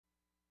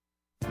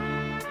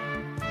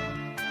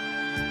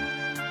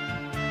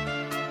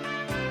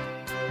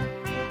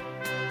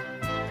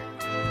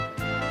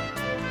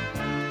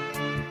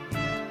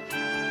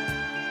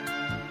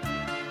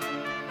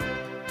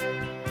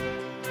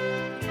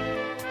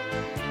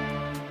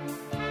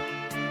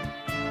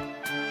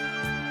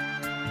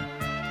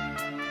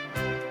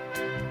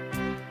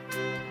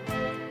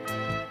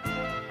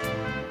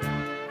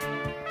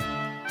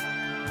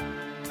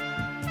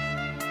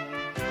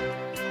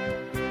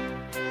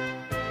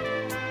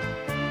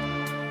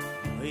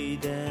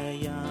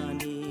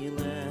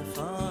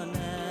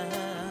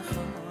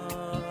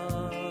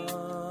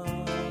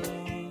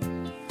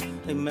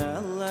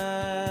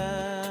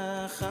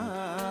melech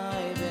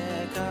chai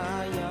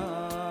v'kayam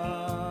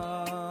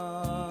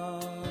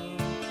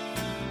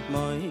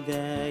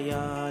moidei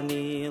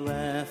ani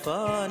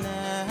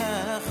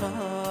lefanecha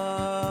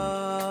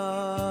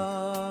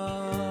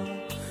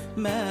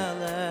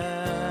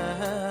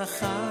melech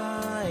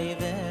chai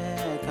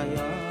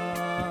v'kayam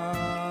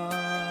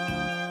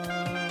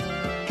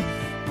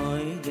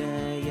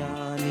moidei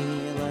ani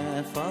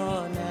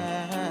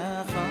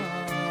lefanecha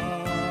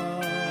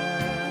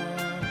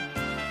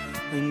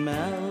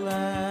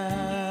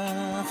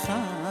melech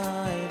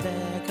chai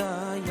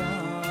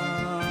v'kayam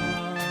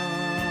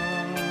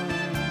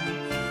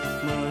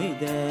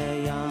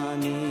moidei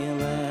ani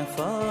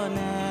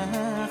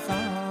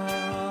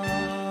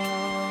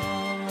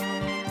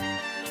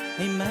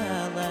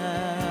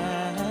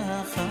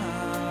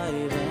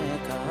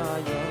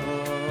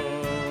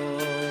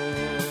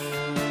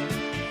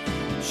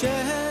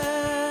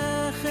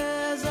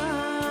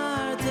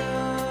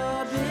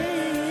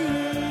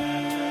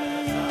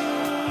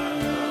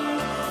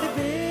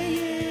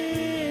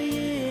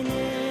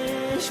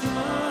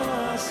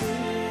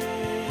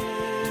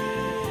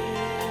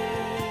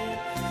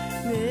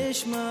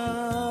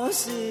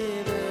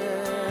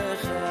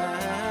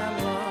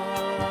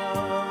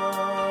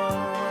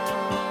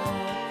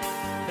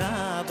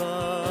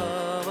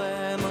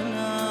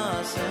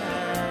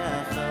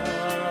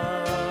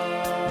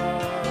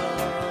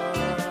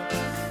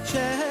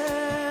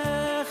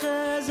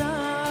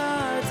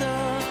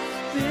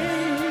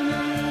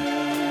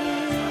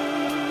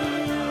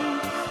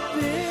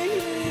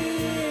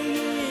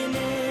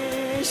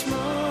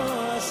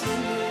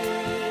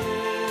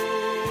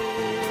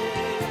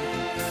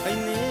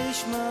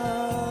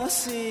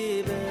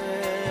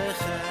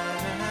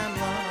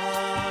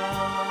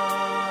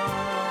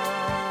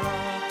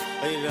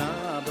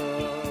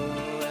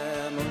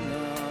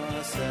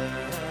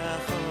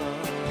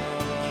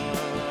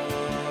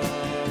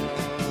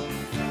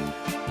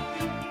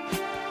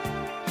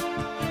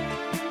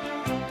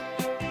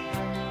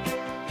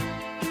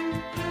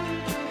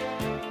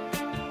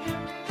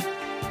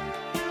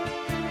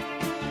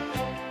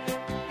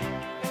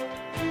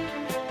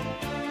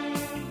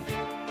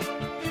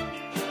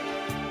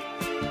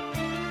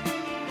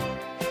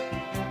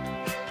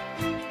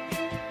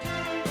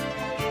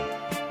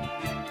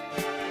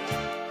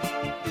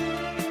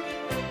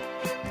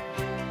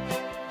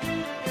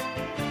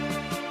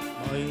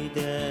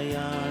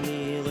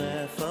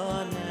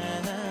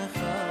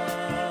lefanecha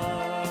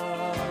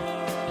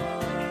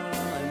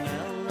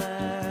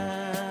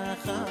melech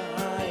chai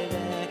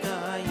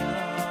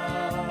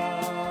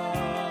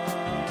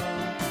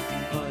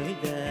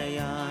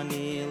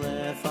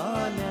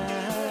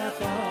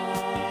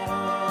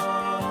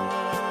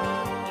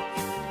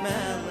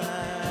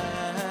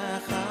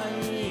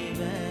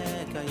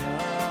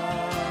v'kayam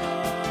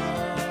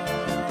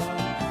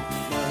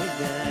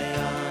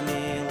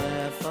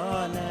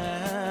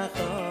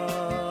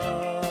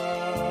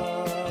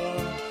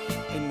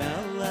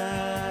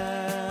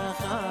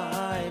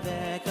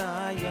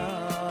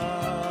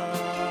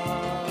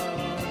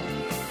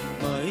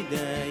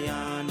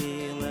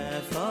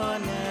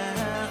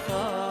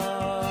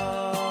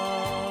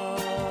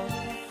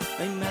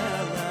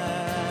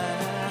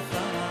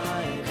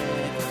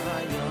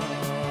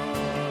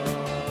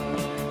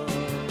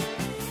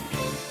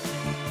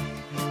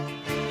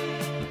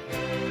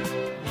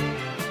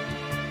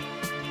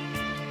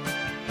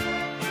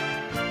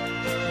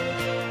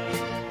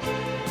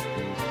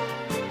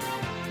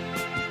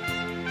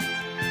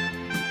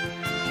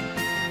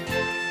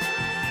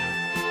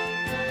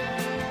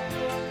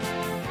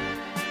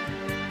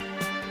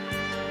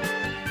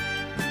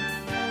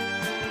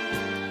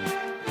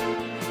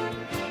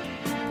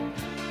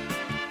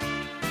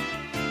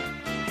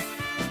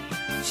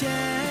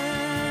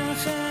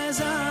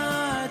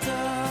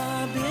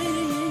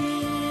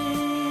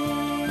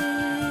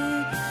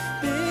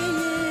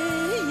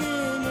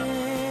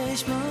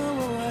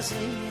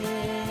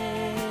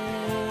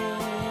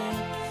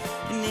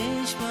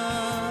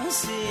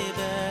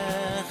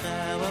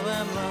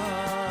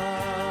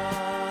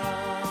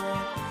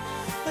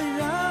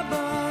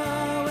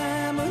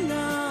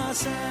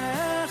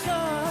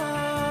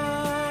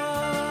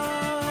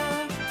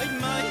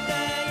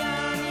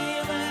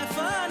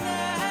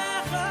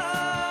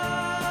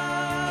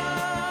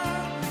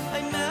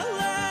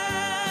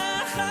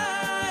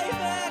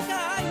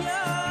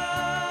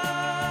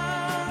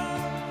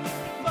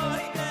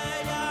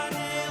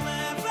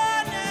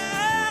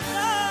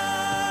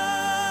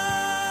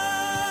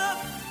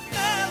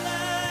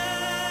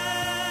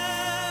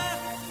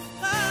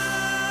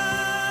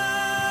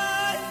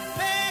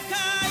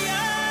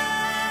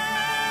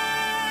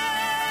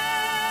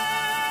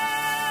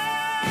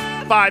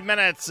Five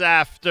minutes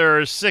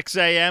after 6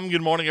 a.m.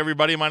 Good morning,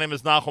 everybody. My name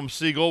is Nachum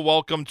Siegel.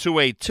 Welcome to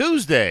a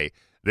Tuesday.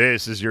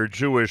 This is your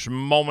Jewish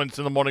Moments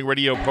in the Morning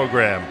radio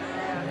program.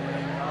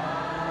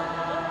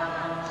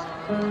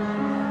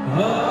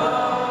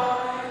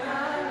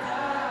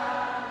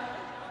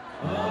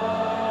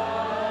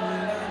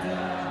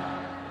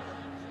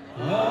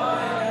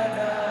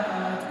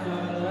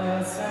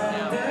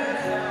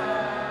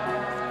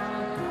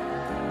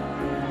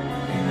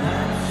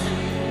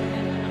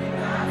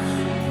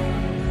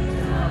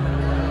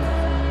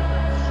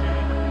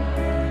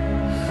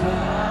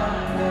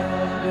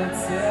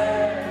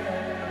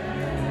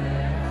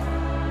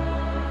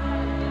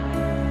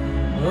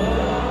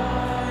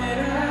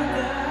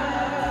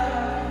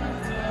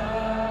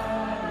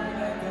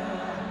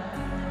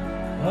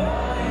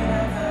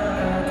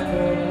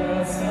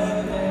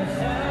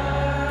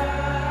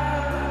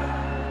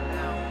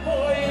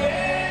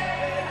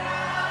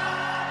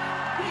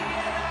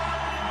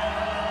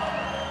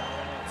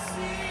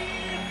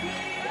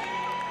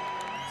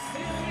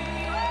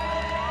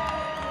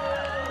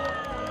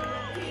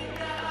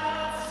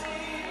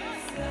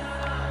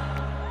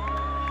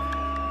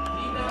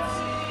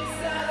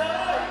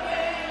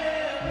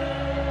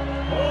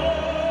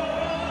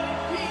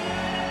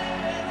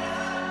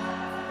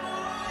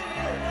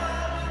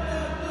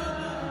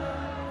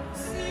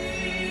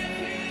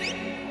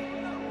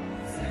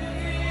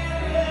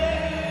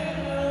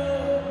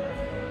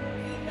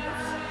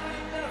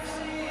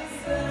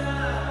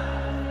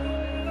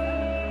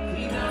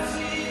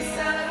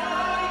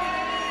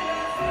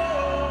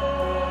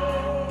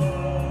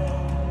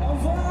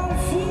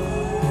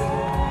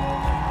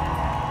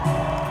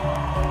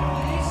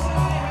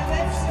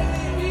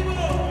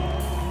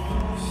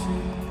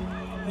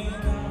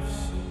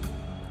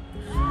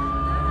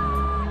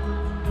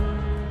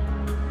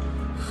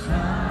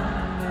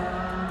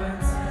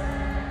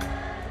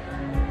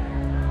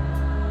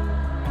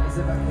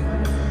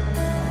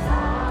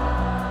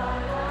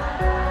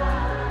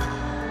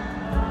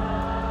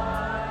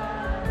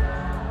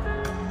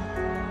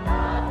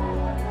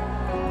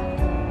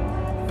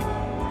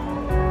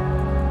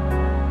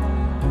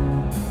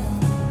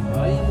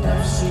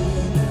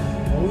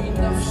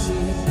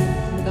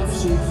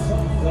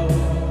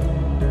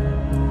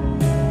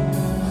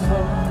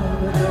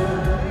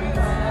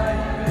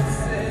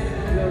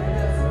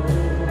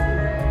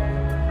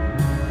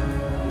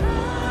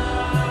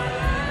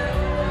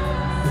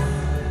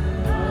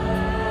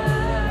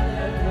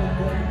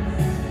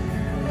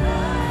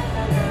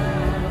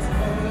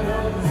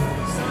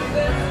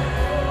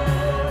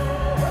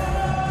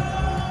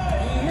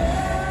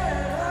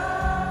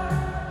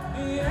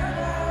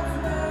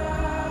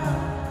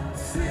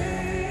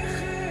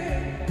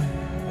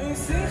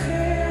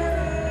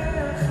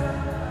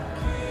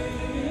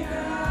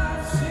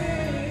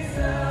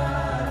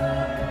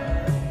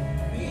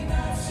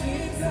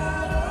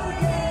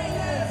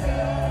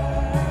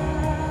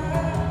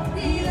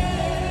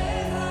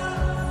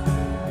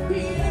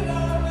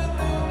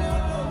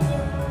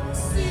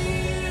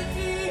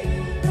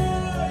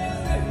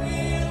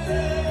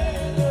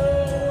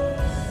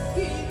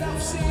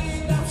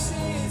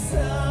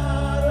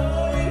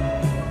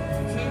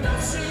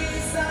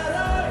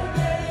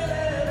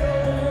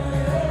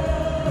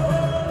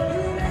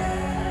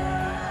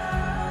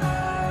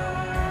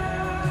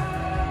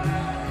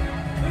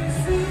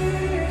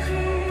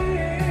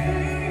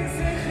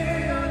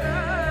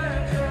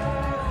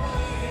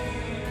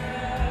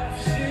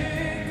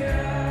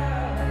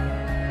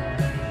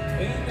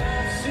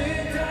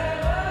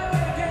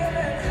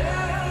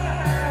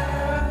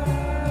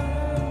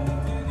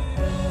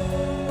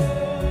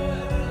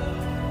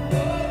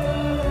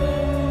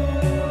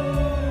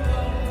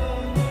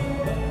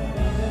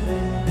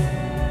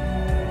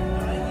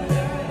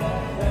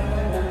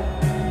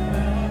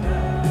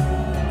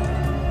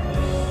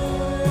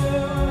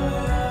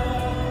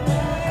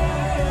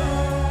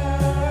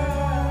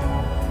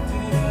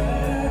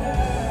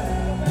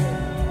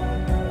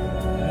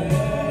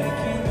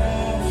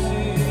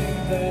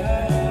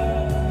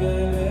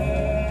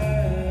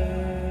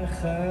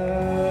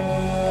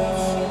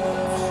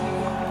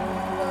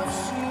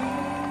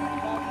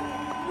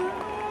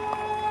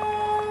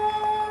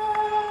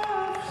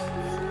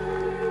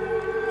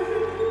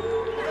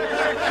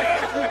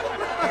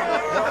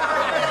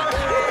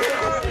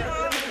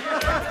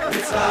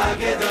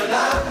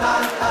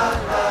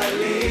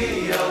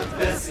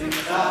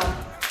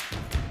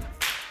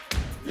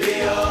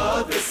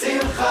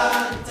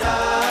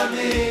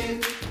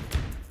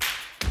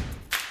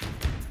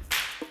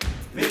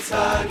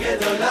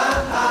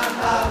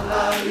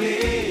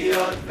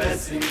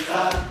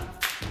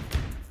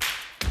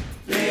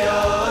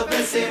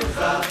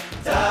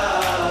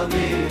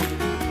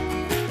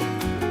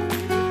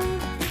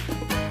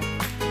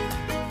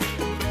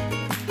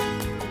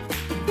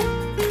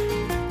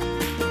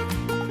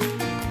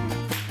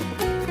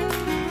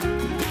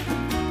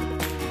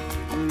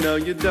 No,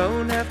 you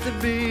don't have to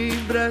be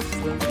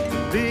Breslau,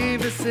 be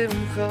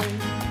Besimcha,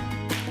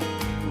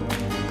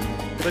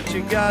 but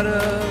you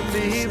gotta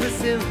be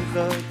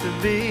Besimcha to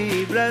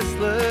be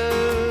Breslau.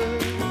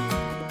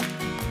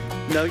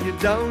 No, you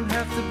don't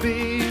have to be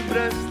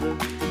Breslau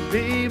to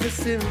be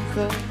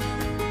Besimcha,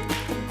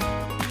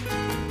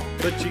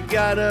 but you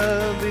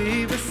gotta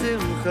be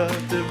Besimcha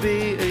to be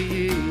a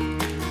Yid.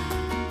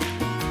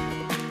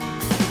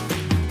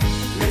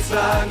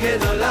 Mitzvah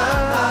gedola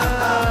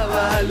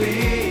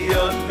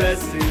להיות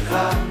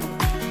בשמחה,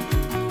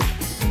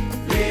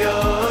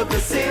 להיות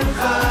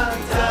בשמחה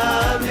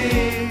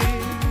תמיד.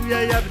 יא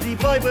יבדי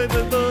בוי בוי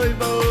בוי בוי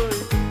בוי,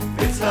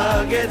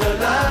 מצווה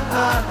גדולה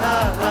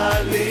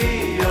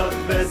להיות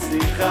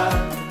בשמחה,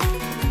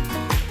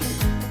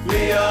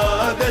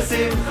 להיות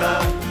בשמחה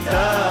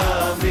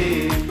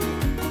תמיד.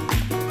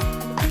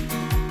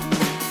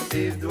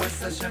 עבדו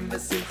את השם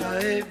בשמחה,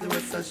 עבדו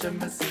את השם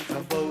בשמחה,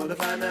 בואו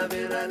לפנה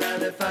בירנה,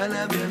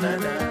 לפנה בירנה.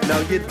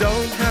 Now you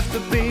don't have to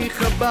be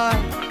Chabad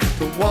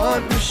to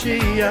want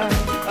Mashiach.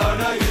 Oh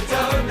no you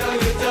don't, no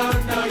you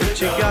don't, no you don't.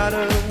 But you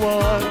gotta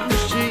want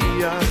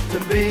Mashiach to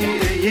be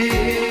a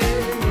Yid.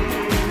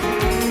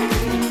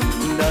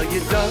 No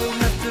you don't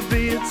have to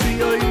be a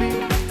Tzioini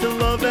to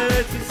love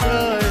Eretz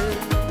Yisrael,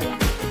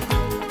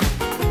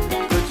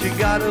 but you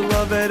gotta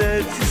love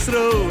Eretz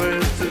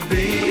Yisrael to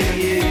be a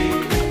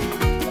Yid.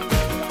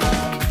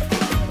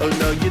 Oh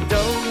no, you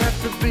don't have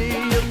to be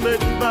a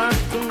mitzvah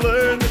to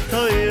learn the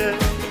Torah.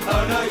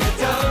 Oh no, you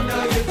don't, no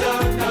you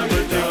don't, no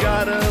you don't. But you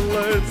gotta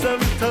learn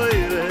some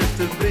Torah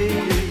to be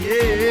a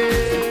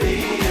Yid.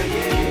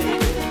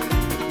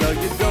 No,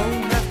 you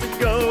don't have to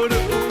go to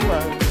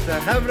Ummah to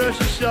have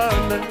Rosh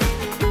Hashanah,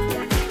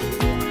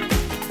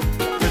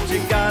 but you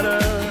gotta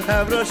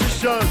have Rosh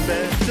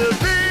Hashanah to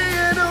be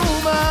an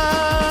Ummah.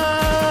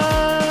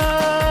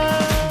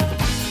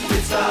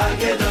 Mitzvah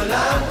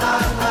gedola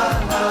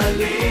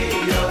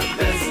להיות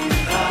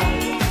בשמחה,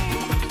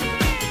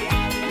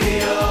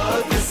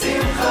 להיות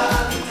בשמחה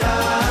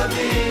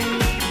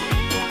תמיד.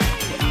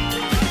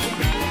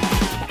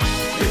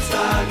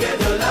 מצווה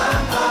גדולה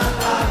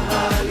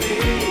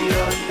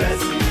להיות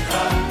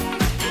בשמחה,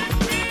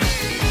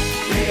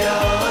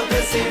 להיות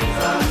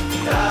בשמחה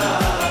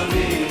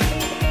תמיד.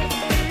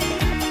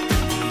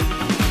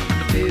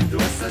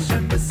 ידרוס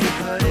השם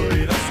בשמחה,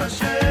 ידרוס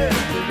השם.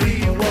 We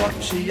want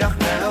Mashiach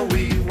now,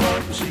 we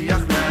want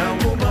Mashiach now.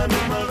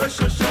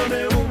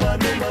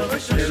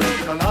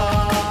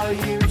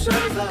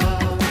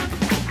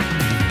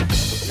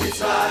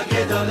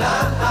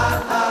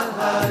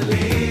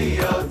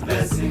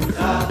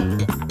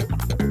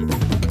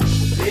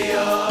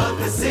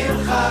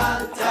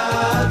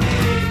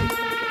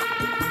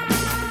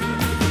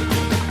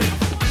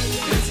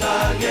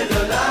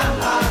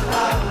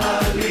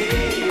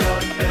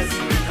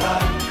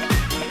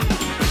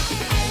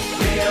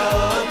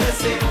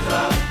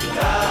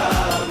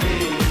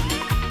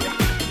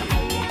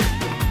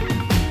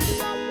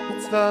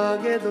 מצווה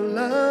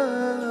גדולה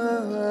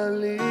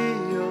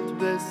להיות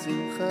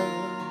בשמחה,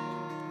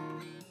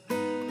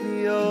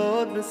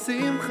 להיות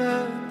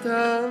בשמחה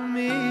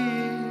תמיד.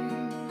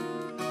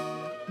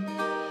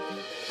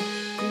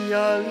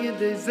 על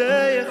ידי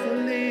זה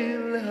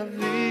יכולים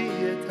להביא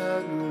את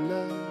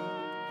הגאולה,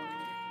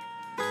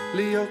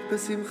 להיות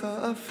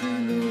בשמחה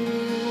אפילו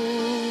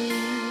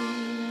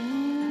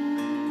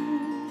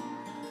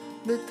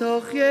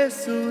בתוך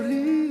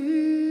ייסורים.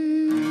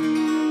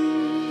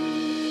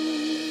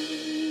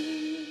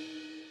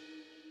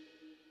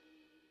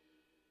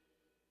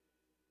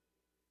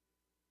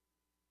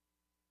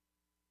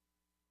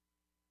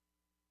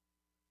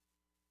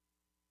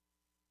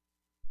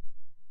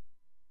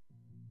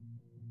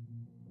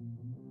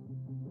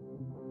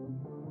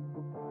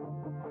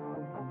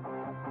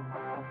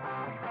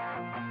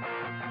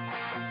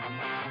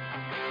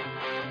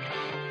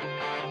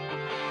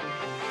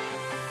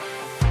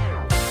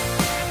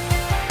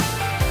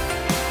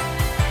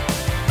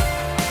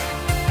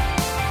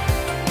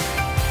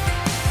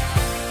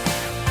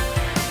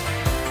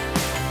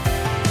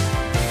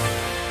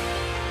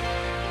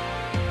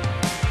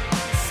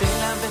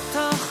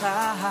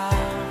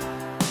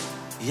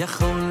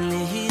 יכול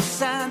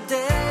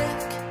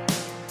להיסדק,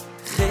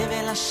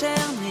 חבל אשר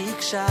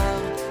נקשר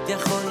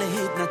יכול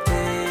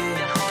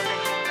להתנתק.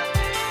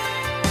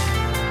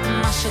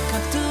 מה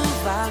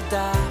שכתוב על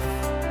דף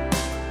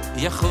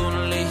יכול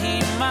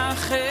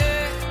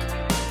להימחק,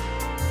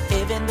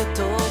 אבן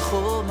בתוך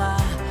חומה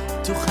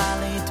תוכל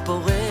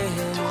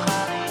להתפורר,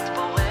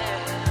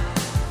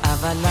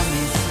 אבל עם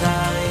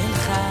ישראל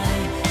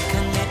חי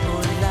כאן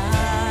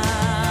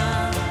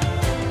לעולם,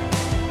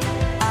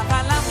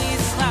 אבל עם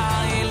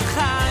ישראל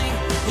חי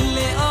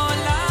לעולם.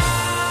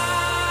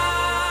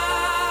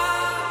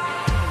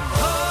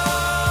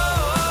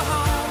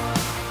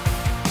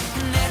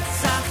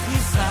 נצח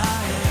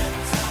ישראל,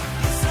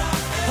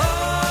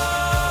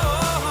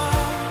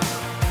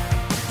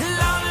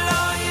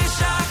 לא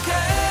ישקר,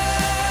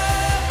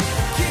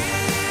 כי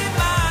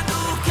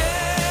עמנו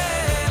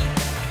כן,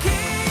 כי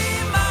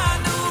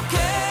עמנו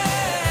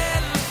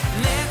כן.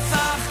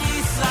 נצח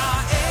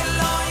ישראל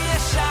לא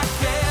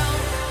ישקר.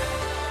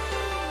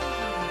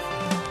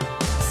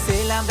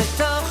 סלע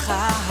בתוך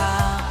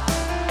ההר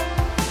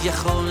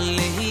יכול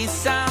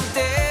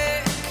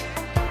להיסדק,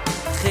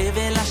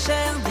 חבל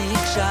אשר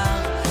נקשר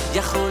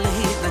יכול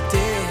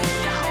להתנתק,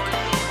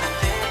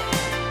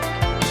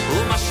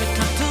 ומה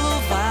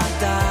שכתוב על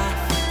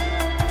דף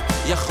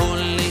יכול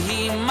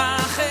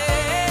להימחק,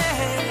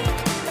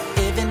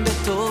 אבן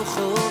בתוך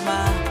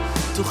חומה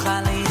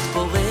תוכל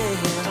להתפורר,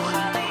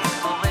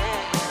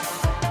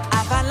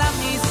 אבל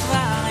עם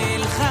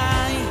ישראל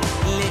חי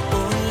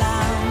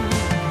לעולם,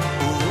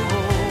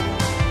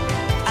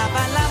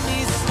 אבל עם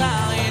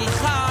ישראל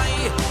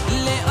חי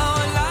לעולם.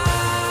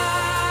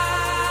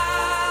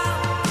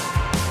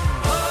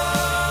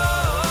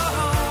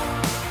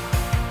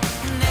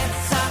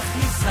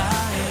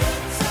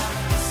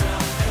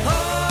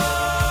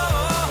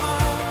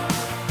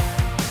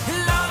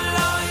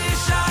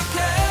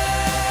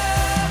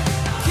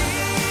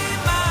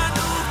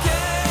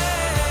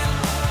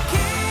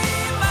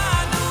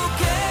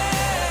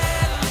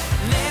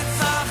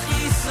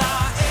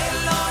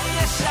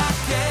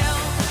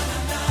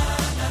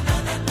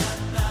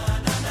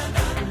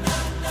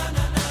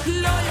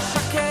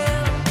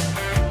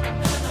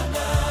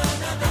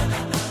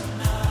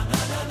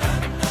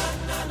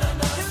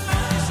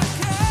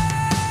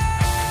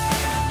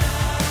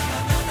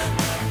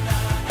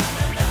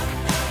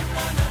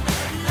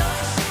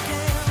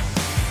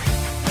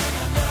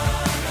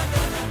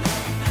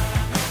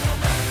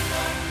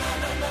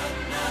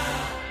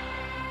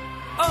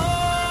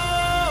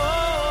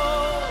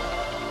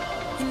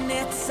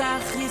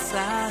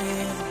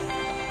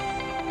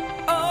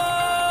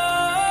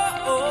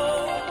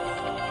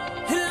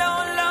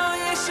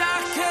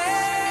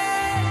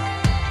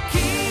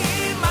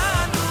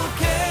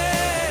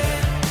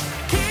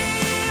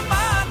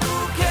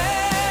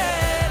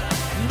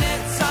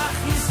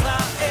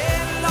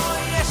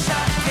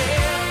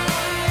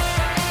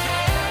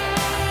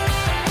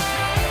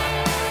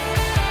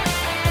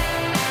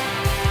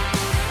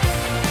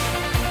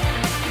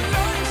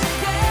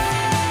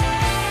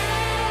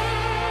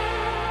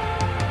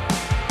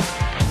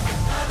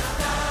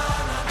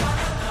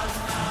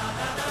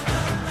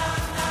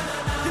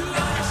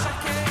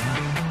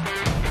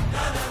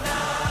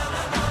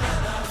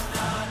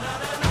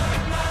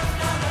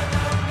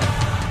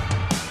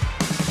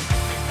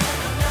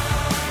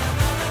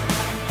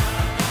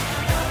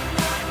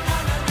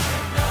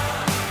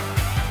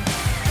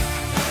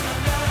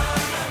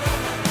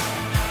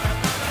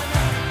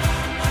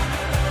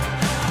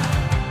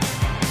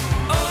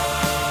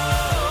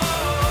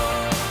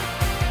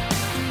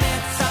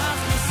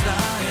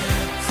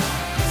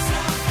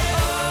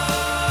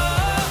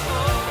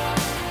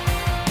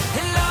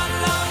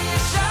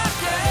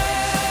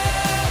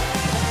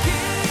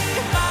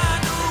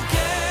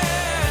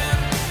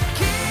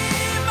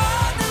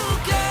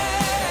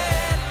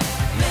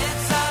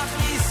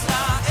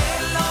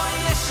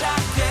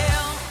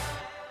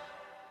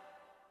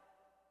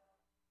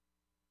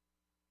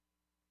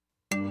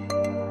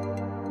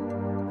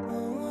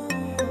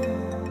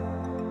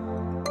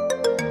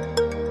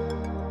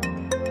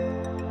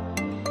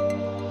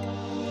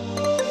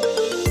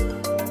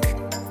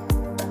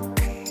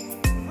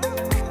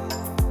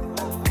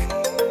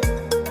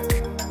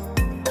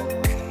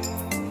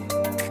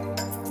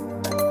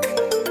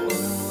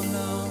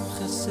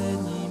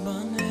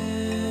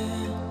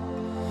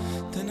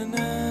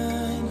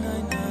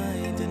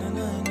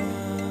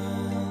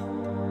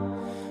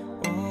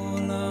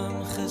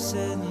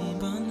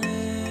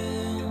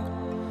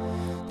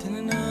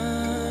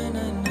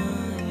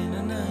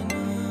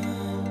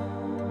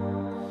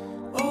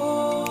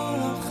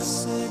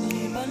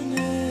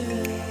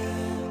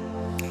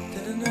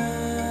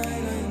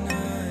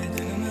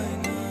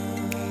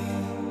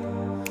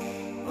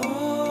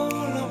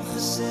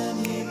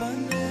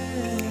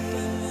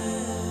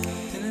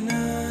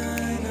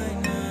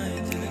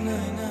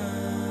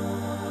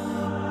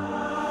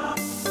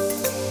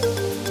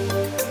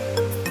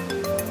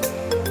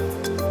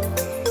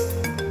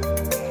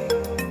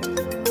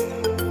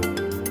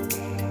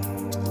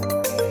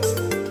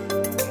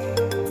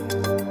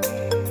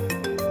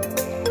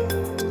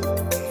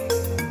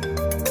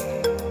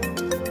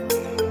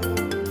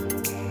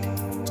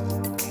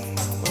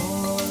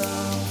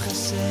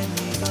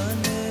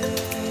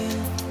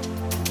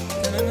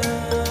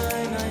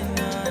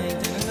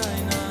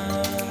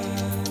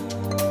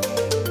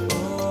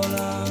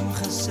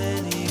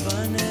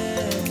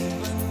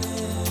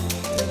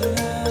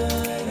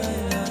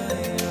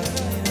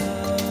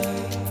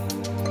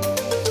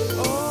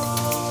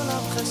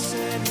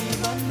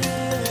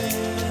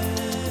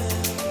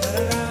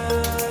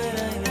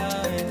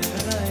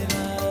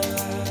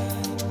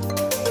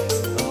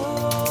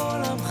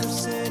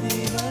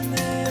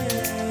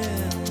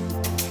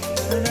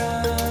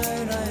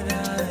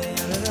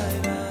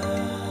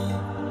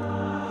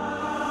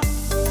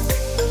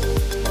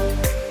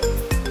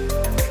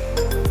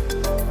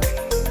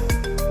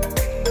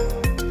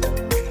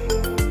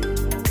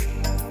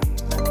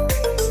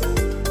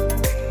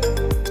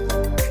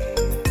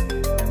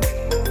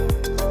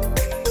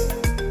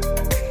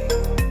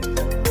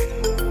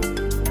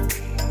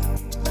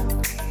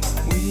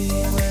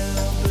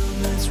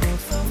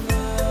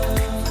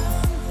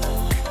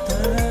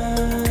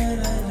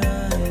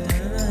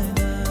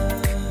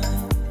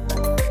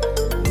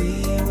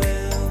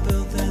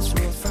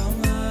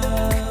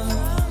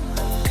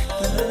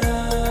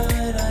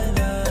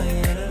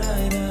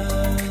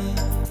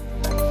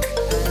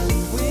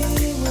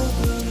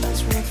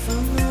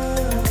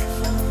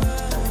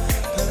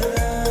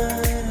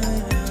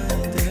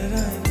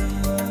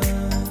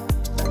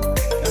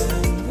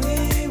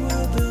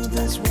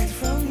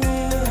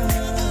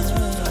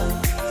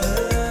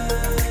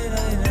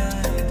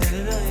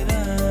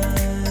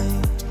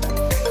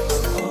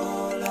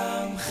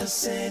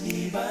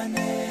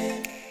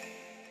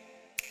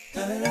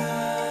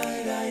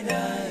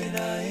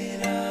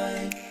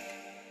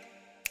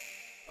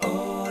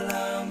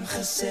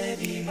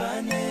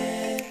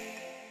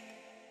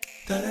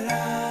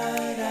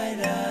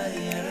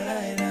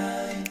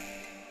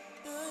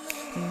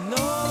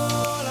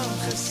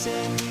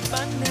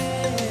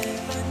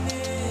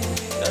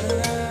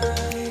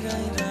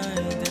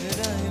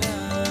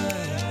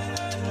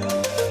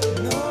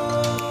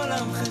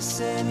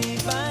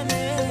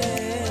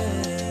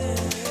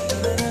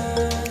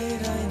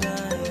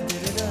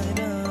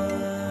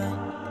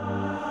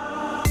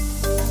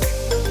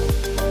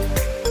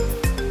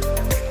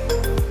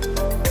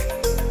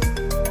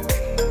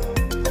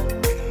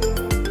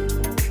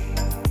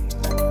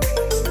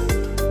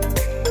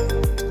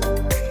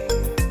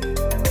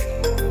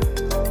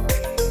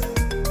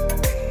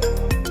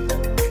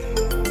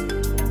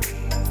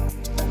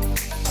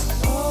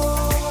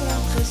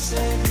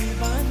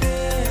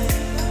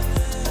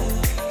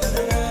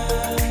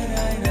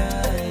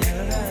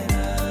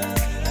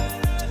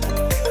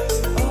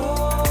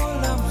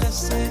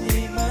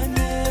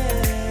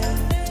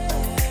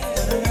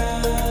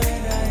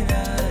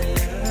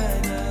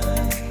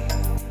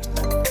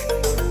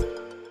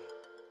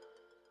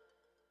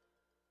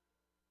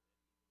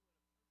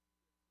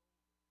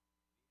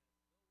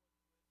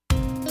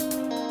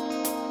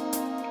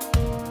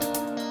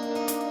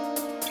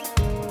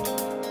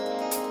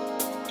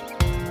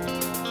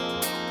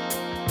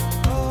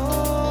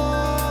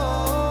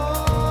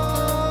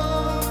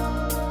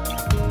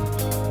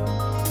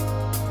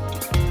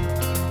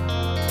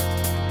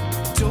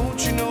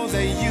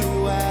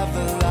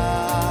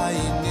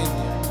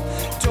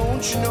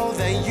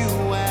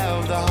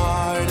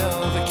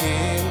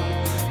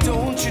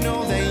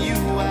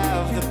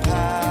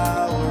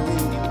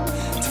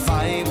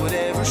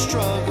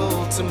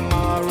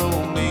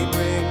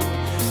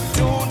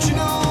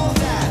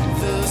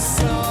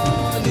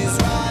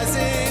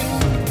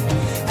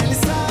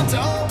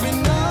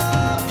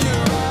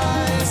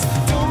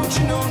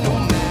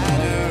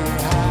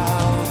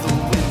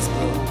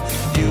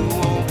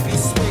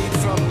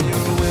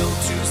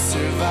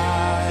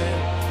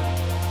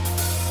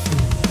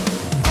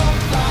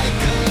 Like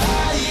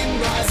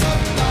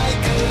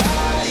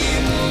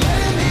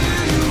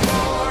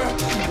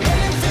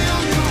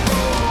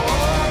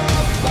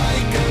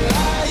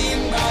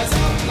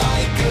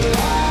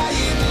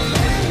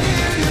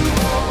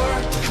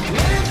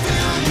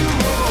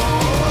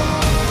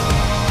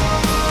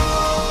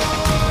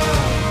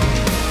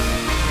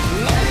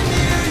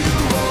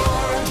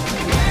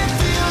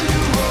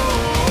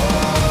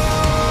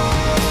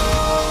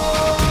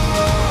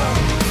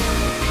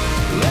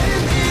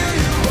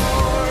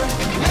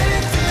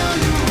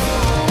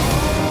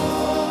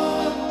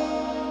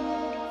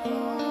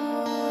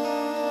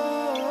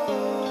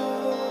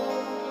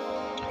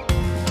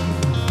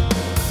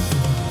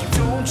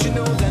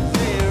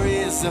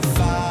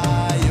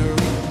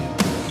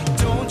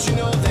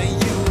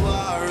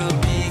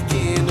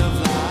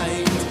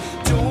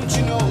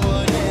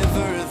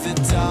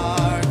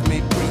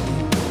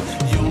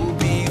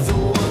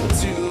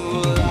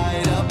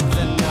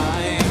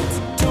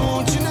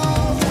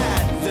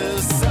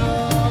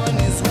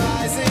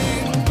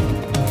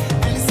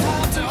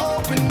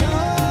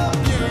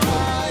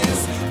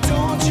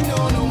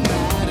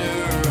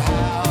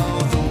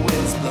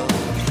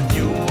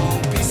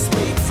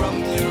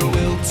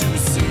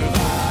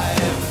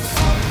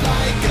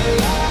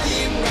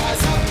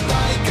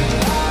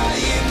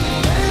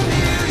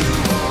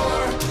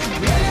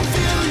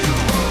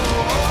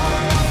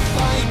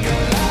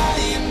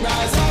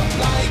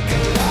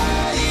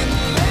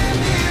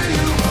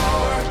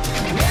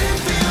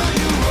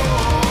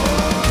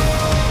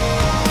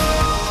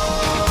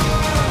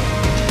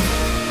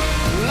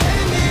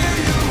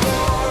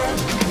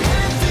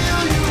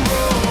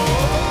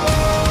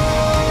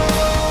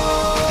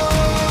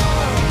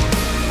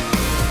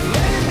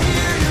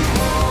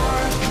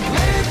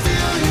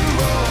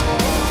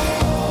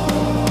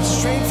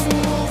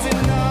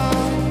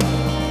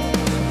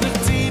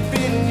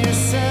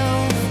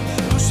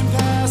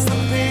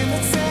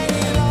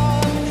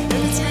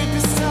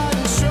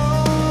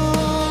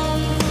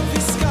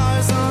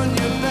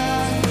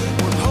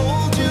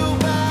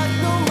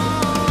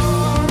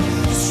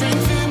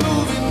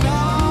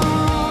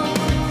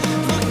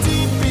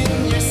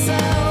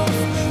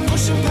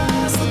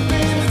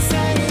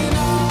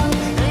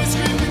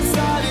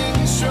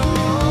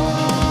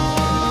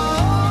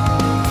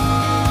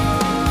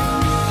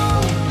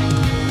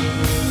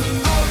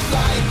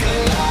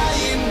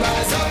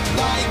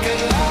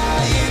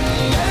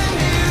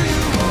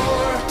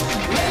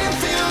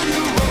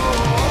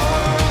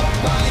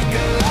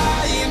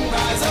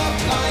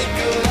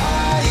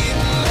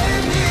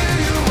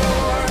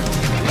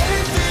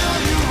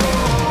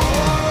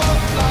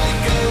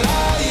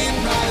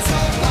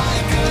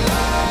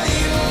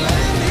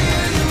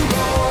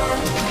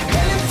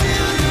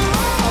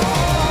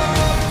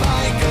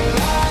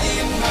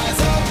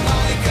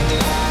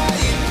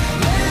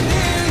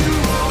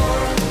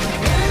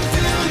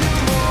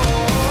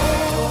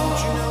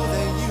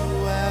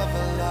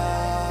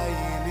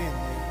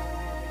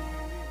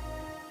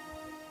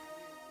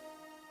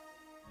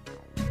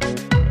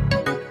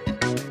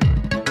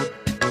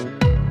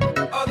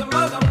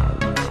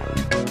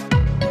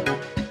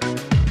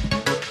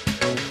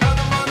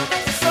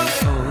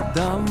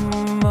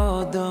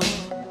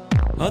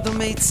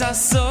Eitza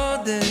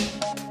Sode,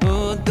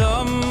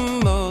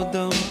 Odom,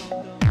 Odom,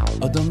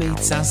 Odom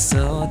Eitza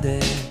Sode,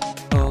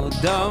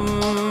 Odom,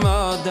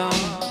 Odom,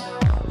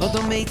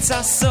 Odom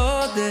Eitza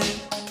Sode,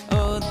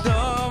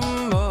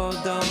 Odom,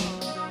 Odom,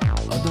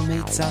 Odom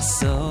Eitza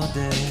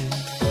Sode.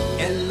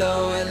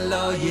 Elo,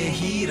 Elo,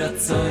 Yehi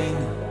Ratzoin,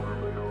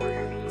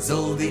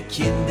 soll die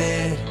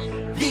Kinder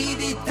wie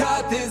die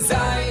Tate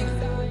sein.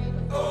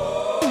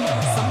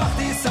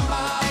 Samachti,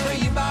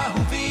 Samachri,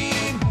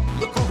 Mahuvim,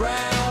 look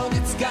around,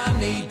 it's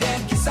Gan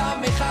Eden,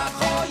 Kisamecha,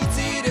 Cho,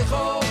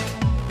 Yitzirecho,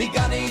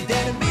 Began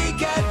Eden,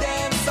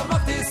 Mikadem,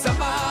 Samachti,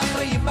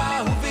 Samachri,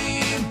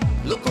 Mahuvim,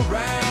 look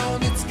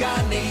around, it's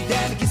Gan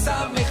Eden,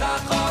 Kisamecha,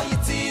 Cho,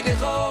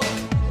 Yitzirecho,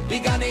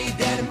 Began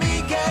Eden,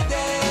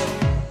 Mikadem.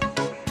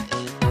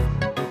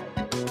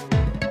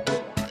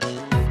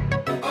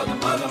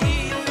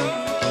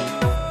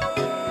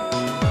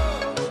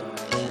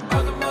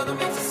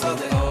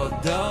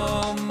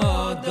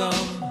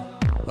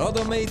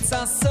 Odom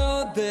Eitza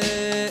Sode,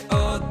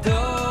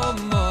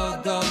 Odom,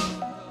 Odom,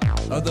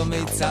 Odom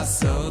Eitza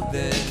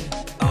Sode,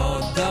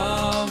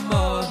 Odom,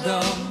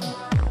 Odom,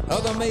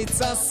 Odom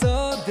Eitza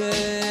Sode,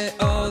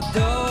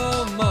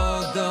 Odom,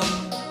 Odom,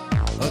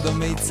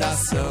 Odom Eitza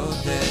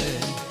Sode.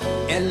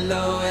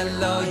 Elo,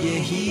 Elo,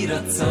 Yehi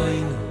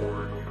Ratzoin,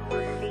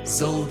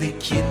 soll die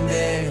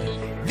Kinder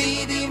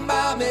wie die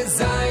Mame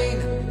sein.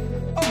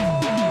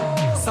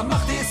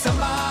 Samachti,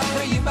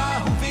 Samachri,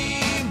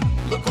 Mahuvim,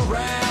 look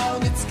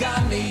around, it's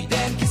Gan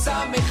Eden,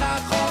 Kisamecha,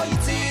 Cho,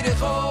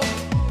 Yitzirecho,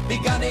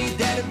 Began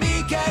Eden,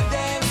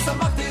 Mikadem,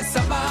 Samachti,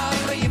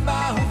 Samachri,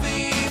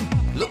 Mahuvim,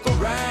 look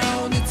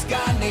around, it's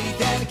Gan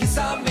Eden,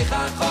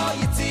 Kisamecha, Cho,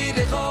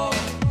 Yitzirecho,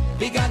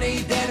 Began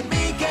Eden,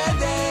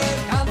 Mikadem.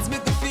 Tanz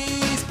mit den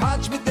Fies,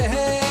 Patsch mit der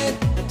Hand,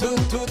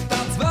 tut,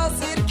 tanz, was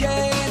ihr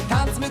kennt.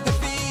 Tanz mit den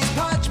Fies,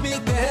 Patsch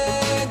mit der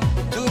Hand,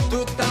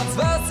 tut, tanz,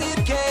 was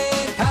ihr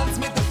kennt. Tanz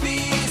mit den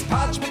Fies,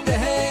 Patsch mit der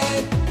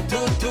Hand,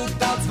 tut,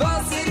 tanz,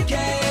 was ihr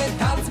kennt.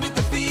 Tanz mit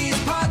den Fies,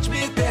 Patsch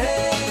mit der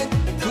Hand,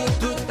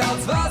 tut,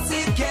 tanz, was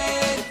ihr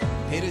kennt.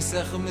 Hier ist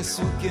euch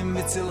Mesukim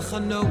mit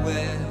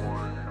Zilchanoe,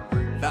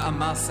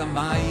 Va'amas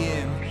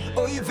Amayim,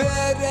 Oy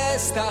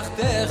veres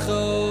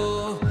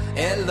tachtecho.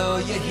 Elo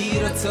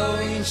Yehi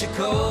Ratzoin,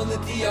 Shekol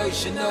eti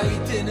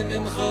Oishenoit in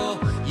Mimcho,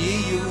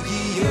 Yiyu,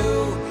 Yiyu,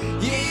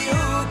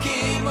 Yiyu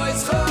ki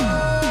Moischo.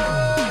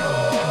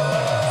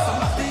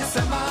 Samachti,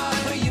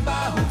 Samachri,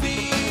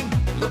 Mahuvim,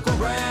 look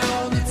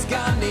around, it's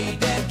Gan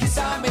Eden,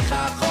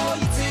 Kisamecha, Cho,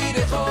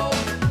 Yitzirecho,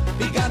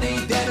 Began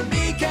Eden,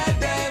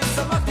 Mikadem,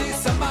 Samachti,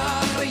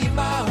 Samachri,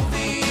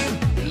 Mahuvim,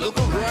 look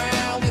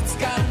around, it's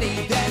Gan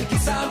Eden,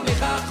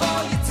 Kisamecha, Cho,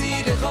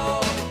 Yitzirecho,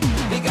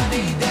 Began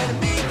Eden,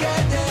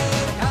 Mikadem.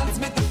 Tanz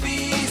mit den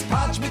Fies,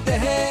 Patsch mit der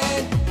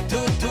Hand,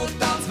 tut,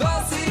 tanz,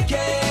 was ihr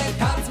kennt.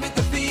 Tanz mit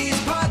den Fies,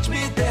 Patsch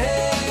mit der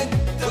Hand,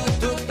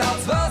 tut,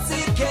 tanz, was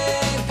ihr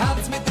kennt.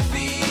 Tanz mit den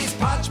Fies,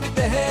 Patsch mit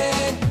der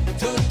Hand,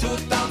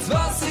 tut, tanz,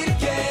 was ihr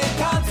kennt.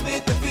 Tanz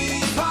mit den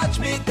Fies, Patsch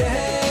mit der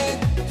Hand,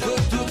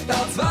 tut,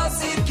 tanz,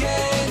 was ihr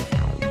kennt.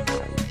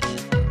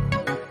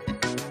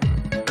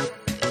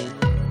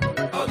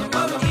 Odom,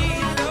 Odom,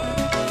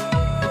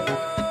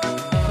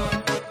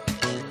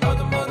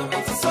 Odom, Odom,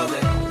 it's a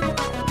solid.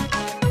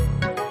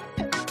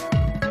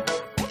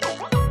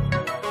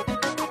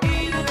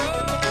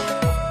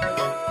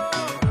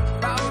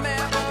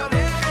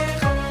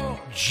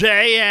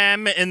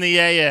 JM in the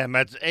AM.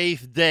 That's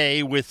 8th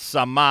day with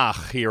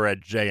Samach here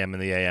at JM in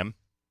the AM.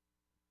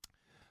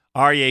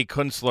 Aryeh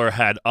Kunstler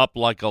had Up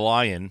Like a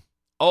Lion.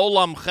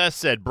 Olam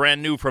Chesed,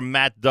 brand new from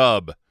Matt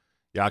Dubb.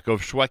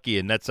 Yaakov Shweki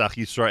and Netzach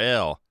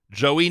Yisrael.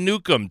 Joey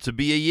Newcomb, To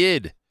Be a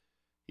Yid.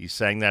 He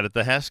sang that at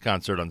the Hess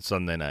concert on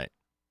Sunday night.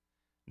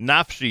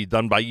 Nafshi,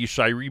 done by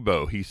Yishai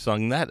Rebo. He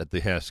sung that at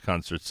the Hess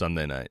concert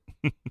Sunday night.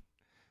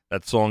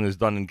 That song is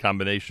done in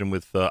combination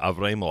with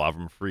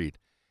Avram Fried.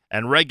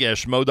 And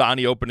Regesh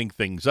Modani opening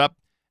things up.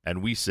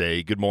 And we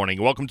say good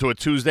morning. Welcome to a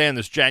Tuesday on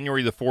this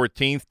January the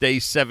 14th, day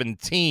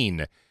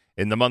 17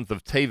 in the month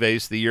of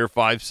Teves, the year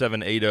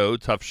 5780,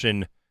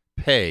 Tufshin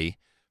Pei.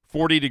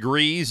 40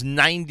 degrees,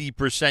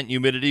 90%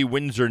 humidity,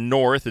 winds are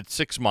north at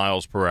 6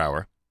 miles per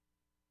hour.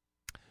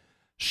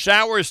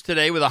 Showers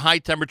today with a high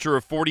temperature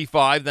of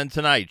 45, then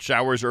tonight,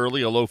 showers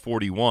early, a low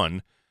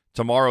 41.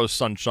 Tomorrow's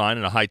sunshine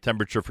and a high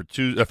temperature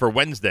for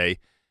Wednesday,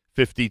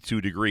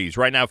 52 degrees.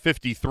 Right now,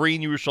 53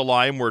 in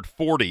Yerushalayim. We're at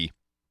 40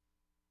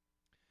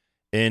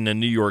 in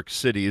New York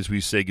City as we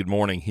say good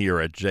morning here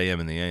at JM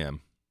in the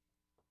AM.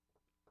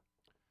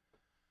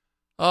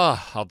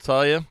 I'll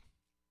tell you,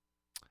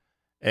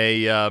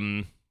 a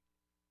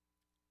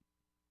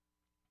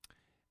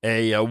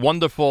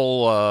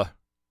wonderful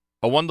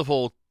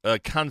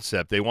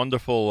concept, a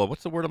wonderful,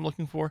 what's the word I'm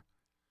looking for?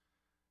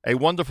 A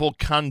wonderful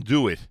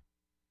conduit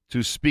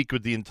to speak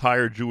with the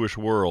entire Jewish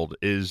world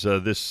is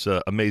this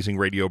amazing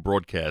radio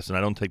broadcast, and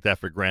I don't take that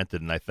for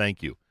granted, and I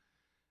thank you.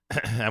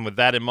 And with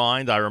that in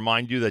mind, I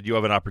remind you that you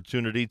have an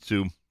opportunity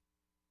to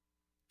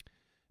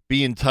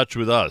be in touch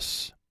with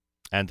us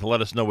and to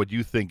let us know what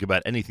you think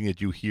about anything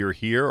that you hear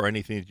here or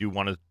anything that you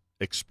want to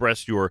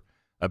express your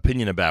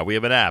opinion about. We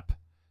have an app,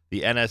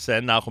 the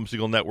NSN, Nachum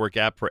Segal Network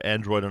app for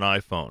Android and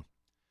iPhone.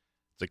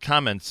 It's a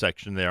comment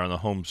section there on the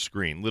home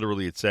screen.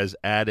 Literally, it says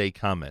add a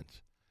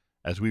comment.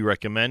 As we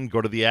recommend,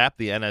 go to the app,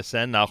 the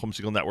NSN, Nachum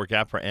Segal Network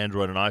app for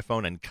Android and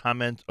iPhone, and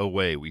comment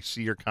away. We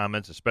see your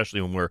comments,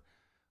 especially when we're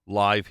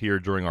live here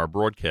during our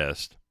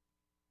broadcast.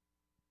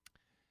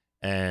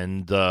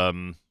 And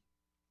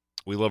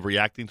we love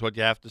reacting to what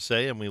you have to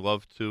say, and we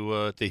love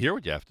to hear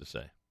what you have to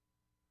say.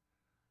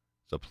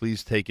 So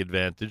please take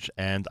advantage,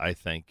 and I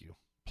thank you.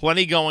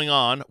 Plenty going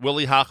on.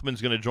 Willie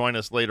Hochman's going to join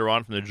us later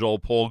on from the Joel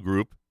Paul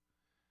Group.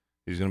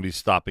 He's going to be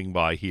stopping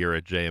by here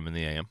at JM in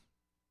the AM.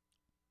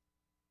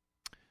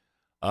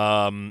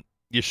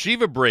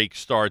 Yeshiva break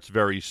starts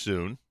very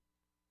soon.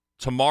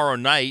 Tomorrow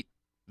night,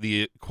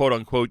 the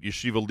quote-unquote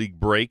Yeshiva League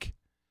break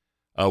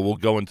will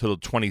go until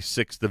the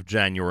 26th of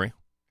January.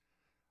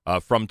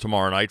 From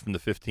tomorrow night, from the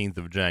 15th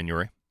of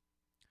January.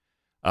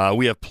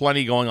 We have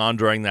plenty going on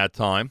during that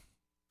time.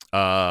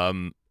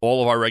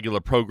 All of our regular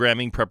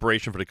programming,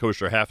 preparation for the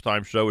Kosher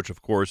Halftime Show, which,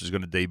 of course, is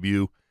going to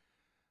debut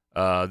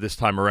this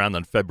time around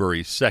on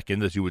February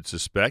 2nd, as you would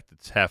suspect.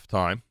 It's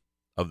halftime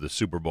of the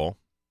Super Bowl.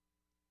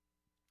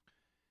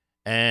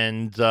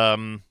 And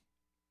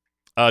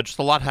just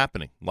a lot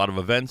happening, a lot of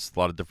events, a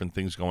lot of different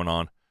things going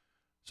on.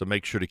 So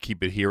make sure to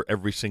keep it here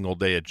every single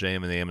day at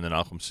JM and the AM and the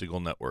Nachum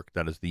Segal Network.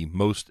 That is the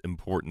most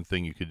important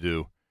thing you could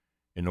do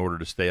in order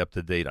to stay up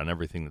to date on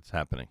everything that's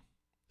happening.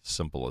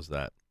 Simple as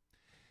that.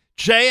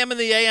 JM and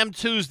the AM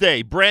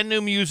Tuesday. Brand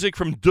new music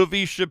from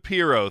Duvi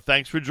Shapiro.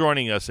 Thanks for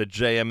joining us at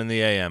JM and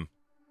the AM.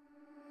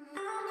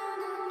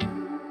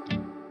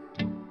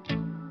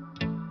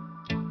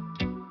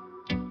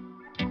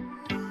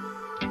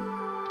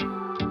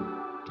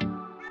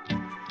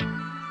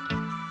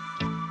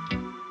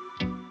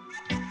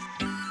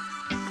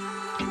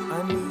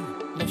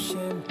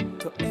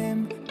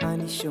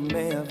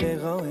 שומע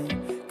ורואה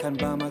כאן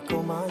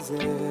במקום הזה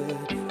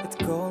את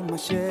כל מה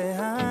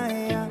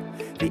שהיה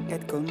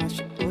ואת כל מה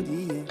שעוד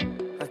יהיה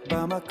רק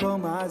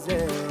במקום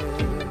הזה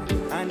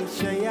אני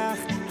שייך,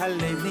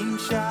 הלב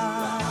נמשך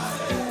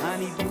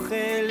אני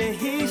בוכה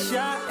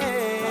להישאר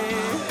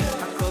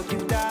הכל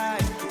כדאי,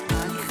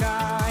 אני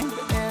חי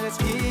בארץ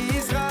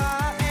ישראל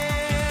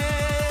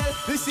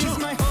This is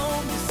my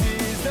home, this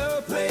is the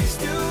place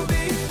to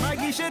be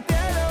מרגיש את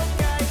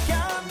אלוקיי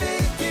כאן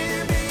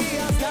בקרבי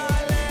אז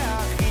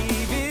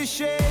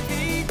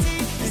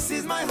This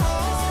is my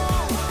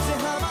home, זה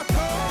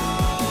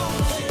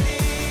המקום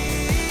שלי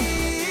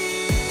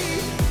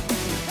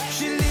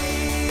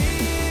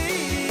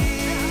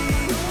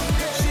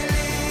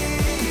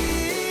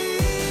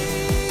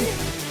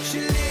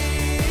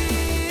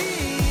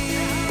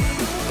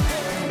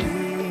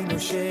אני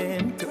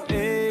נושם,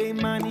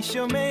 טועם, אני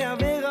שומע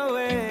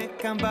ורואה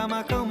כאן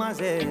במקום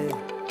הזה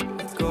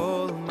את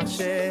כל מה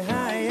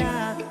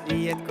שהיה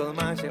יהיה את כל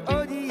מה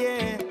שעוד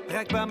יהיה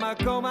רק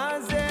במקום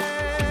הזה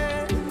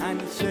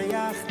אני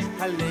שייך,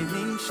 הלב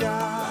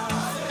נמשך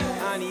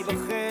אני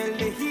בוחר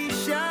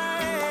להישאר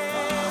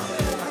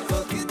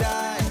הכל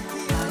כדאי,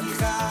 כי אני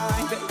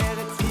חי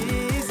בארץ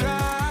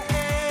ישראל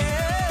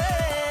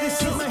This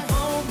is my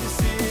home, this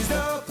is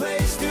the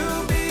place to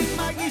be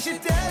מרגיש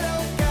את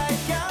אלוקיי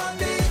כאן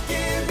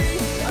בקרבי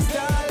אז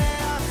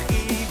תעלה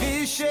אחי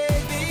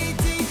ושב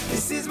איתי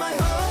This is my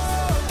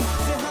home,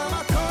 זה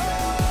המקום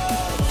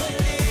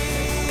שלי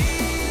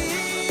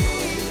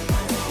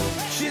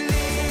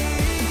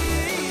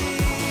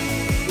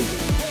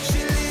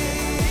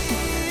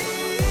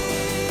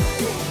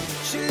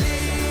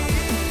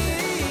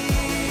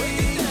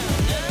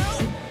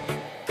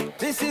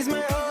This is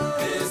my home.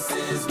 This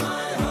is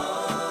my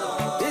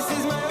home. This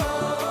is my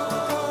home.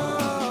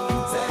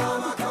 זה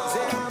המקום.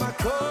 זה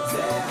המקום.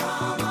 זה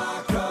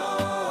המקום.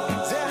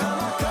 זה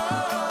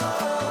המקום.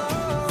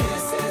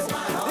 This is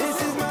my home. This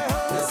is my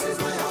home. This is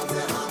my home.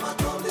 זה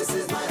המקום. This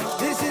is my home.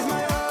 This is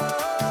my home.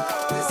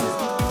 This is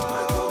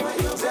my home.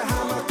 זה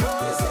המקום.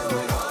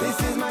 This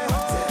is my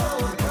home. זה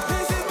המקום. This is my home.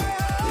 This is my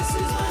home.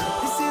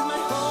 This is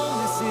my home.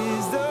 This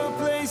is the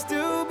place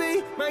to be.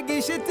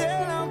 מרגיש את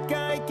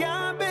אלוקיי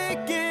כאן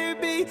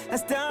בקרבי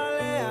אז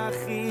תעלה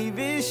אחי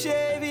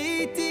ושב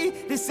איתי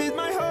This is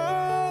my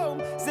home,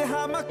 זה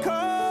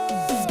המקום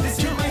This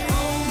is my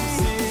home, this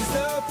is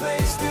the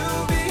place to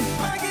be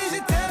מרגיש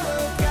את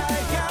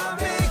אלוקיי כאן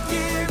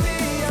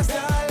בקרבי אז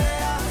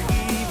תעלה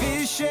אחי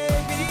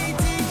ושב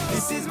איתי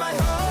This is my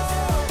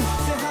home,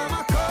 זה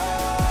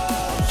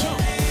המקום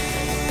שלי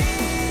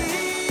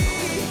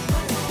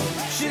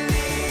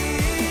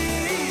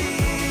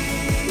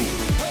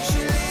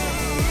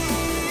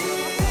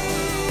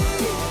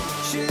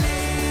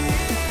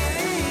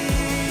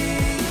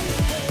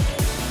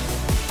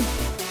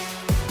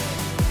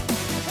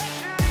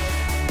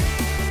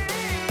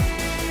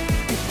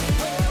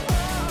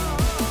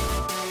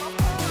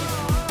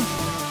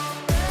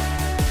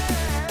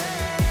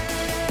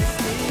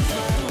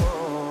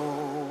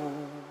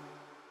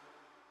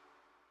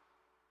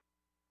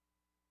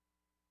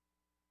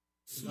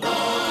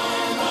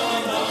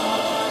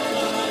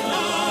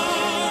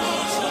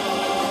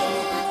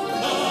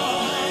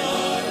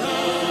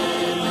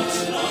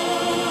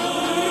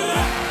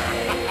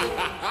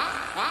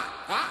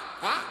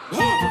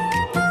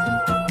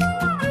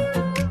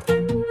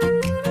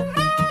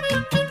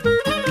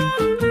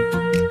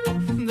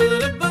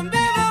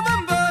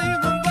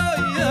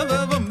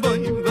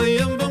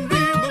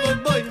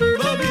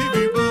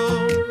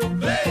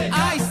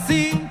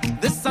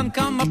sun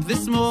come up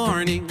this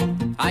morning,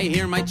 I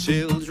hear my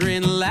children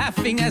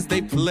laughing as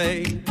they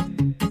play.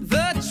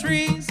 The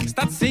trees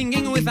start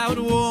singing without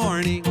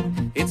warning.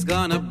 It's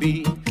gonna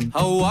be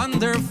a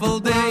wonderful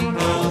day.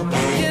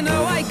 You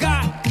know I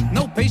got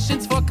no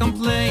patience for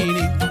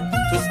complaining,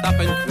 to stop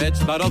and kvetch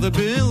about all the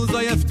bills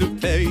I have to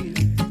pay.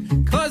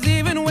 Cause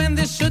even when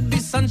there should be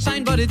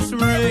sunshine but it's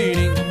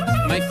raining,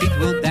 my feet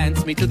will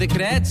dance me to the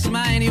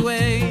kretschma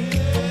anyway.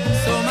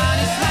 So man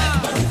Islam,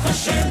 Baruch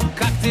Hashem,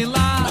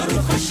 Katila,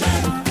 Baruch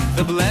Hashem.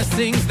 The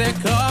blessings they're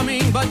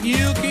coming, but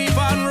you keep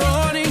on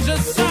running.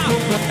 Just stop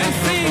and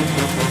sing.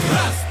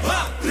 Раз,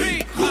 два,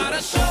 три,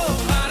 хорошо,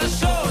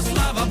 хорошо,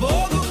 слава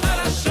Богу,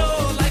 хорошо.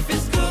 Life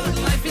is good,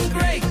 life is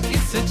great.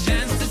 It's a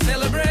chance to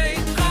celebrate.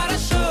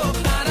 Хорошо,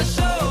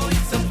 хорошо,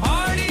 it's a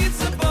party,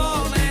 it's a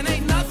ball, and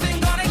ain't nothing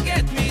gonna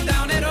get me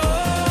down at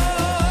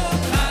all.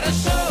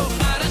 Хорошо,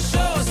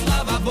 хорошо,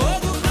 слава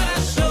Богу,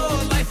 хорошо.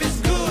 Life is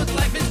good,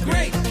 life is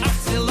great.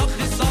 Afseloch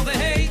is all the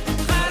hate.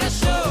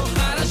 Хорошо,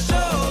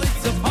 хорошо,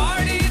 it's a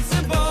party, it's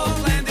a ball,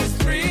 and there's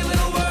three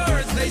little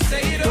words, they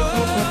say it all.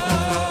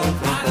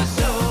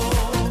 Хорошо,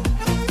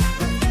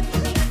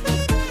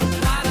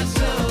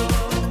 хорошо,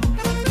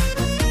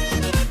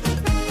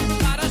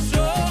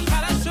 хорошо,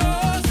 хорошо,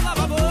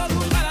 слава Богу,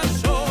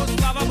 хорошо,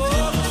 слава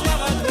Богу,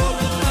 слава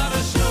Богу,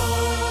 хорошо.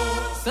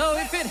 So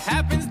if it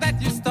happens that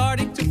you're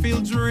starting to feel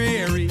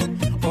dreary,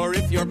 or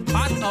if your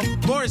pot of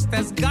borscht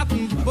has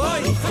gotten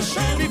boiled,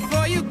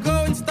 before you go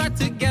and start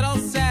to get all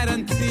sad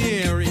and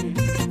teary,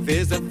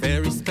 there's a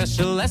very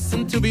special lesson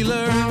to be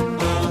learned.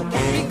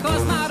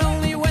 Because not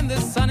only when the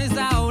sun is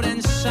out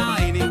and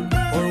shining,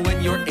 or when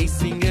you're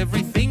acing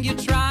everything you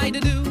try to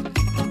do,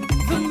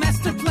 the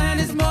master plan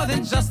is more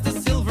than just a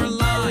silver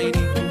lining.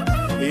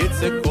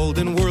 It's a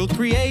golden world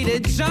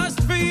created just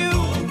for you.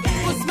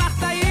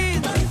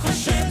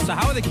 So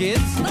how are the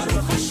kids?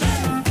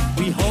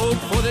 We hope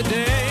for the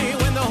day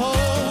when the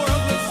whole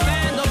world will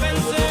stand up and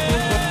say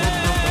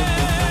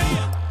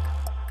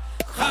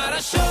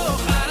Хорошо,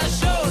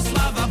 хорошо,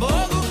 слава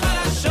Богу,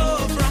 хорошо.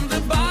 From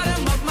the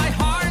bottom of my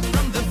heart,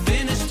 from the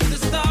finish to the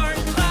start.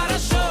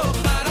 Хорошо,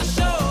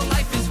 хорошо,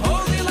 life is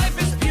holy, life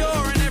is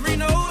pure, and every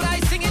note I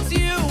sing it's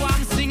you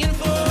I'm singing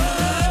for.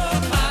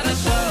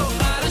 Хорошо,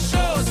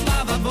 хорошо,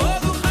 слава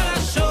Богу,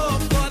 хорошо.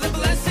 For the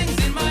blessings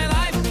in my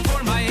life,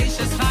 for my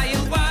Ashes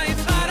Chayil wife.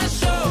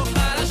 Хорошо,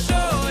 хорошо,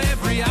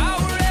 every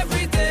hour,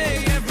 every day,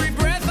 every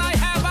breath I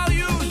have I'll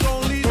use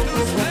only to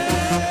say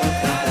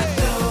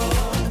хорошо.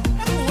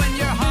 When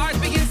your heart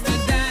begins to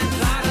dance,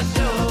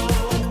 хорошо.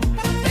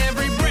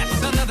 Every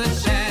breath's another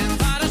chance.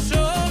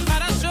 Хорошо,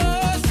 хорошо,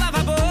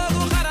 слава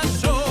Богу,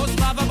 хорошо,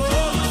 слава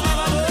Богу,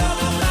 слава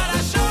Богу,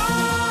 хорошо.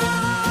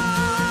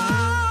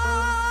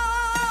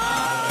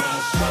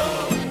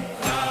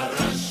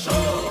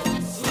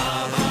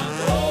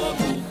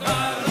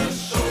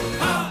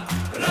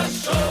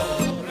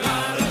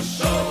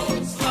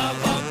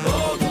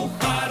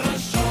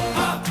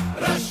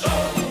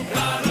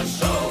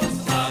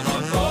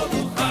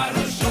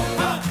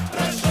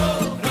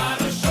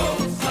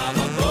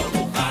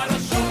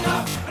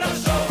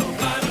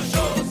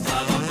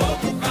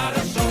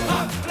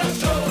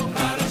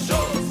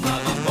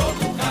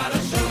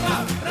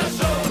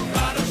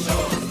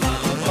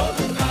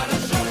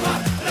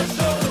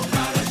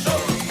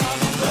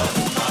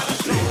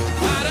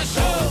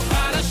 Хорошо,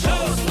 хорошо,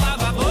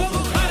 слава Богу,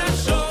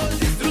 хорошо.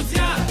 Здесь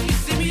друзья и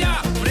семья,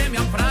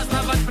 время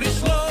праздновать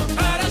пришло.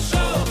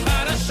 Хорошо,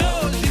 хорошо,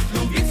 жить,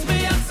 любить,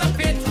 смеяться,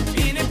 петь,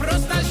 и не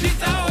просто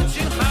жить, а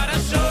очень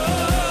хорошо.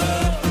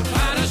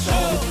 Хорошо,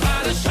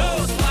 хорошо,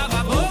 слава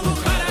Богу,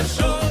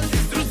 хорошо.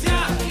 Здесь друзья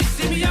и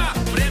семья,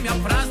 время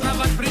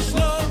праздновать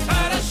пришло.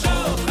 Хорошо,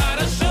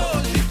 хорошо,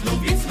 жить,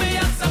 любить,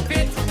 смеяться,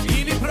 петь, и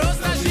не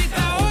просто жить, а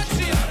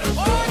очень,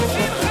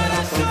 очень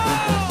хорошо.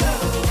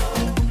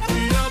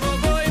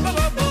 Я-бо-бой,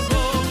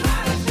 ба-ба-ба-ба.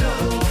 Хорошо.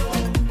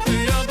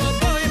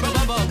 Я-бо-бой,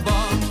 ба-ба-ба-ба.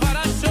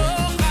 Хорошо,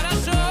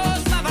 хорошо,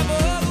 слава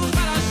Богу,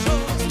 хорошо.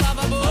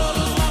 Слава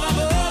Богу,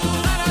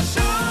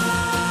 хорошо.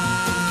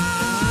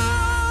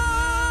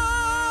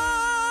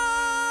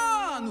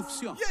 Ну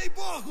все.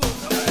 Ей-богу!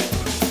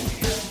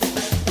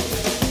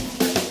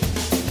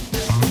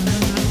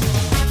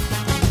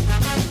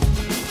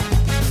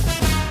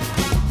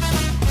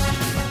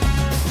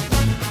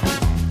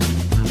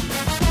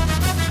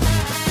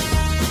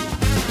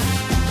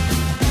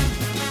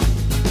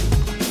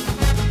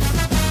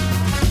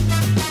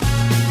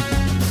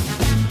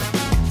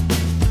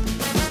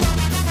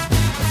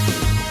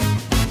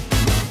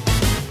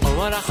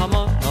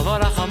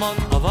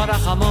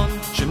 הרחמון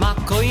שמה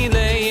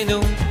כהילנו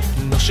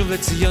נשוב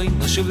לציון,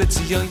 נשוב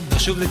לציון,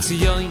 נשוב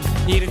לציון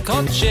עיר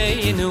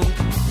קודשנו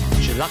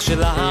שלך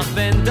שלך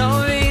בן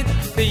דוד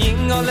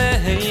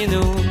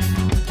וינגולנו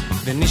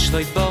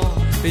ונשלוט בו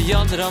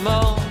ביד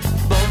רמו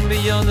בו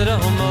ביד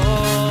רמו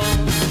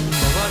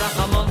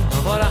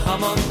נבוא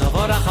רחמון,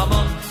 נבוא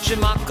רחמון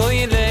שמה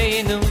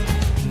כהילנו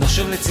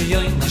נשוב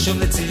לציון, נשוב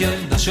לציון,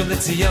 נשוב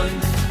לציון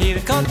עיר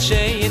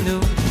קודשנו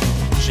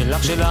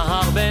שלך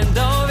שלך בן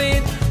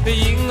דוד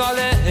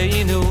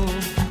וינגולנו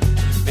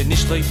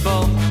nicht loi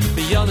bo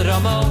beyond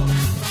ramo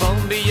from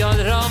beyond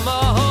ramo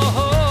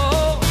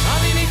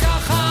habibi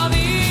kach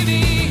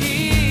habibi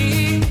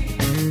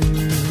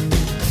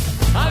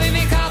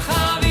habibi kach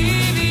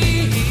habibi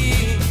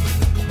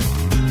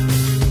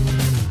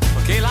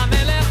okay la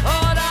melech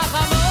ora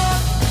khamo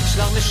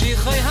shlach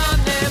meshichoy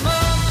hanemo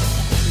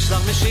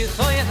shlach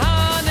meshichoy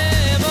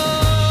hanemo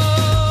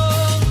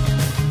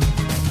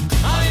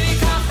habibi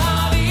kach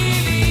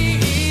habibi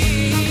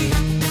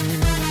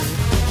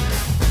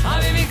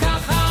habibi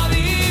kach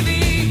habibi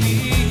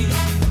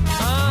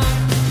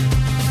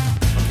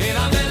okay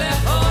la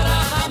melech ora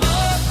khamo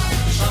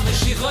shlach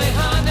meshichoy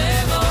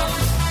hanemo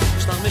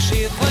shlach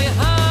meshichoy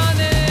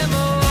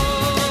hanemo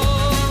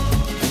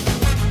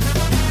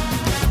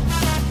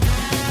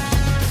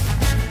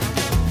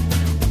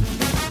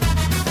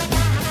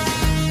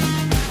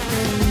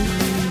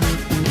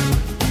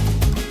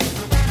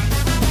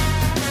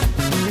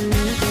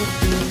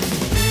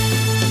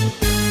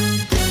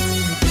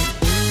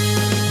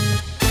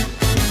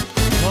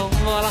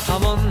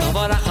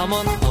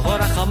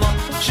Hamon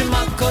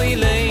shma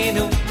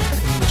koileinu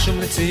nashum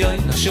letzion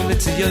nashum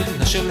letzion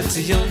nashum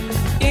letzion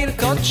ir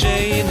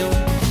kocheinu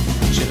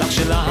shelach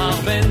shelach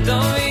ben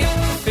doi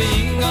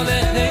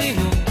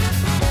beingoleinu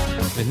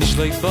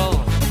venishloy bo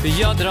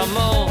biyad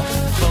ramo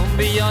bom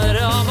biyad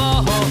ramo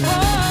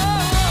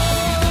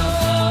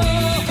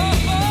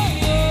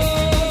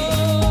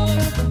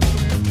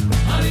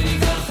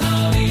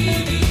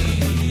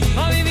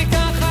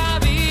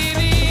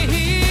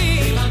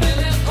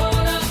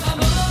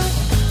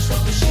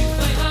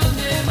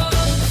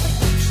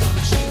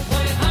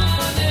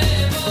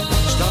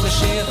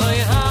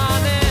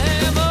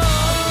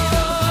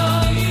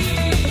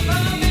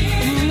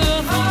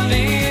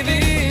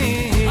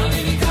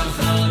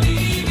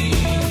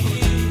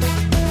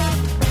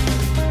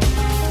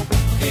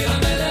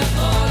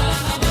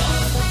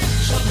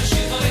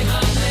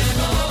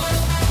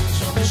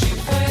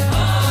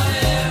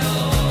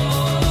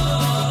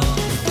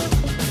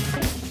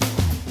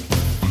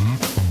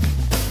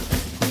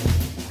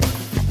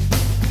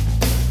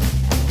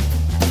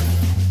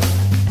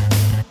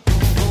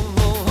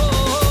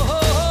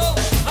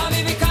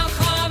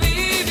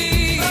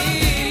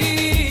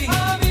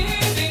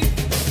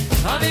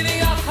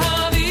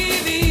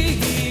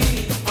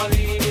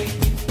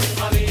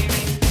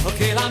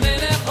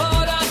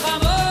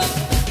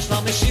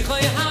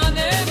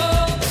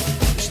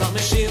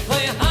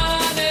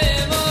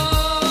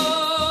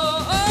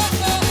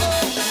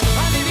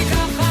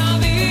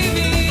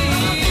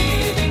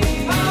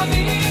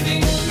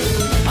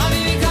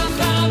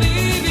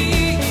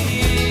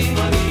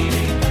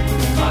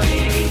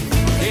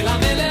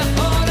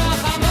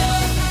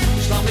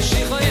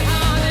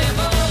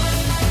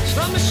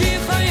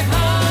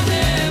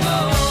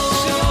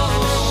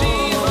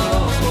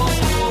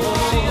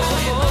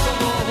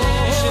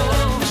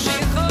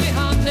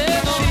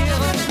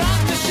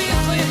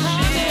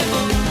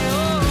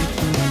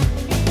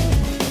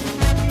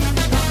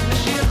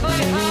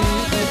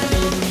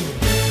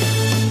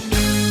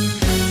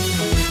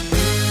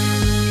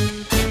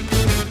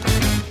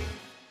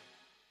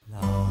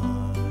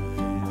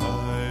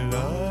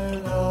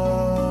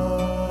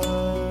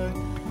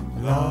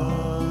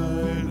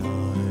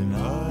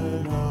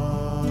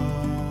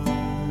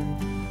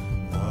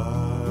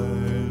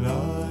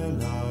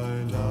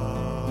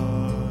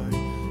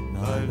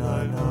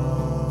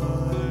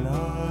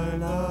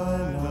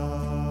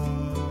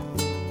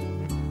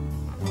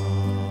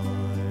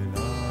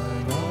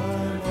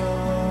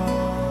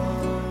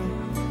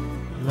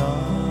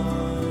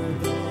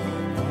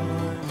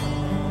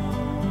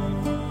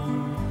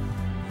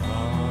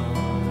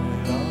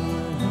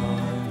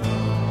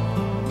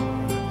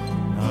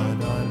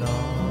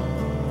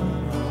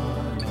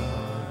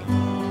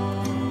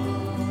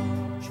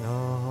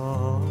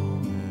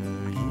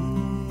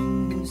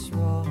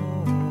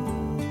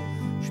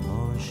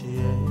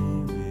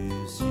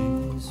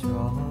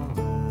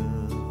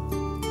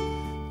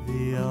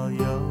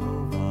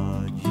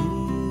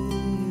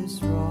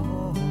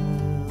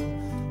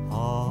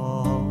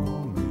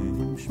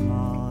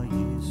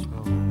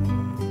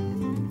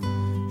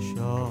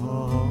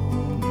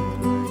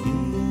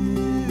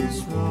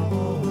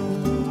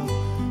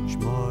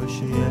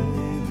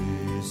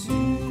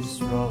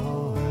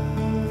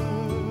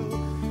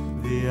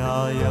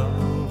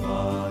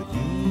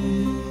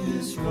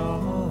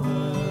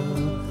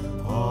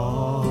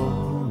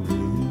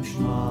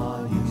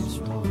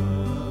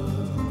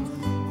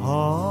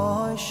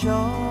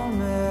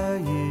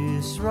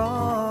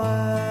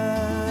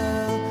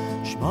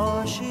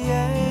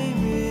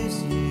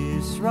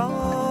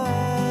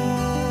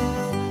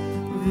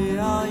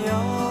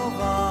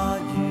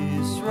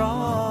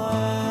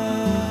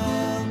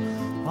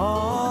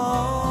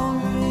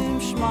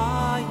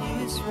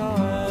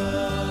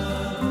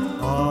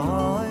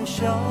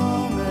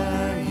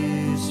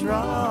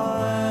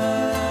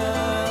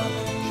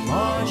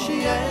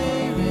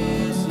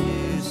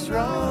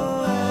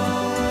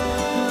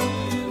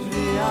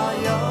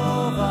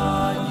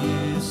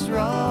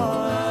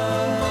Yisrael,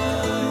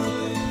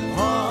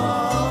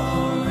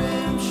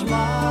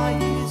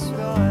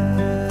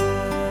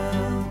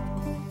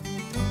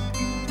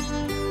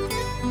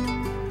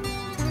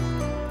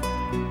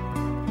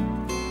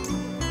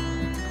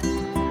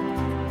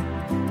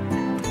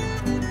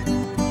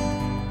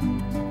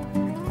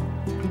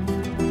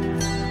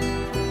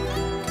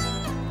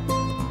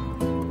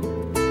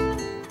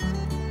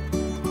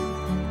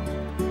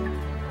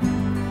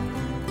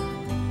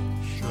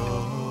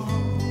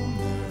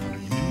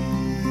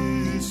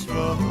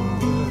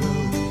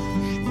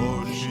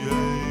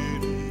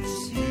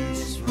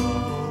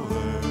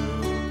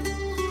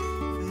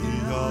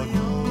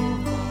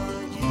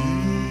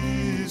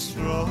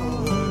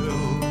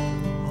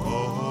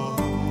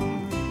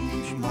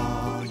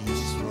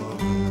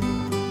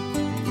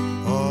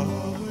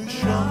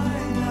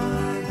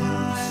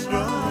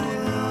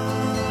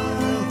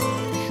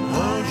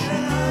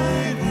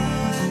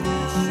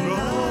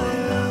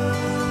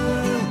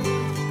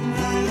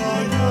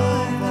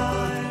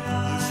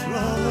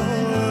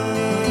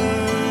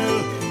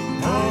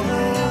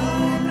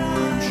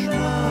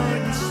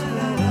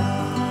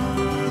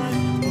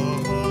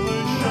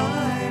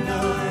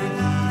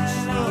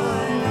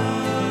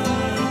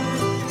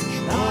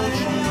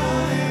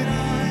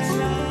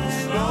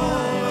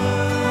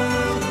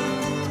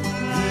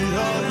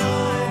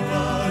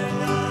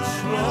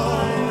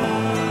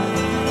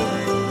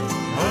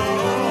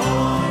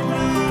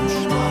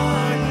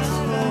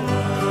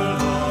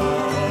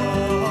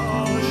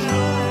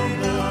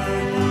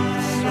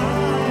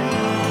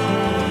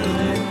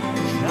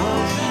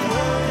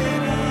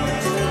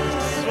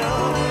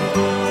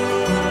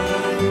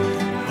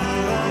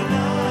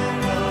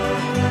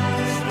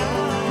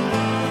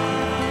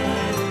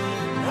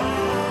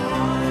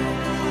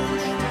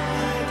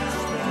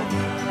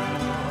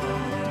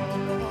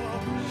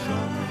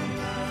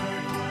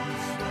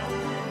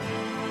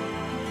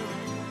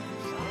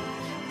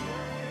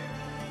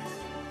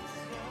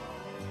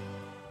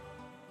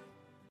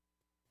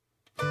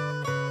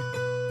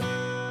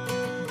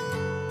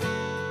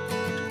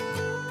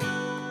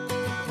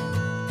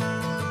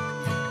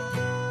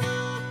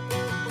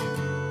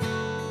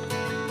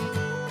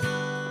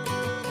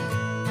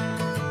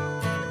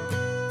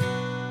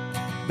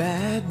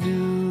 Bad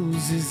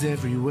news is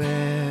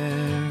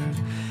everywhere.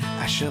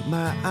 I shut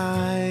my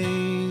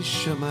eyes,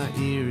 shut my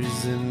ears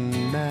and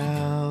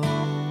mouth,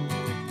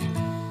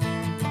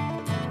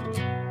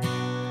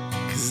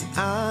 'cause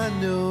I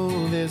know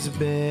there's a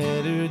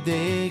better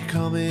day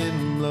coming,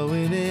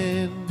 blowing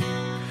in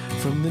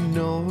from the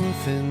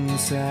north and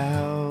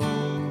south.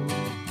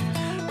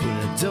 But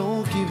I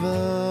don't give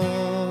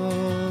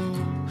up,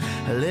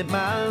 I let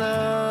my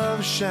love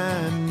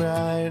shine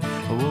bright.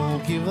 I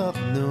won't give up,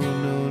 no,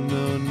 no,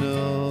 no, no,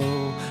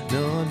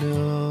 no, no.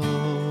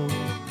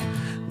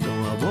 No,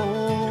 I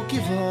won't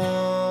give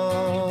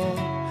up,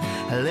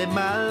 I let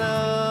my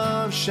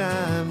love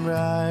shine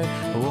bright.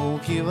 I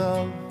won't give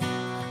up,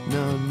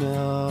 no,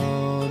 no,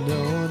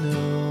 no,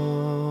 no.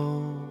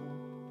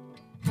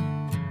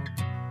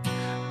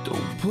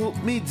 Don't put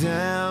me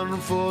down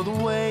for the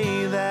way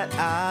that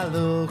I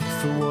look,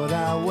 for what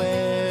I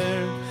wear.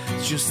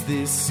 It's just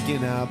this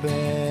skin I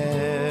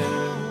bear.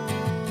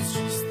 It's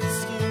just the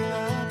skin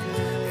I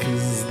bear.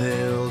 'Cause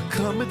there'll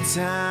come a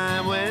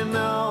time when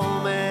all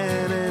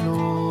man and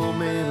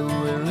woman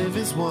will live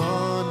as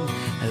one.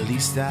 At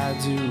least I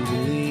do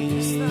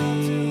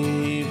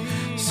believe.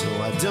 So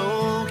I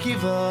don't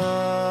give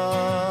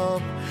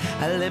up,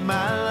 I let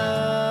my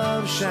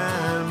love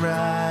shine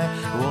bright.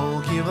 I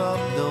won't give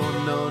up, no,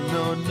 no,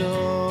 no, no,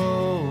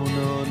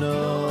 no, no.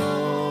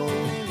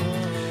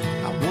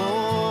 I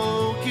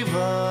won't give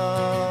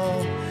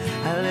up,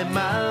 I let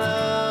my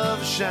love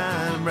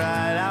shine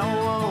bright. I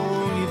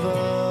won't give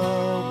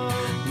up,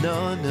 no,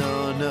 no,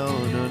 no,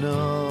 no,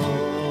 no.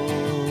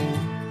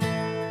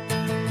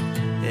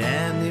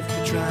 And if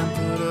they try and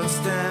put us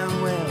down,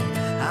 well,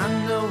 I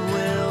know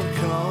we'll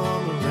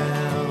come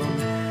around.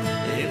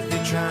 If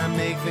they try and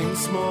make things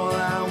small,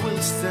 I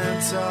will stand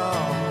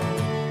tall.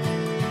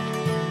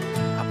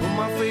 I put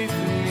my faith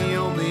in the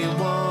only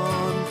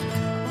one,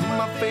 put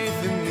my faith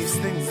in these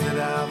things that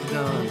I've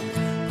done.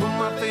 Put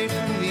my faith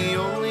in the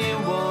only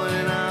one,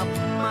 and I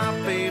put my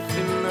faith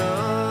in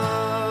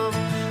love.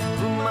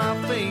 Put my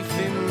faith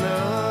in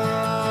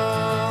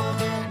love,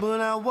 but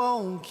I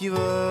won't give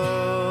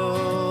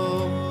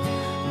up,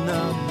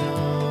 no, no,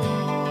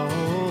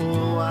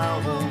 I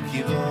won't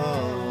give up.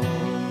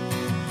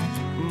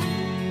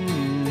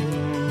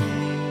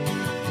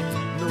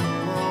 No,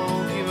 I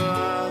won't give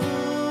up.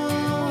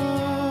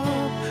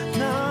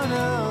 No,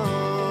 no,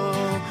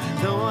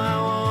 no, I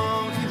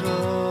won't give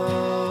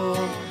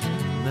up.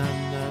 No,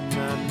 no,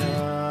 no, no.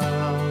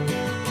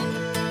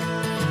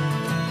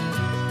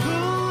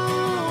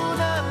 Ooh,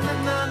 na, na,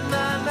 na,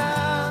 na, na.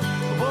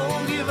 I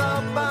won't give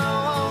up, I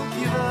won't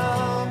give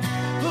up.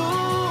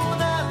 Ooh,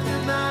 na, na,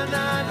 na,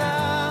 na, na.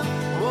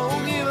 I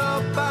won't give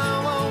up, I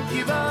won't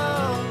give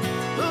up.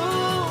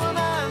 Ooh,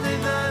 na, na,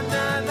 na,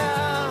 na, na.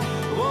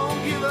 I won't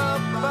give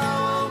up, I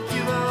won't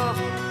give up.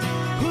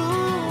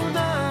 Ooh,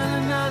 na,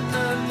 na,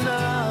 na, na, na.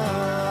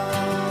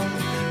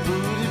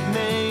 But it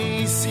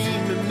may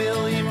seem a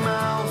million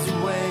miles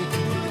away,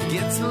 it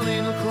gets a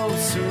little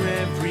closer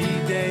every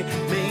day.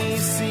 May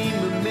seem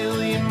a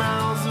million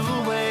miles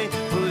away,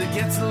 but it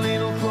gets a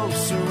little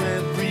closer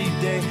every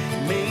day.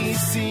 May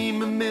seem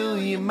a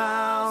million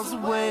miles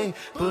away,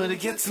 but it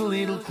gets a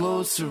little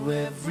closer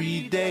every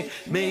day.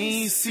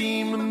 May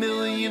seem a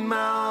million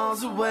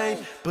miles away,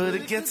 but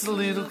it gets a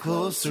little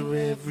closer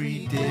every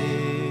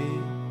day.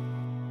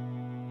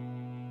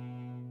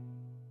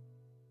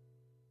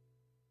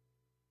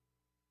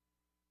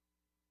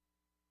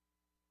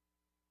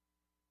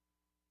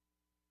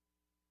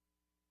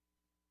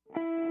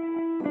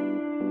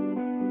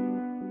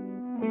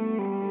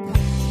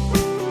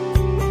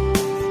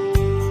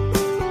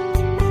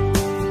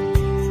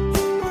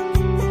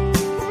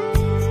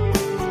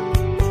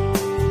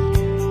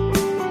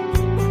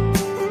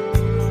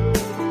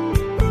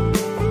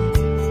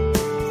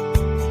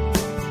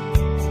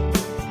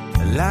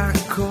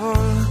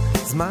 לכל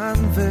זמן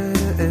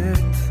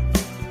ועת,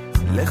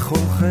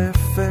 לכל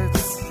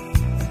חפץ,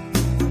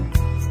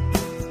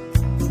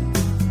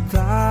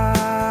 תחת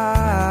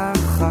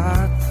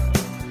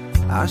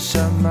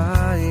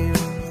השמיים.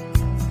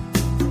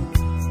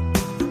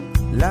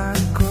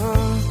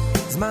 לכל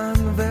זמן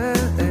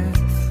ועת,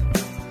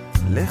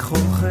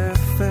 לכל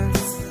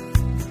חפץ,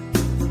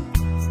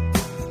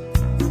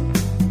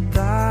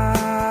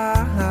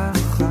 תחת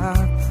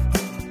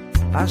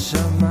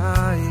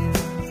השמיים.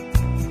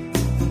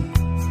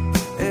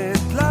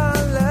 את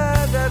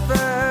ללדת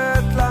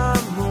ואת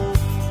למות,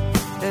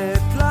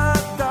 את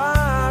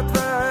לדעת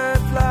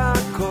ואת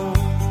לקום,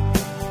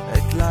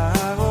 את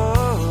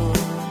להרוג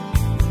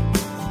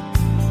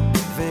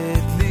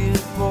ואת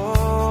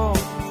לרפוא,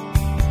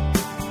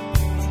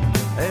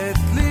 את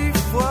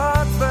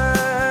לפרוט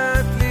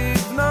ואת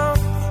לבנות,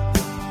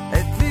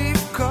 את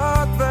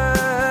לבכות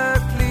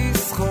ואת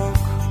לשחוק,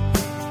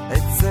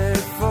 את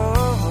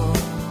צפות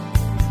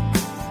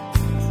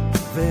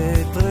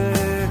ואת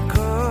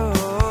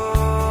ריקות,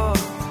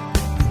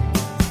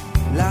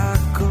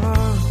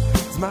 לכל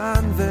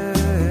זמן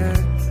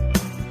ועת,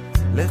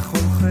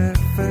 לכל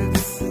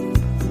חפץ,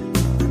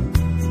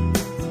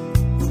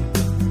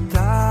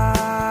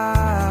 תחת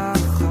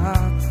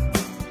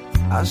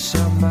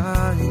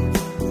השמיים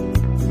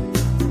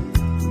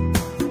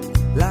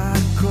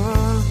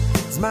לכל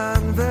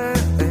זמן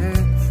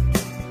ועת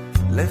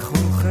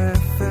לכל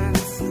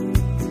חפץ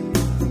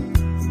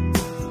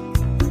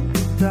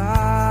תחת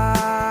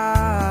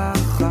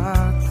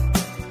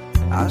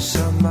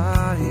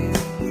השמיים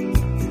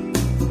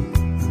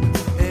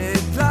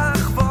את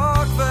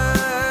לחבוק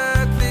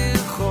ואת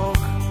לרחוק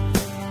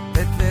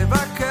את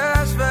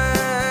לבקש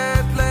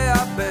ואת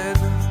לאבד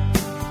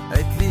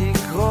את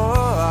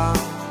לקרוע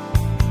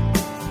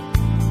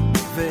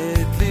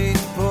ואת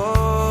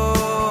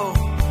לתפור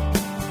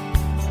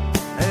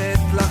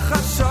את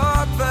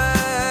לחשות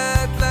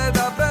ואת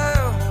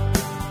לדבר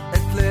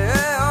את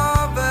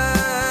לאהוב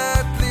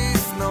ואת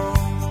לשנוא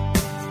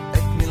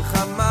את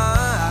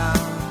מלחמה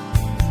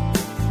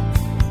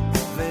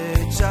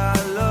ואת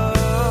שלום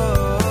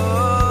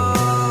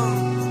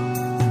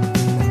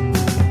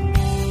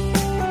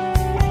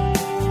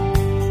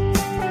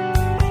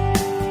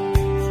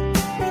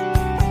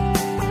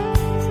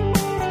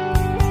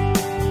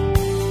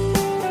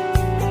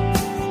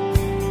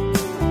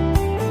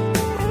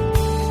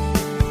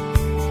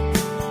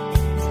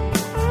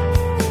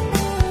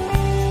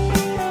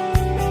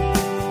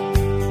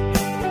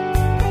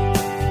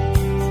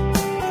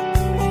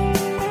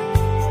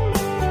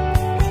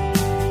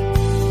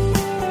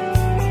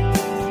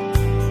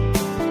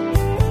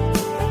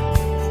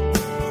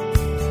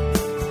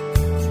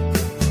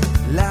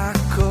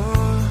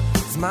לכל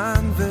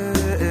זמן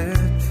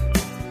ועת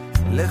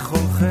לכל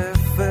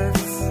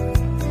חפץ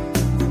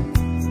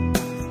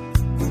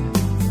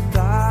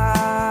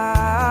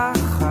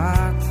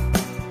תחת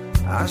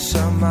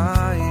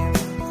השמיים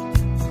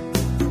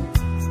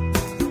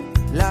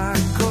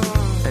לכל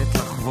את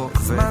לחבוק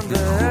זמן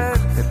ואת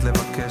לרחוק, את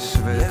לבקש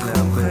ואת לכל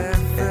לאבד,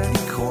 חפץ.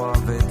 את לקרוע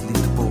ואת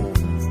לתפור,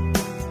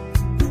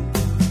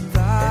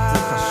 את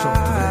לחשות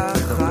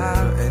ואת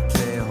לדבר, את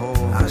לאהוב ואת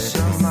לשנוא,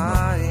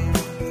 השמיים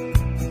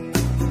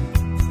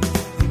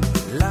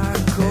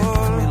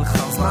לכל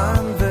מלחמה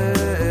זמן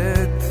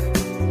ועת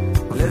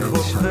לכל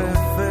ושלום.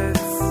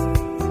 חפץ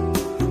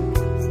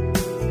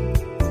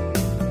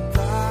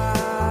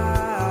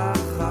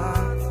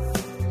תחת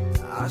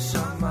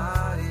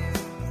השמיים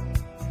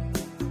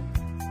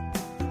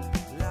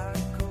לכל זמן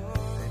ועת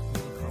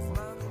לכל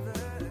חפץ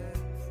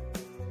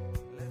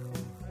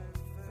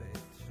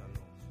שלום.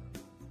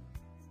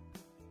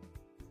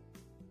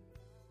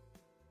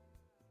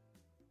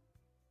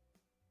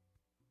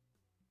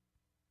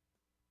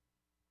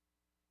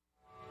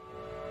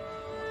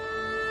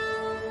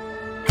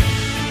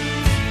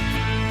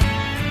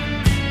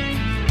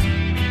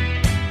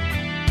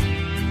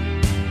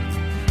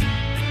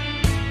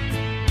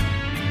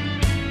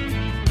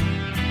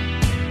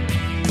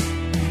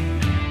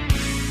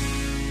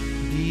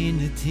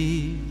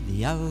 בנתיב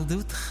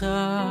ילדותך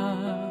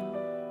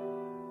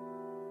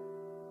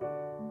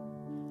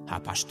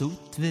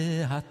הפשטות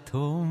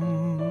והתום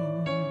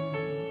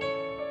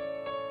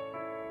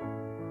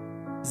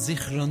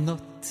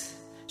זיכרונות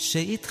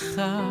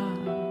שאיתך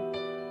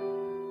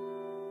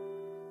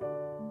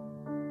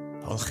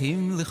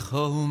הולכים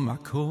לכל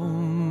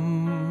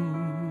מקום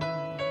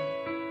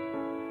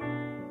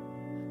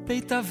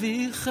בית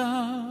אביך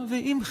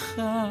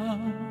ואמך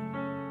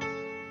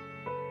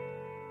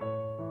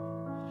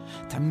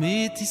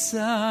תמיד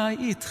תיסע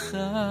איתך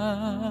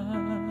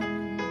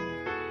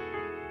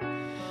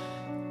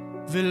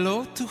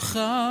ולא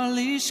תוכל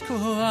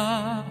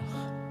לשכוח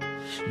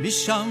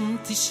משם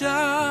תשב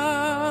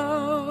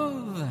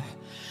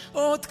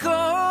עוד כוח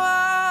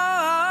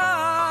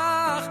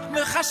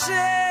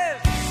מחשב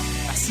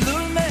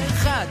מסלול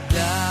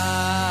מחדש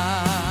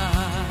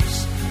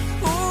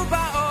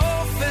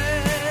ובאופק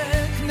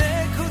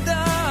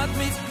נקודת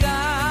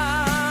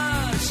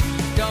מפגש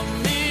גם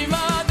אם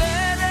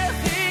הדרך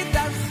היא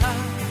דרכה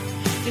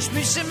יש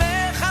מי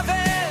שמכוון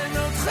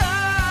אותך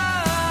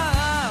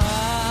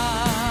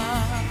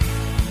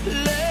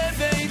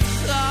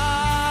לביתך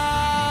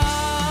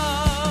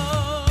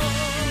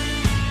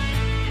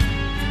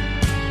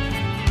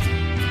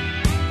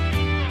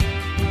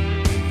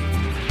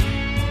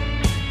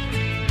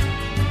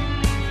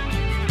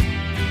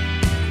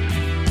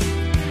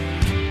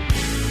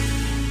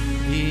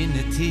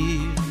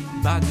בנתיב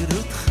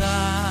בגרותך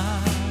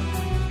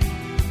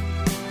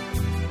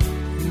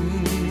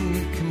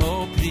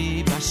כמו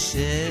פרי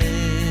בשל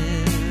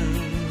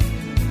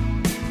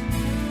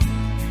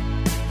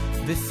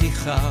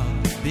בפיך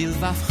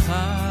בלבבך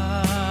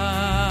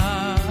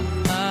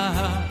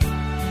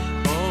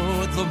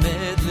עוד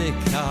לומד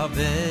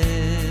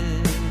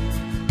לקבל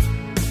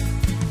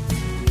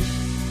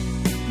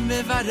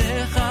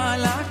מברך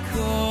על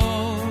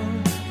הכל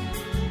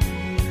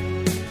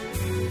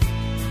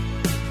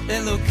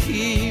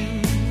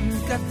אלוקים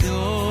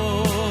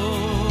גדול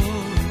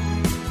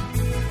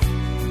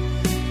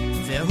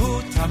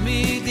והוא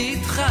תמיד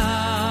איתך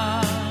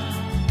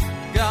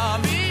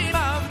גם אם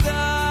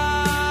עבדה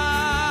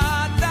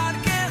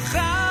דרכך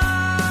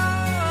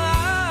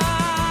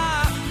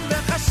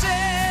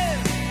מחשב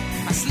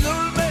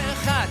מסלול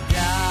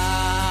מחדש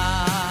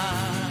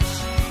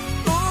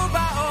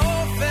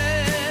ובאופק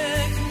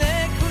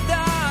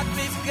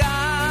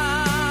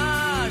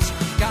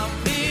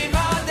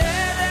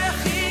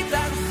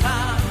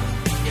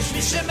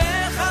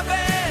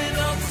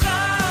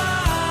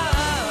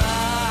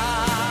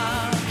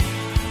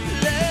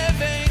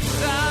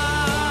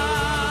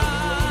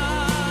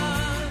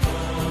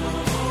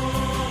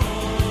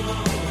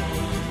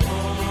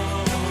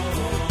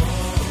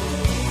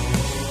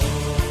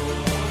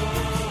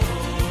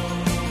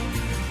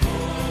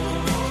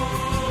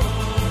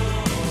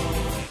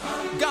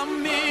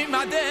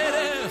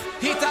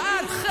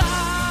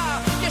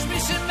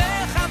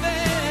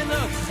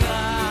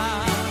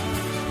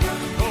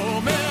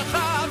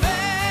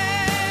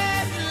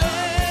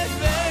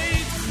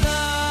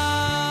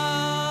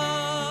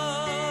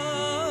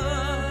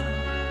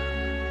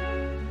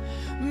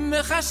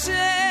לחשב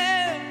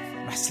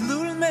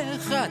מסלול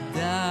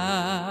מחדש,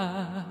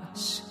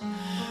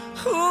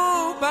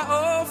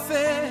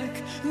 ובאופק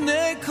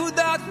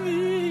נקודת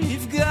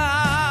מפגש.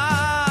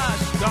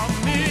 גם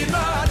אם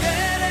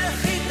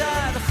הדרך היא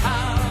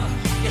דרכה,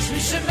 יש מי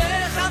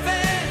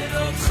שמכוון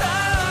אותך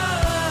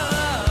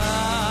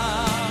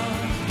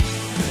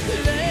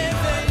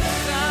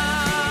לביתך.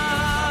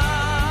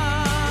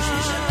 יש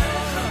מי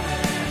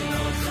שמכוון אותך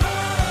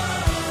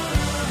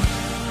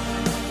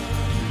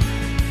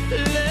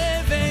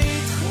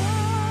לביתך.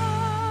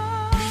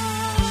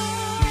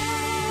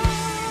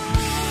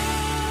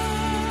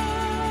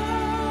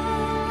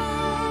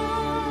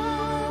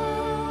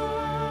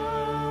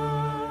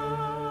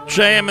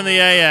 JM in the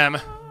AM.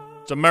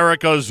 It's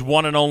America's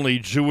one and only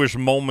Jewish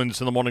Moments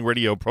in the Morning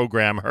radio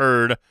program,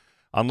 heard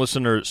on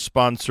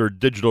listener-sponsored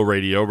digital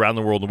radio around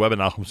the world on the web at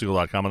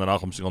NachumSegal.com and the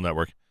Nachum Segal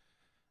Network.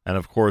 And,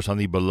 of course, on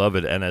the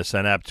beloved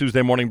NSN app.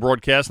 Tuesday morning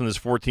broadcast on this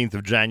 14th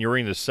of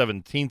January and the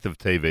 17th of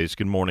Teves.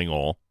 Good morning,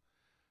 all.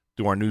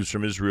 Do our news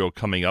from Israel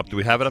coming up. Do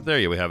we have it up there?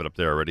 Yeah, we have it up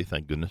there already.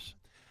 Thank goodness.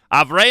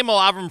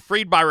 Avram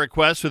Fried by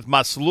request with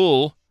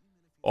Maslul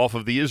off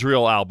of the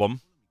Israel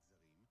album.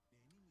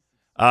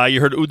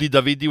 You heard Udi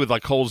Davidi with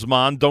Lakol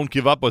Zman. Don't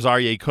Give Up was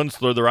Aryeh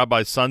Kunstler. The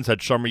Rabbi's Sons had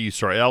Shomer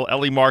Yisrael.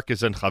 Eli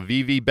Marcus and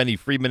Chavivi. Benny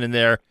Friedman in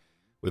there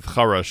with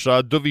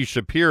Charasha. Duvi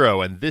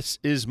Shapiro and This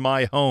Is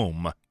My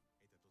Home.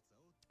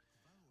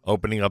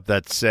 Opening up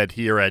that set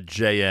here at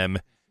JM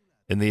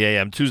in the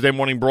AM. Tuesday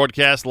morning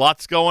broadcast.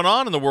 Lots going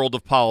on in the world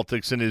of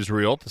politics in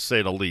Israel, to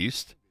say the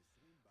least.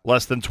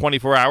 Less than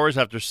 24 hours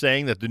after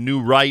saying that the New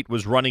Right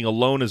was running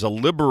alone as a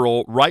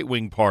liberal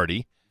right-wing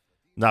party,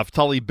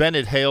 Naftali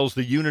Bennett hails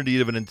the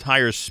unity of an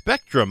entire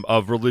spectrum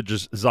of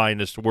religious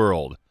Zionist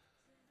world.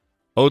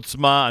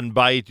 Otzma and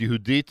Bayit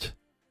Yehudit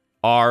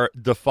are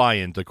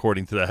defiant,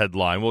 according to the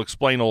headline. We'll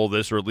explain all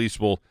this, or at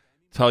least we'll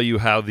tell you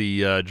how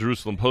the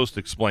Jerusalem Post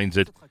explains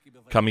it,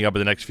 coming up in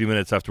the next few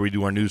minutes after we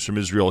do our news from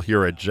Israel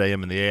here at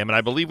JM in the AM. And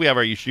I believe we have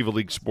our Yeshiva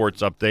League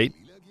Sports Update.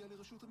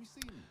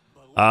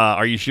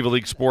 Our Yeshiva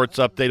League Sports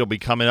Update will be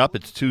coming up.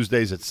 It's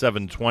Tuesdays at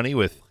 7:20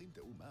 with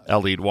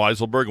Elliot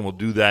Weiselberg, and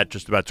we'll do that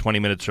just about 20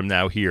 minutes from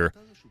now here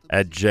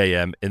at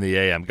JM in the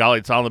AM.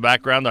 Galei Tzahal in the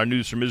background. Our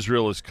news from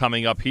Israel is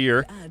coming up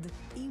here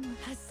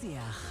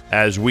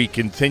as we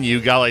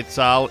continue. Galei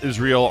Tzahal,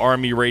 Israel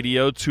Army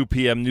Radio, 2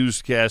 p.m.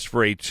 newscast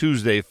for a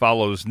Tuesday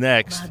follows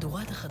next.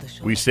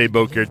 We say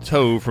Boker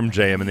Tov from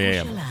JM in the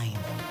AM.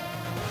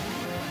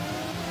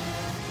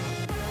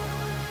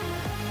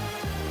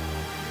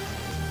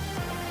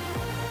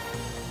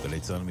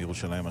 צה"ל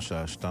מירושלים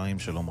השעה 2,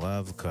 שלום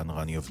רב, כאן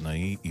רני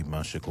אבנאי עם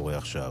מה שקורה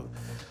עכשיו.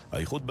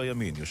 האיחוד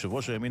בימין, יושב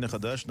ראש הימין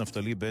החדש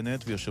נפתלי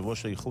בנט ויושב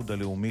ראש האיחוד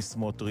הלאומי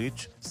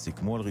סמוטריץ'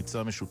 סיכמו על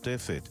ריצה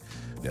משותפת.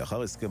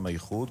 לאחר הסכם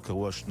האיחוד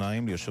קראו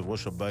השניים ליושב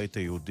ראש הבית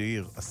היהודי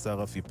השר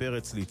רפי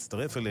פרץ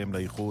להצטרף אליהם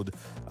לאיחוד,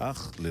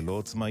 אך ללא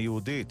עוצמה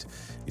יהודית.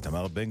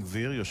 איתמר בן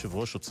גביר, יושב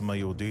ראש עוצמה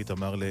יהודית,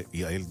 אמר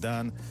ליעל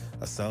דן,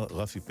 השר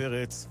רפי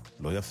פרץ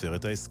לא יפר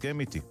את ההסכם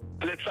איתי.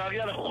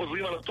 לצערי אנחנו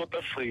חוזרים על אותו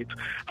תפריט,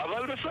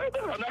 אבל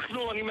בסדר,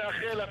 אני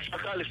מאחל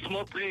הצלחה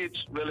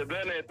לסמוטריץ'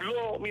 ולבנט.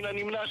 לא מן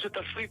הנמנע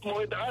שתפריט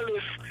מועד א'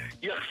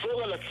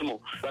 יחזור על עצמו.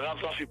 לרב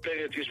רפי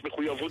פרץ יש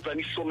מחויבות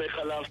ואני סומך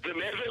עליו,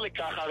 ומעבר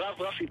לכך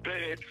הרב רפי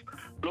פרץ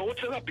לא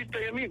רוצה להפיל את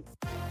הימין.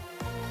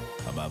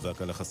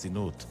 המאבק על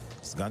החסינות.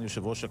 סגן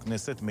יושב ראש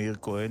הכנסת מאיר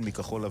כהן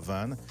מכחול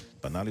לבן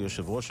פנה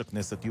ליושב ראש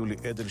הכנסת יולי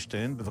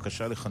אדלשטיין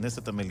בבקשה לכנס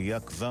את המליאה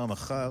כבר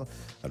מחר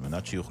על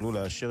מנת שיוכלו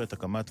לאשר את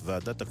הקמת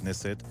ועדת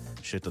הכנסת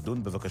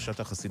שתדון בבקשת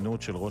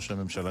החסינות של ראש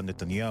הממשלה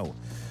נתניהו.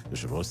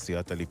 יושב ראש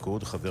סיעת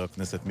הליכוד, חבר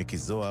הכנסת מיקי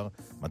זוהר,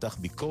 מתח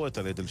ביקורת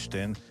על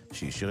אדלשטיין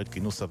שאישר את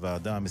כינוס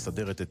הוועדה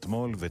המסדרת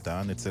אתמול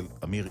וטען אצל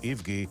אמיר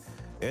איבגי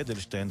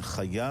אדלשטיין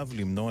חייב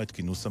למנוע את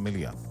כינוס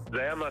המליאה. זה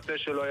היה מעשה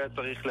שלא היה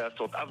צריך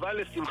לעשות,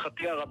 אבל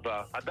לשמחתי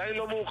הרבה, עדיין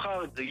לא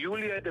מאוחר, זה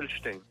יולי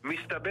אדלשטיין.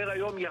 מסתבר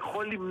היום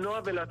יכול למנוע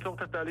ולעצור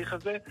את התהליך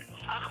הזה,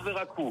 אך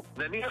ורק הוא.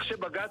 נניח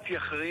שבג"ץ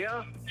יכריע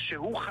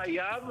שהוא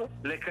חייב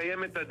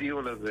לקיים את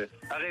הדיון הזה.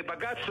 הרי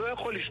בג"ץ לא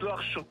יכול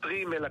לשלוח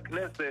שוטרים אל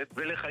הכנסת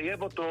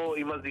ולחייב אותו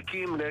עם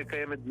אזיקים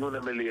לקיים את דיון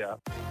המליאה.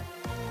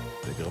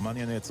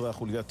 בגרמניה נעצרה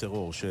חוליית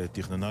טרור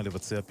שתכננה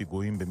לבצע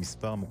פיגועים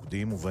במספר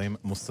מוקדים ובהם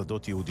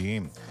מוסדות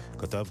יהודיים.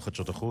 כתב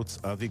חדשות החוץ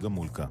אבי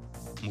גמולקה.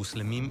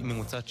 מוסלמים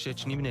ממוצא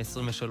צ'צ'ני בני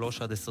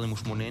 23 עד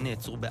 28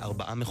 נעצרו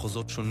ב4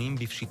 מחוזות שונים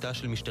בפשיטה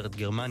של משטרת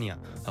גרמניה.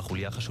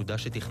 החוליה חשודה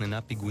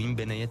שתכננה פיגועים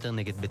בין היתר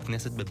נגד בית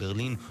כנסת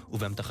בברלין,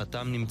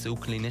 ובאמתחתם נמצאו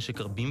כלי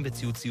נשק רבים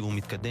וציוד ציור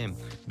מתקדם.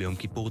 ביום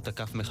כיפור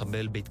תקף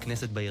מחבל בית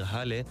כנסת בעיר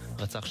הלה,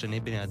 רצח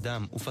 2 בני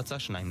אדם ופצע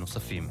 2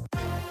 נוספים.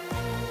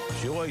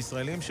 שיעור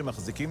הישראלים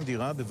שמחזיקים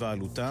דירה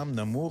בבעלותם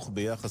נמוך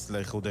ביחס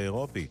לאיחוד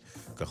האירופי,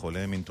 כך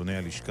עולה מנתוני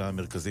הלשכה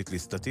המרכזית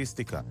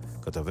לסטטיסטיקה.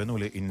 כתבנו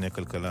לענייני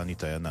כלכלה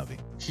ניתאי ענבי.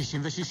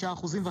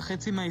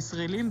 66.5%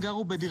 מהישראלים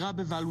גרו בדירה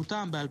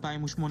בבעלותם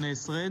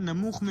ב-2018,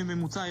 נמוך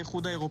מממוצע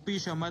האיחוד האירופי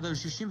שעמד על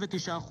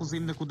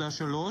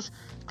 69.3%,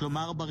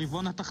 כלומר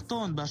ברבעון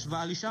התחתון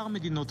בהשוואה לשאר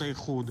מדינות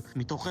האיחוד.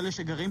 מתוך אלה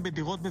שגרים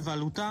בדירות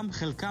בבעלותם,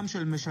 חלקם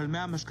של משלמי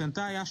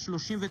המשכנתה היה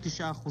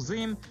 39%,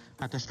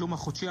 התשלום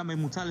החודשי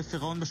הממוצע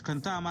לפירעון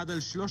משכנתה עמד על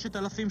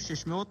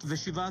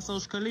 3,617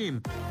 שקלים.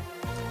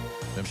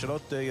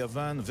 ממשלות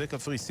יוון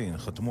וקפריסין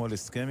חתמו על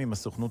הסכם עם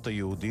הסוכנות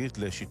היהודית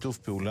לשיתוף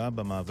פעולה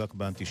במאבק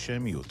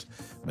באנטישמיות.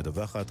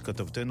 מדווחת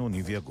כתבתנו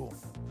ניביה גור.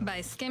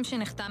 בהסכם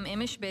שנחתם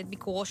אמש בעת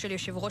ביקורו של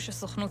יושב ראש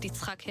הסוכנות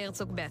יצחק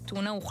הרצוג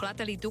באתונה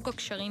הוחלט על הידוק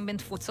הקשרים בין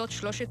תפוצות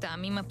שלושת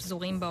העמים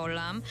הפזורים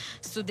בעולם.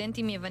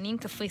 סטודנטים יוונים,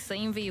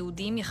 קפריסאים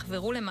ויהודים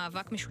יחברו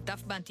למאבק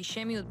משותף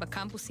באנטישמיות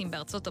בקמפוסים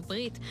בארצות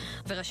הברית,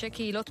 וראשי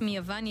קהילות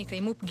מיוון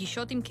יקיימו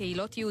פגישות עם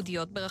קהילות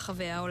יהודיות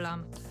ברחבי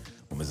העולם.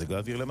 ומזג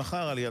האוויר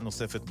למחר, עלייה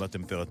נוספת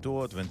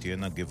בטמפרטורות והן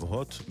תהיינה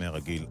גבוהות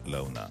מהרגיל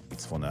לעונה.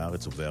 בצפון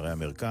הארץ ובערי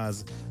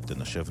המרכז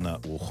תנשבנה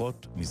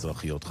רוחות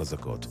מזרחיות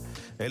חזקות.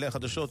 אלה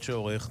החדשות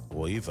שעורך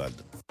רועי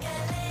ולד.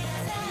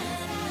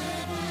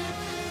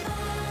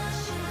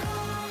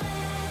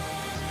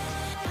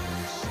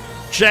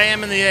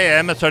 JM in the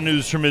AM, that's our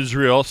news from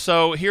Israel.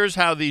 So here's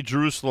how the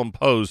Jerusalem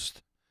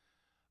Post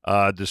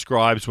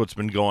describes what's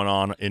been going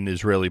on in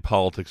Israeli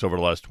politics over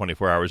the last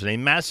 24 hours. In a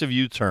massive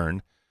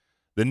U-turn,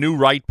 the new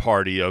right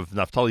party of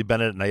Naftali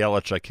Bennett and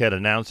Ayelet Shaked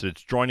announced that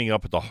it's joining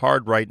up with the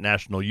hard-right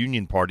National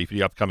Union Party for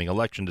the upcoming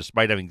election,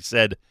 despite having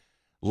said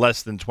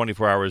less than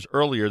 24 hours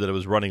earlier that it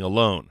was running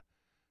alone.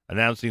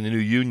 Announcing the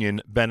new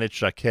union, Bennett,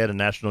 Shaked, and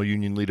National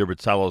Union leader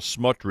Bezalel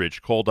Smotrich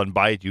called on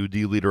Bayit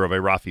Yehudi leader of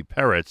Rafi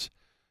Peretz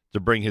to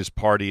bring his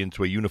party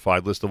into a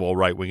unified list of all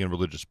right-wing and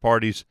religious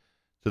parties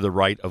to the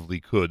right of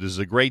Likud. This is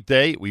a great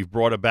day. We've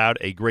brought about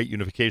a great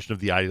unification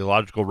of the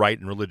ideological right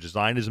and religious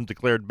Zionism,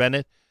 declared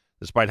Bennett,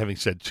 despite having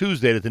said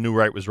Tuesday that the new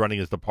right was running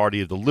as the party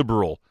of the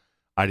liberal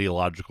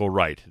ideological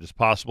right. It is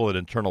possible that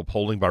internal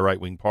polling by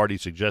right-wing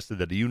parties suggested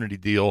that a unity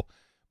deal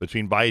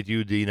between Bayit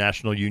Yehudi,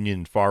 National Union,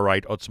 and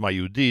far-right Otzma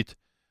Yehudit,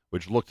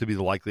 which looked to be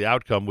the likely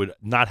outcome, would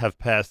not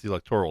have passed the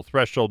electoral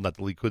threshold, and that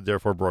the Likud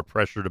therefore brought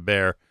pressure to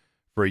bear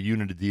for a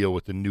unity deal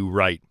with the new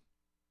right.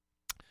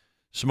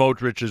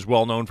 Smotrich is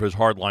well known for his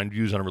hardline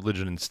views on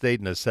religion and state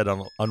and has said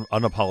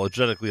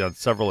unapologetically on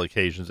several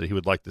occasions that he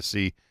would like to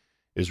see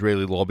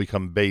Israeli law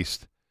become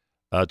based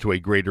to a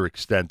greater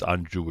extent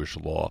on Jewish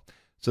law.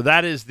 So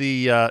that is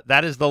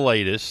the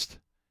latest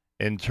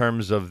in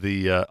terms of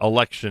the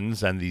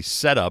elections and the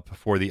setup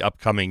for the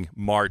upcoming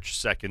March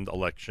 2nd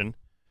election.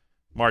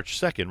 March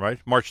 2nd, right?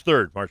 March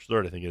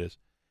 3rd, I think it is.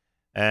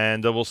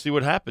 And we'll see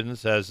what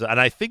happens. And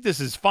I think this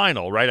is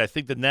final, right? I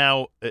think that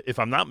now, if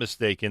I'm not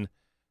mistaken,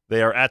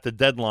 they are at the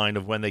deadline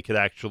of when they could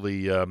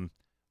actually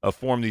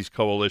form these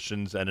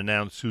coalitions and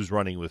announce who's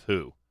running with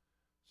who.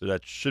 So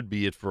that should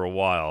be it for a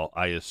while,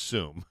 I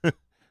assume.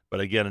 But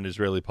again, in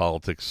Israeli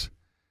politics,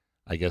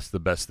 I guess the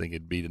best thing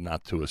would be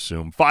not to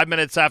assume. 5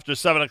 minutes after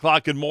 7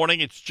 o'clock, good morning.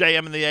 It's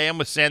JM in the AM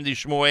with Sandy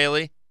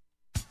Shmueli.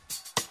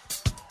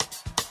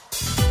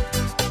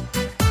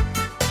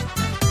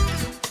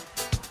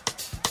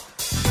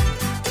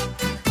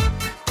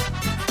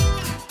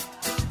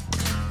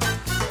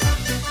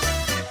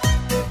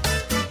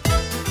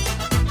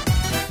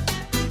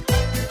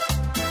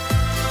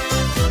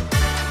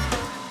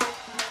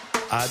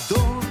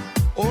 אדון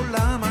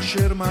עולם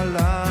אשר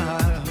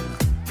מלך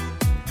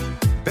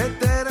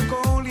בדרך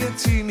כל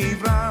יציא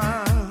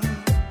נברא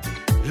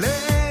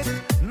לעת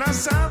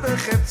נסע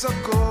בחץ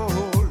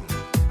הכל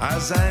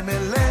אזי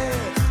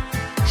מלך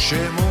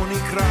שמו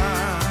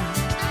נקרא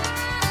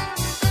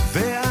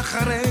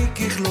ואחרי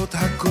ככלות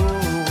הכל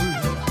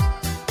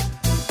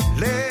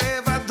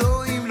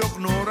לבדו ימלוך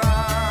נורא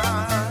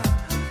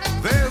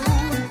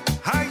והוא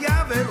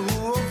היה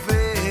והוא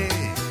הווה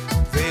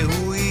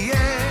והוא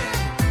יהיה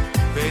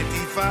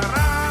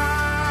ותפארה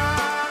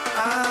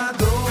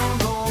אדון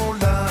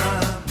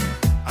עולם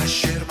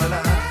אשר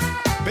מלך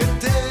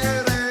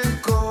בטרם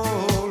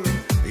כל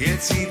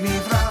יציר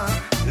נברא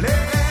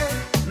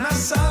לעת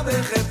נסע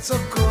בחץ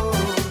הכל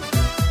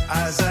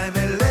אזי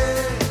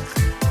מלך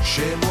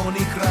שמו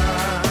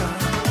נקרא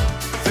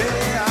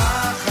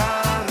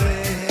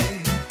ואחרי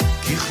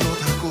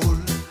ככלות הכל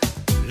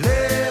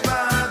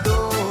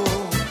לבדו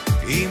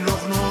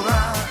ימלוך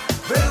נורא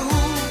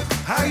והוא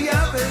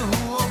היה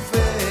והוא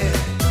הווה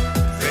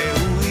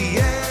והוא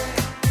יהיה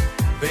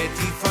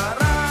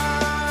בתפארה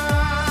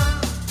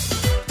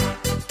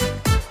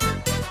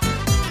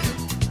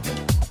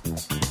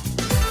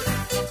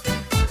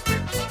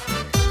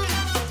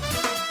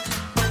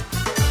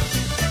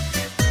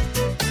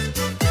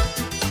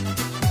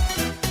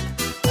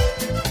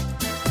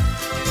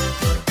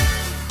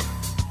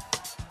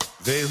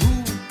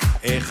והוא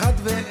אחד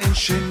ואין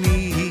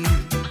שני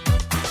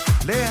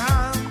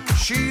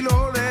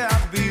להמשילו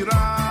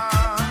להגבירה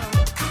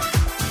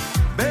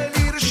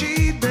בלי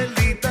ראשית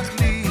בלי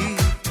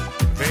תכלית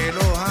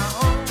ולא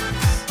העוז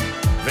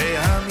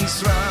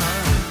והמשרה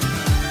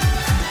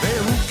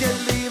והוא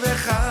כלי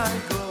וחי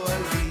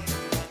גואלי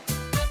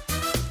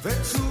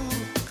וצור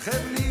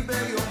חבלי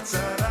ביום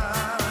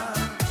צרה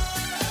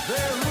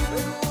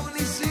והוא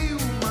ניסי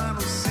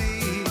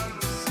ומנוסי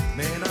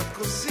מנת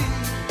כוסי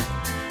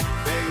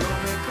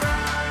ביום אקרא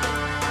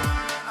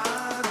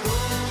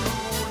אדון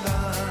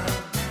עולם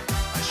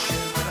אשר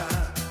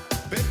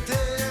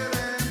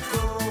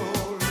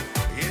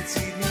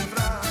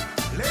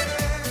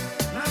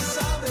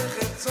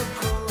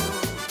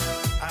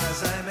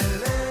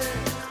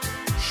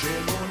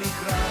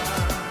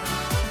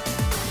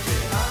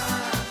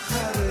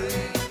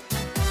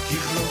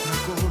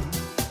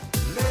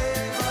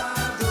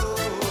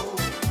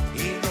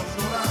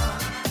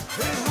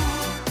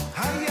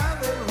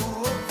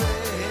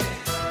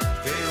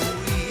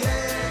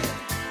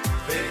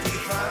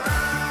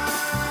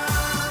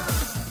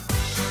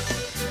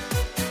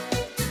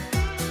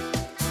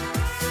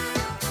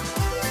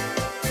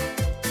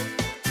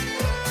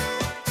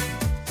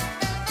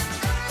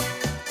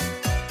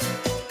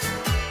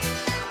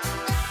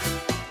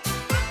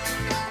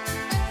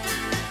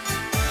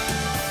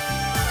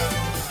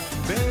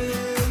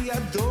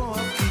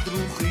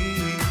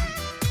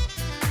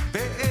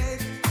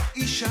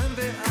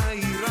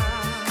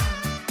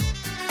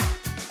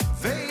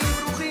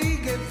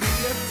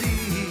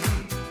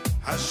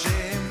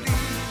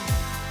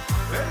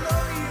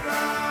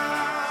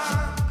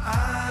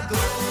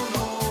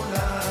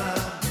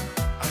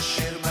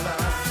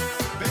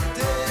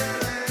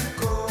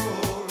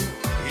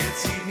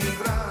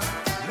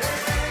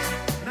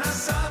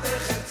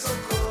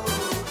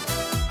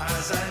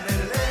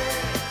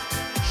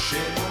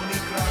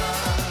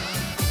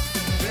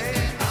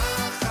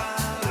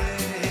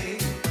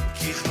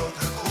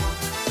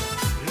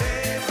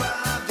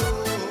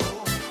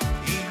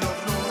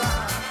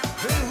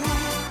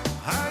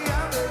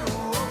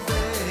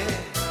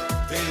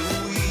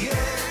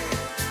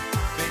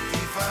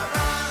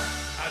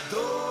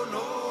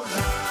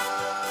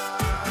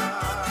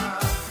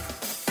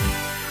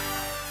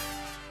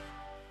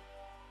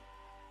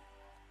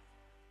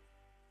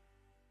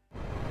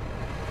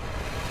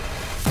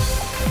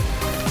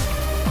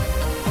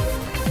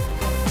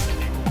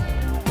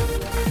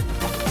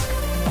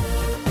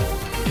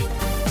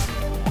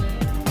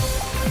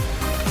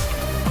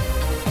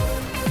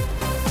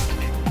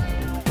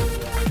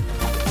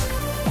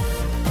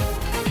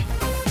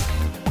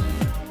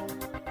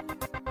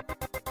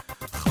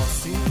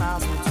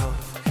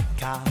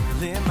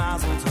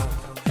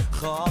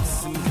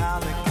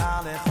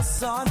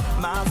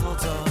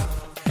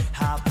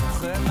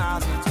Bocher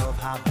Mazel Tov,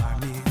 Habar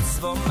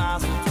Mitzvah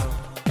Mazel Tov.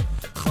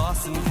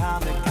 Chosin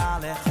Kale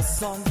Kale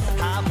Chason,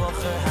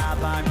 Habocher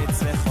Habar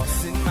Mitzvah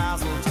Chosin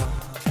Mazel Tov,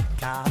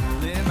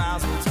 Kale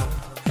Mazel Tov.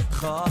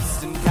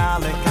 Chosin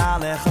Kale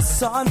Kale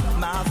Chason,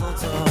 Mazel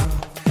Tov.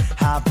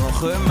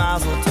 Habocher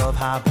Mazel Tov,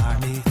 Habar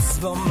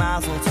Mitzvah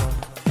Mazel Tov.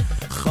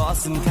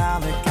 Chosin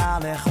Kale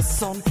Kale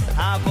Chason,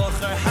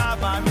 Habocher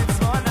Habar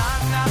Mitzvah Na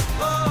na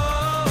oh.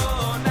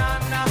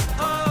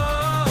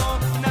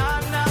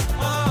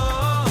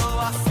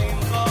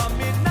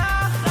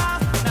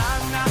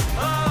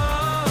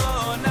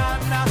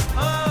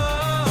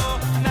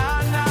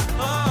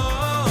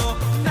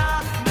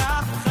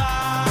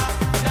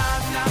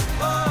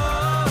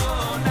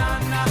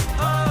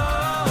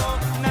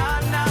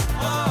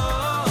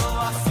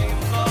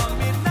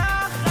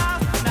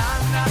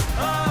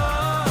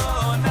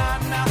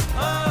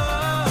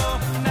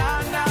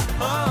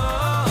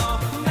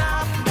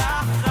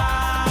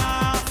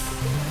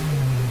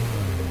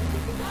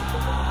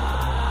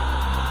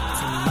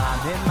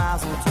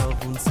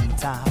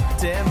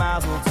 Tate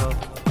Mazel Tov,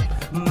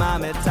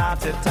 Mame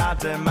Tate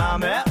Tate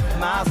Mame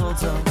Mazel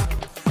Tov,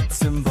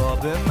 zum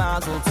Bobbe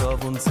Mazel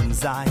Tov und zum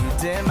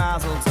Seide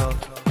Mazel Tov,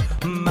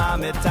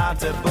 Mame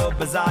Tate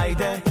Bobbe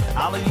Seide,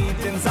 alle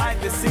Jiden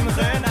seid bis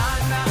Simche na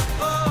na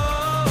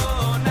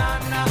oh na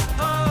na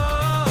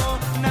oh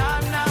na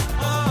na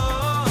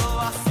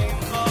oh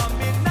Asimcha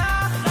mit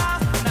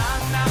Nachas na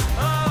na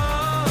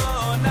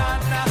oh na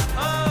na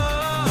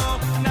oh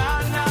na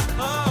na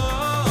oh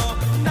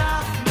na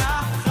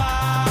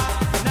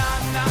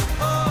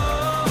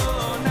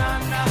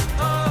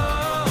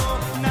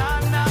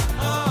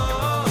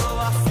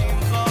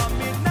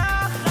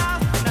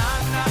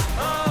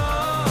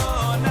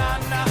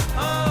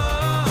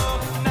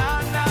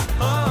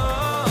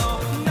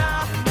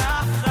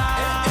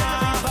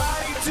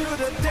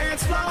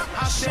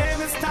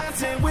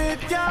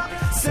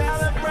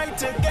celebrate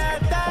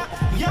together.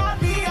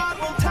 Yoni on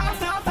will dance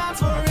now, dance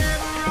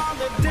forever on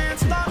the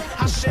dance floor.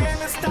 Hashem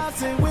is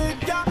dancing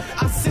with ya.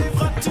 I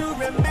sifra to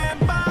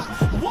remember.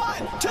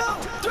 1, 2,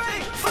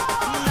 3, 4.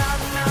 Na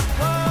na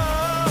oh,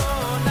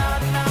 na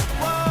na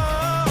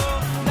oh,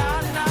 na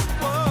na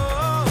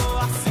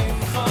oh. I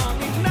simcha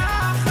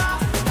minacha.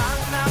 Na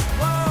na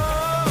oh,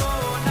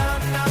 na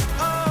na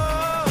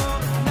oh,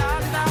 na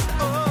na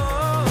oh,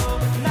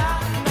 na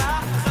na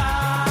cha.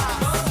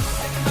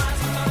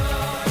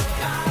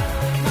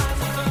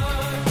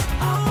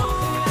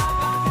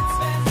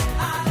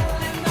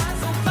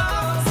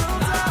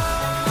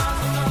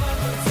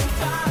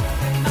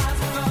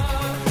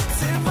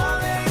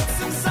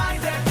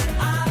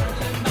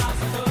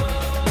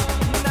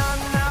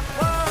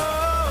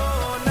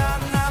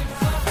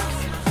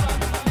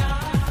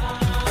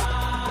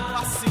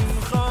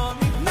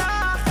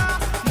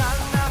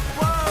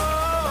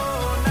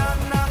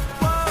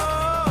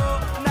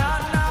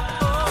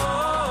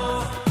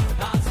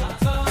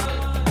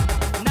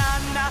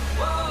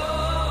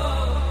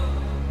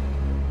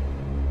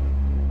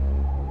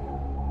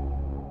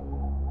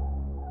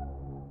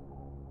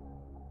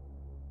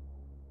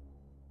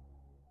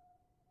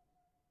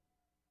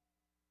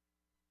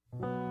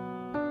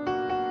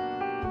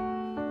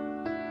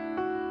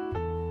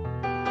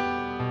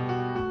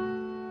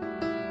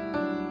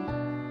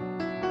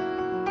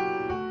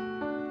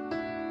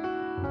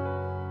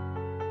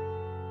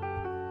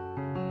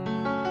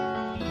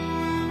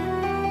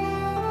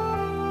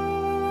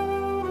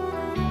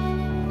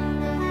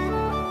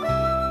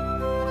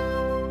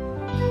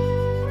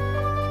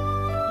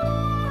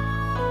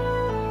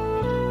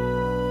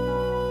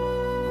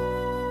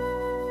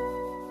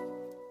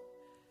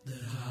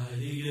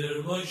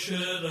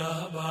 Moshe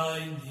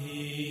Rabbeinu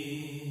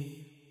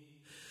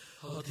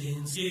hat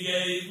uns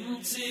gegeben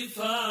zu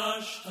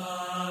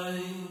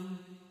verstehen.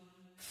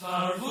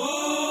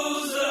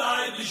 Verwuse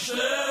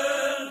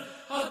Eibischter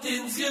hat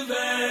uns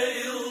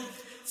gewählt,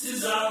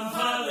 zusammen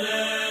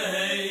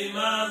verleih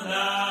man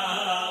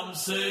am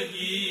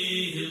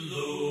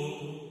Segilu.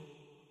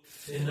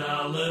 In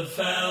alle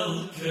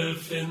Völker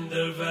von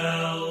der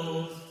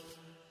Welt,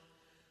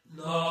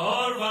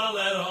 nur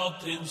weil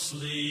hat uns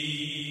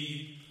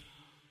lieb.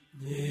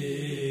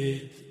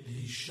 Mit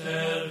die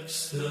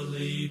stärkste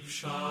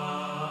Liebschaft.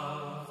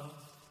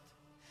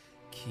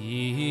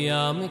 Ki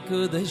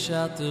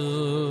amikudeshatu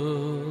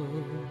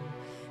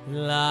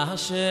la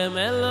Hashem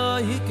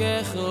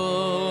Elohikecho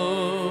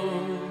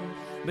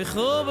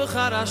b'chol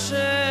b'char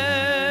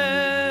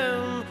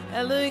Hashem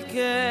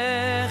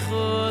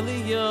Elohikecho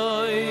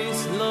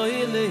liyois lo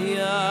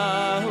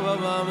yiliyahu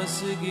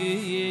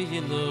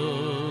abamesigiyilu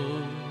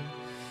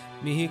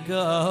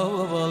mihikav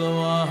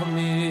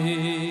avalwahmi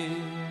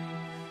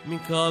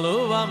Mikalo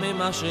va me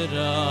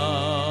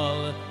masheral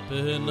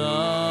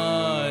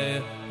penai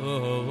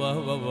oh va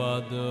va va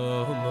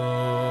domo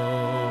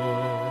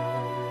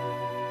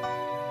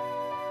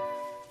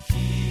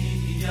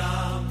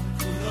Yam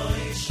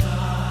kuloi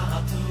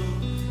shatu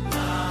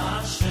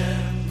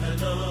Hashem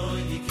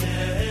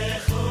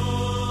Elohikecho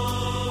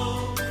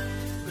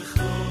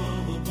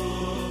b'chol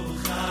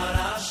b'char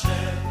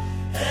Hashem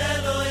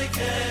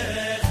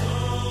Elohikecho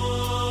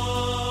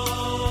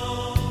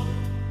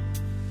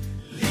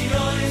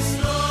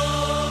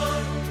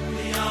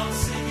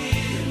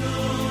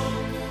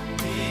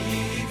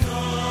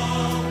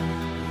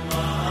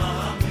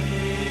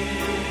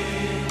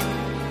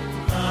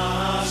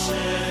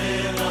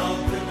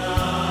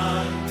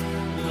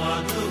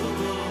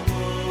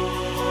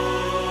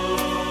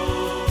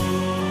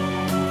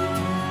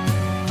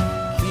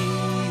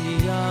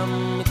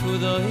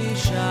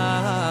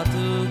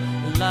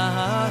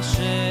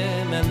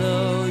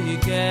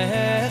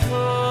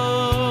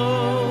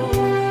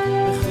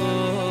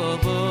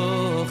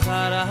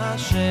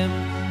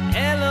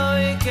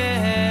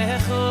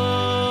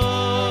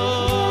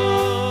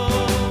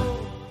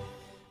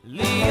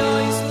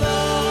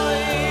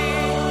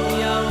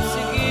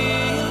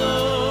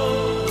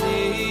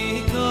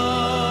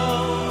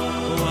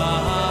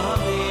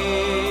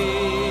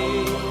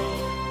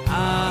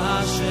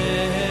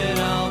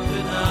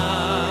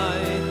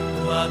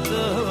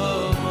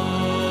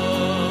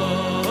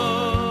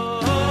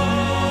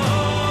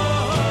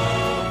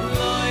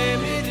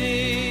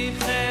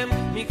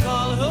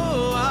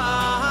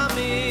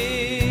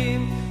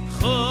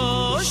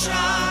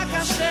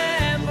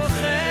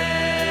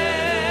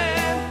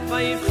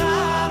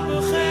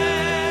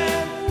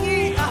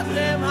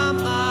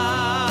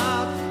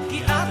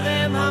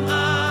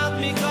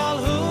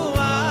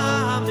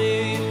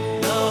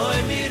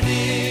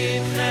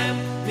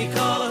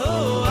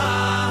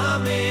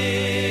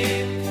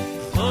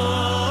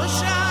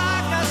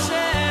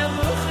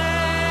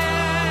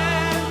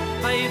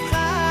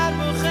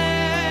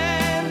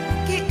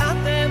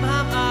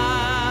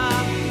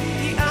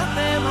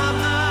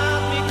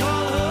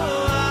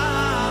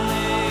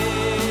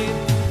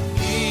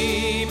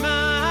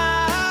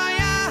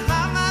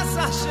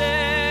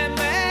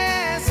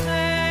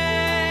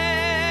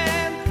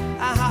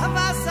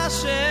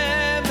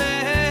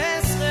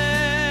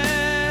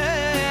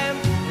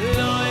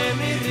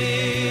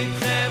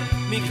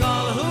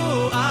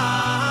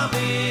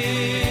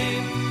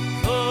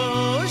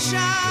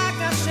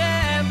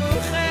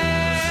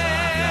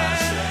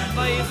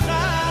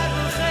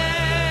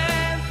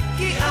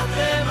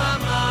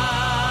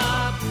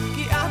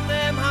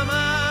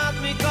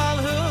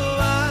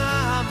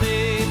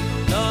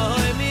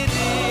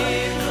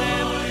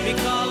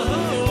מכל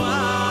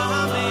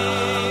העמים.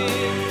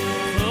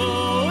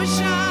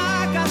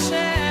 ושק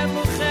השם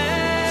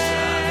בכם,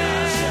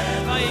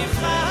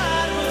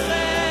 ויבחר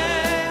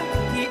בכם,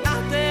 כי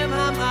אתם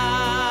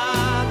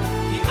המת,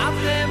 כי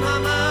אתם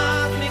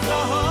המת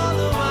מכל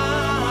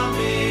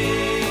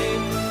העמים.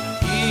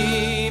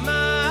 אם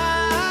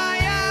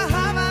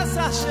יאהב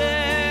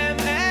השם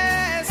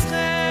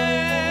אתכם,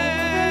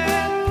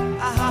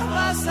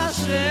 אהב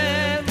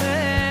השם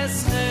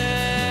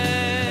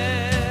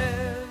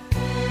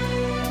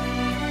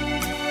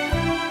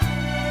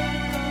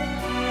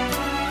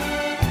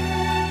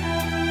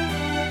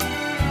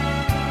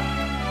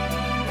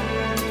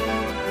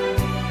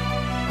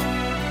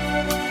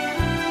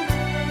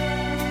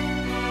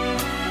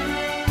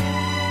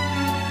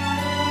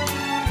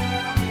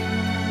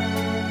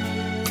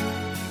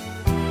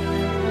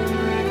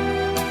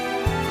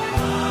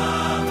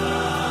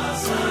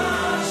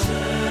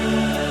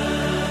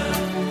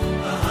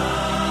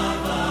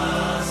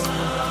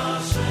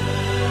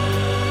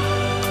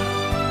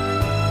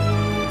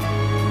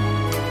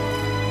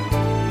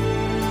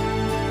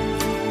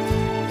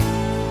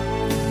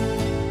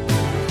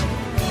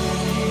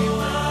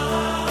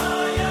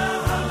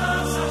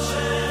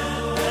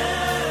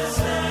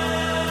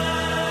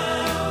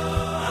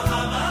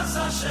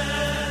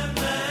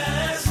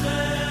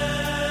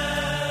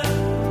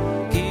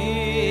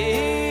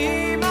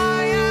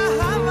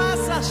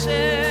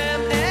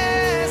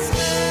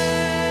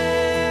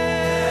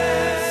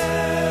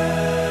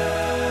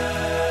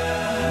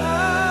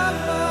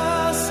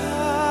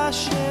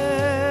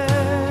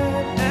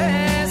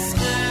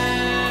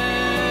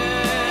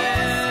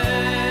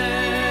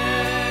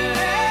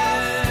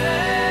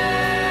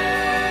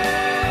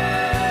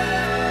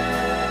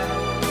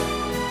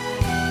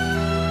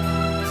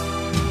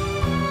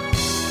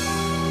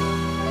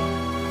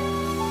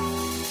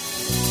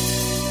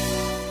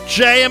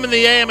JM in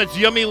the AM, it's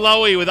Yumi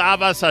Lowy with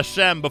Avas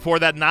Hashem. Before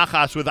that,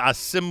 Nachas with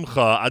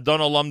Asimcha,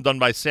 Adon Olam done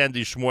by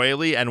Sandy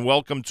Shmueli. And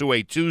welcome to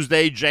a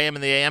Tuesday, JM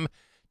in the AM,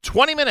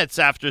 20 minutes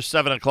after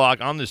 7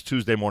 o'clock on this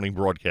Tuesday morning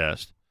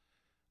broadcast.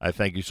 I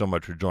thank you so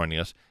much for joining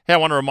us. Hey, I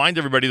want to remind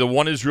everybody the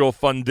One Israel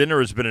Fund Dinner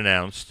has been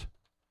announced.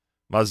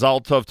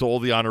 Mazal Tov to all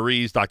the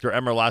honorees, Dr.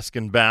 Emer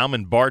Laskin Baum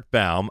and Bart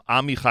Baum,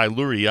 Amichai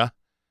Luria.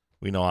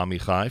 We know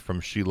Amichai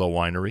from Shiloh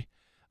Winery.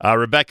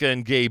 Rebecca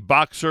and Gabe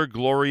Boxer,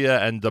 Gloria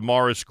and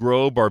Damaris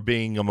Grobe are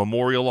being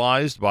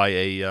memorialized by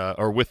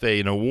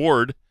an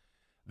award,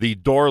 the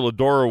Dor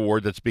Lador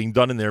Award that's being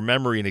done in their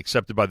memory and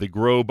accepted by the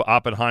Grobe,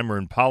 Oppenheimer,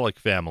 and Pollock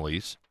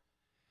families.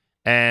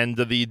 And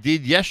the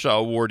Yedid Yesha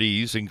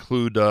awardees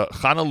include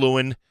Chana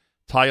Lewin,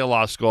 Taya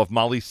Loskov,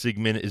 Molly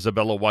Sigmund,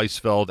 Isabella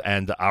Weisfeld,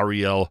 and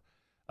Ariel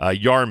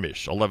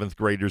Yarmish, 11th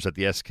graders at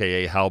the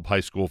SKA Halb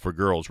High School for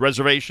Girls.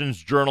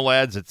 Reservations, journal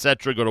ads,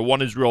 etc. Go to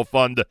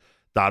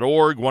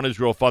oneisraelfund.org,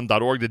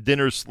 oneisraelfund.org. The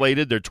dinner's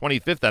slated, their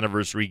 25th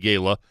anniversary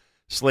gala,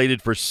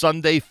 slated for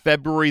Sunday,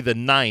 February the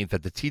 9th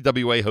at the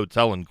TWA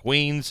Hotel in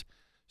Queens,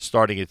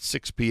 starting at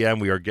 6 p.m.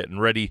 We are getting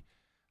ready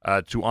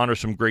to honor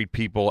some great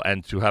people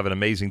and to have an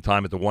amazing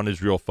time at the One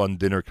Israel Fund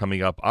dinner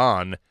coming up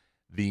on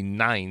the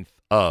 9th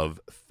of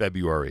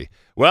February.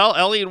 Well,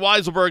 Elliot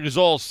Weiselberg is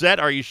all set.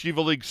 Our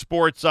Yeshiva League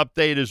Sports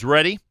Update is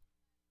ready.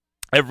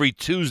 Every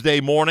Tuesday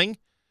morning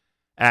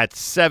at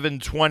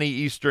 7:20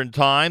 Eastern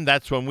Time,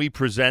 that's when we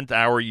present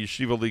our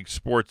Yeshiva League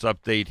Sports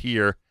Update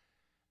here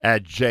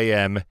at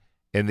JM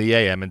in the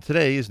AM. And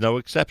today is no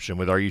exception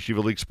with our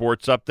Yeshiva League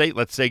Sports Update.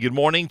 Let's say good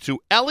morning to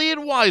Elliot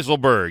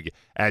Weiselberg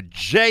at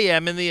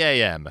JM in the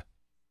AM.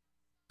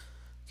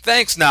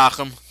 Thanks,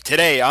 Nachum.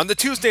 Today, on the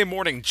Tuesday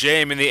morning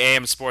JM in the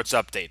AM Sports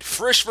Update,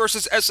 Frisch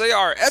versus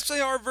SAR,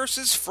 SAR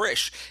versus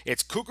Frisch.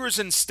 It's Cougars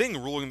and Sting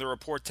ruling the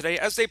report today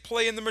as they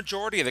play in the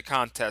majority of the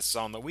contests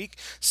on the week,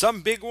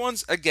 some big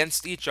ones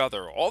against each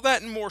other. All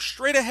that and more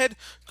straight ahead.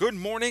 Good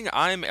morning,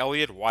 I'm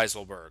Elliot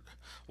Weiselberg.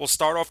 We'll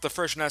start off the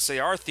Frisch and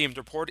SAR themed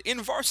report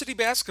in varsity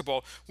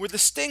basketball, where the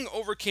Sting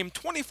overcame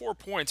 24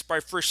 points by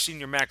Frisch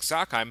senior Max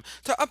Zakheim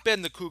to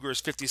upend the Cougars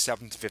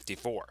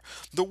 57-54.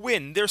 The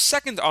win, their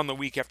second on the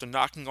week after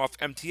knocking off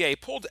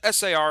MTA, pulled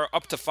SAR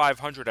up to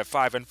 500 at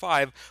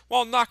 5-5,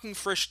 while knocking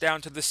Frisch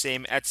down to the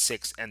same at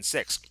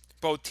 6-6.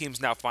 Both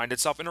teams now find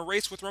itself in a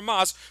race with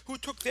Ramaz, who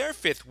took their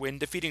fifth win,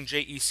 defeating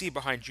JEC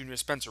behind junior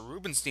Spencer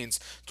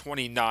Rubenstein's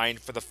 29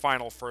 for the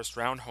final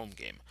first-round home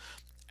game.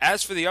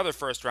 As for the other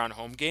first-round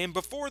home game,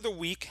 before the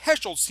week,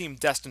 Heschel seemed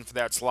destined for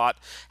that slot.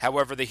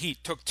 However, the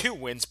Heat took two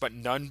wins, but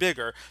none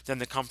bigger than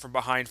the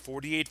come-from-behind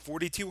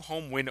 48-42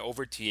 home win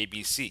over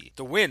TABC.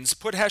 The wins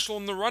put Heschel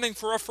in the running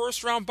for a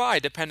first-round bye,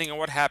 depending on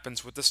what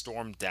happens with the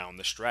Storm down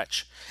the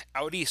stretch.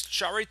 Out east,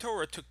 Shari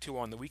Torah took two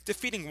on the week,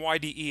 defeating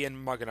YDE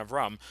and Magen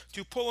Avram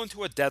to pull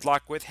into a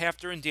deadlock with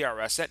Hafter and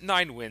DRS at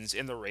 9 wins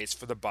in the race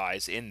for the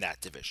byes in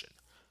that division.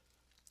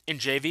 In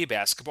JV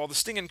basketball, the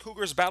Sting and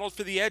Cougars battled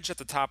for the edge at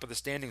the top of the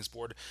standings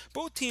board,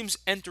 both teams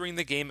entering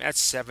the game at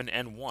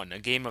 7-1. A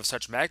game of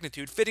such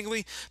magnitude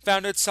fittingly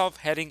found itself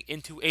heading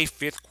into a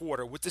fifth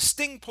quarter, with the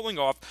Sting pulling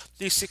off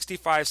the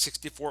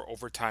 65-64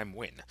 overtime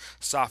win.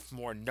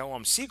 Sophomore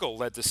Noam Siegel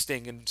led the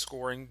Sting in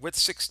scoring with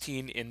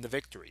 16 in the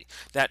victory.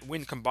 That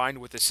win, combined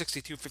with a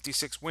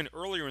 62-56 win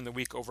earlier in the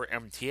week over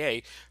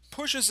MTA,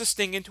 pushes the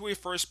Sting into a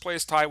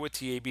first-place tie with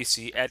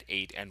TABC at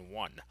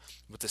 8-1.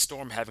 With the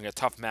Storm having a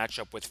tough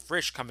matchup with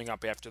Frisch coming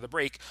up after the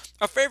break,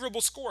 a favorable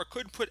score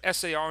could put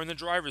SAR in the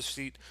driver's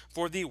seat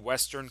for the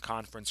Western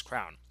Conference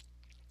crown.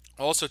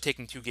 Also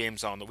taking two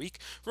games on the week,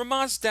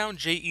 Ramaz down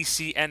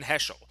JEC and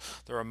Heschel.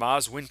 The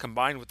Ramaz win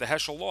combined with the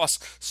Heschel loss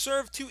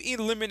served to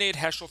eliminate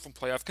Heschel from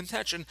playoff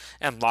contention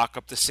and lock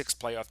up the six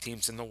playoff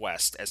teams in the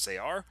West: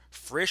 SAR,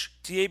 Frisch,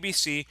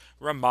 TABC,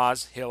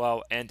 Ramaz,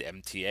 Hillel, and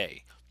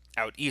MTA.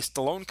 Out east,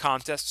 the lone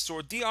contest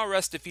saw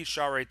DRS defeat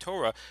Sha'arei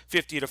Torah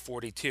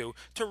 50-42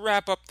 to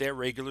wrap up their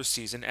regular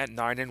season at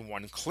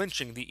 9-1,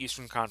 clinching the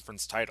Eastern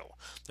Conference title.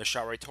 The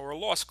Sha'arei Torah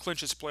loss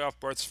clinches playoff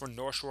berths for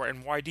North Shore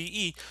and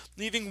YDE,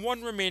 leaving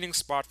one remaining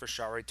spot for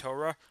Sha'arei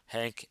Torah,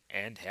 Hank,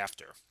 and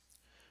Hafter.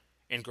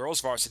 In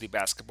girls varsity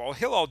basketball,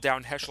 Hillel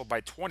downed Heschel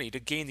by 20 to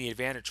gain the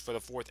advantage for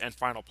the fourth and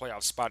final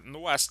playoff spot in the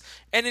West,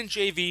 and in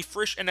JV,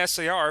 Frisch and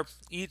SAR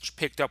each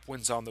picked up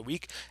wins on the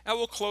week and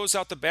will close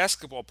out the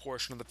basketball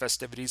portion of the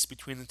festivities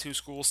between the two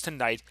schools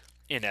tonight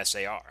in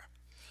SAR.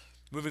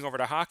 Moving over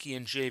to hockey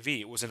in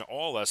JV, it was an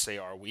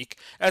all-SAR week,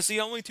 as the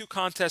only two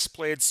contests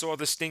played saw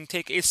the Sting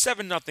take a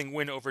 7-0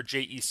 win over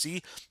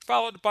JEC,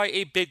 followed by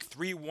a big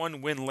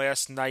 3-1 win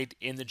last night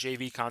in the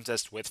JV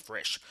contest with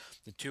Frisch.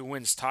 The two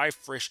wins tie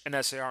Frisch and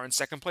SAR in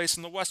second place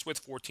in the West with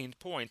 14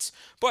 points,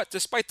 but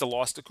despite the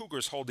loss, the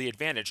Cougars hold the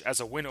advantage, as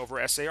a win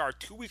over SAR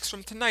 2 weeks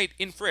from tonight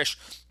in Frisch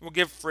will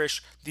give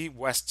Frisch the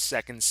West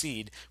second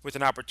seed, with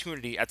an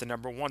opportunity at the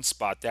number 1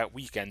 spot that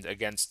weekend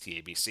against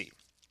TABC.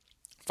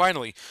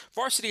 Finally,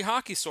 varsity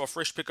hockey saw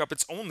Frisch pick up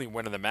its only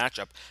win of the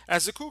matchup,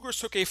 as the Cougars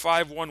took a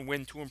 5-1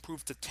 win to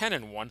improve to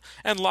 10-1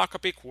 and lock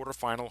up a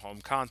quarterfinal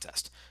home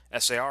contest.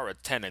 SAR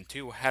at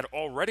 10-2 had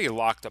already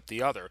locked up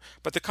the other,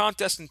 but the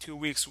contest in 2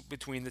 weeks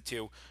between the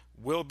two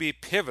will be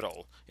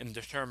pivotal in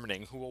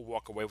determining who will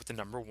walk away with the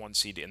number 1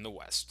 seed in the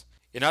West.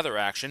 In other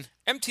action,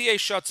 MTA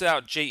shuts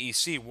out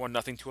JEC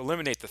 1-0 to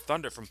eliminate the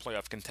Thunder from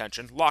playoff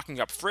contention, locking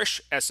up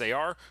Frisch,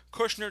 SAR,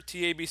 Kushner,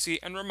 TABC,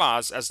 and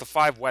Ramaz as the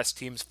 5 West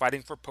teams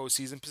fighting for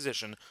postseason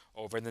position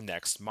over the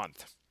next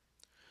month.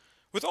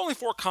 With only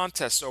 4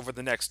 contests over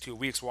the next 2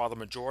 weeks while the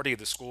majority of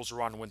the schools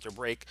are on winter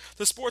break,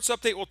 the Sports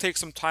Update will take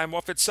some time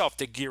off itself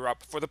to gear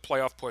up for the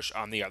playoff push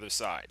on the other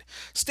side.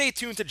 Stay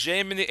tuned to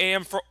JM in the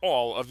AM for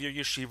all of your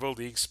Yeshiva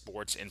League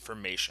sports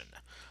information.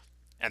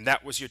 And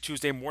that was your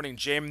Tuesday morning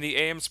JM in the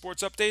AM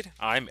Sports Update.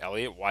 I'm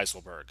Elliot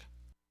Weiselberg.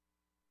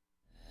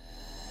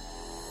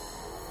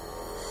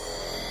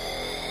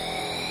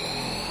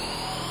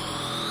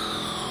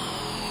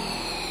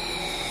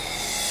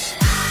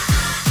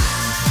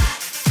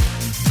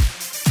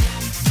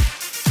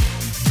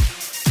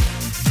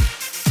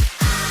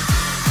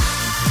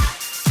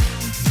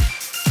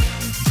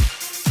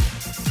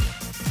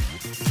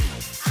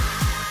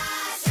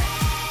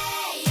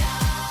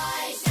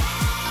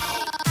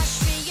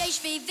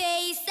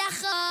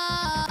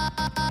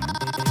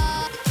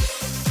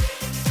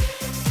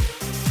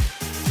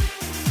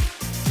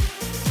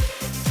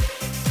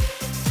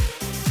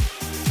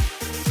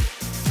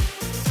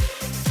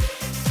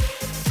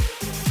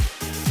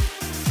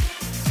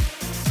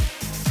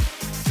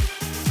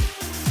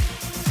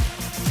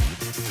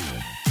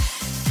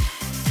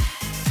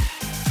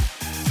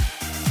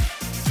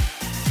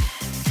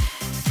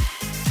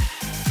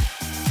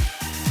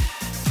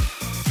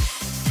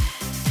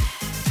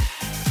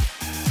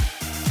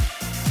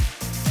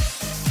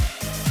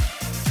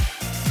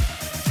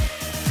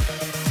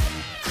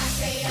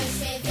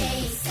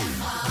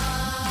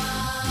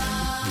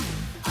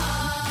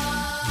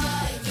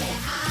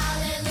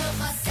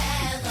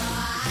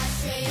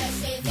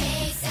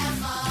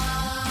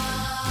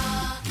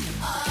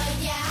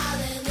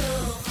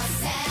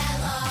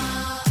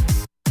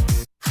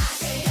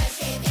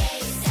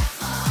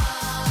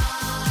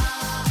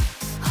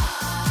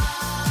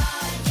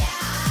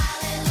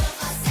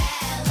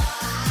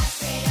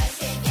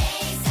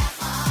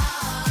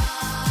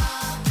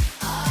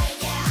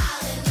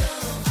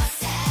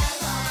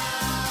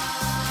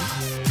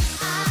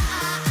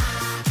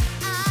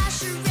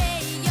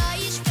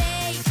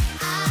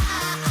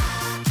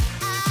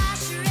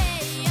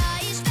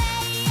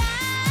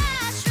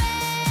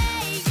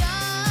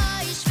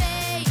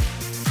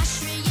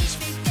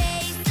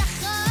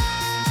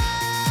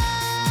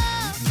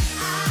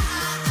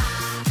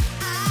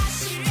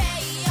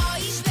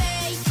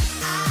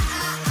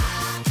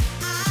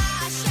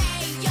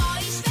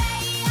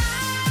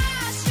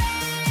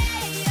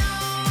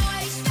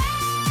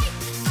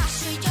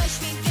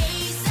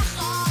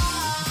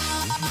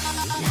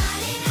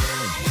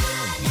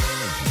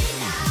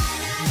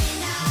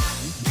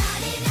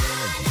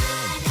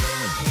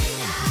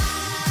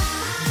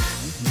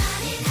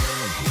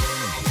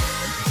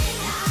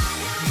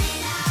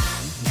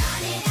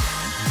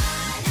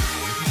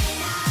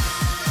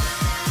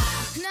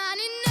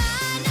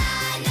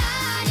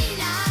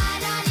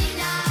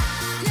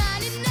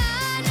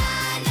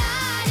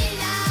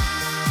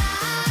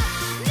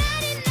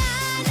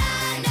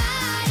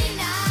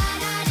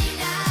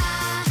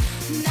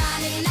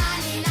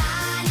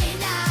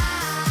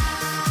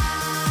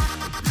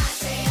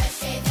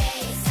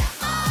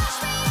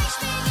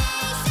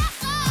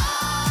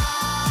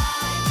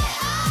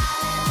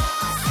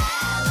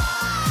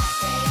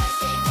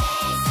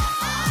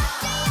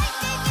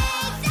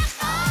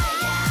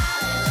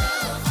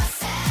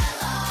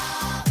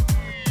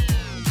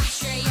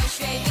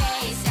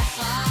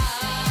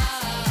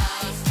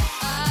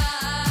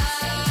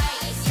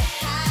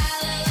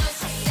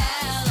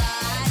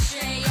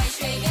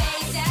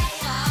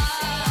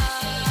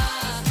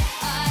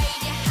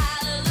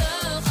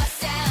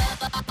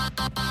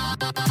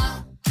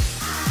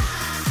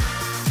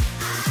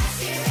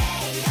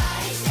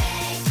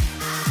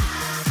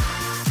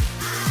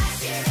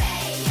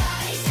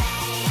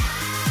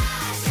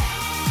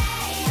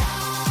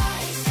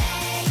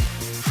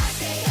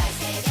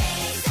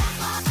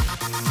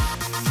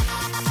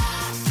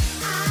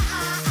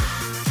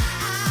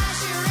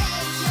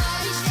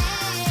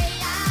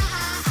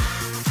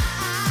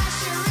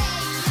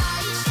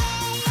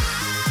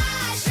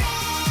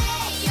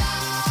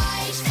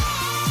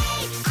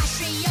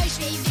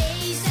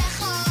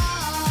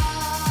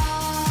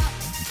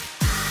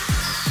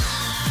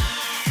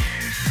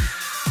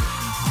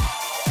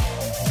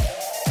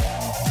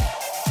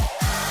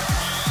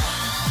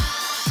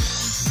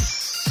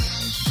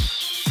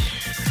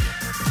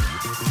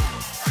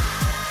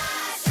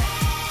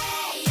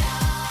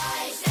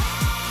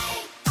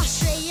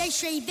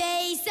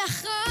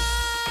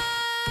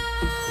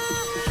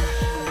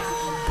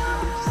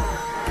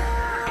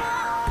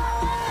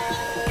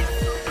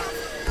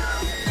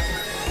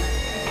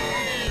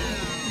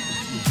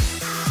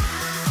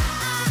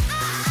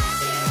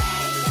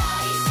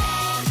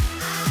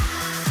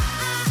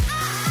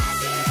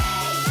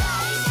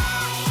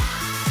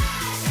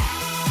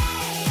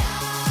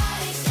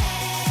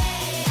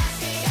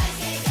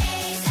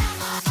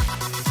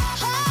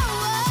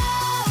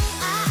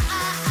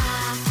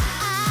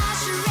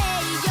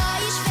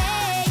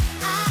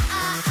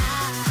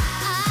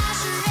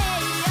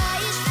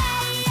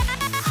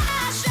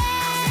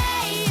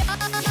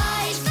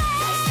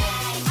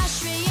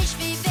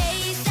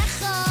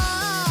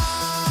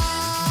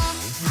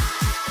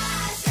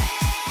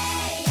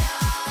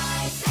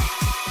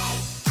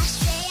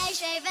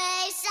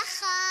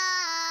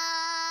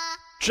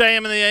 JM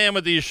in the AM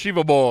with the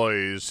Yeshiva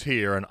Boys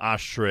here on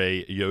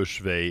Ashrei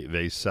Yoshvei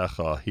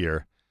Veisecha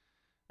here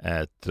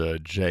at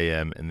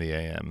JM in the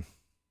AM.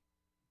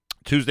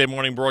 Tuesday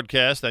morning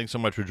broadcast. Thanks so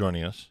much for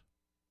joining us.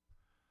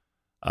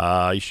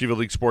 Yeshiva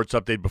League Sports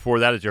Update. Before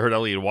that, as you heard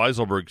Elliot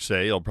Weiselberg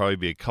say, it'll probably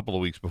be a couple of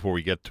weeks before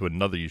we get to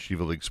another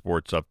Yeshiva League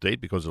Sports Update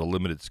because of a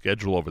limited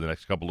schedule over the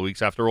next couple of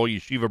weeks. After all,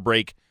 Yeshiva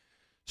break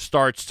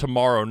starts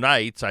tomorrow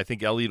night. I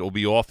think Elliot will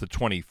be off the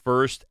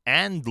 21st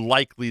and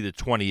likely the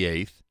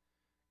 28th.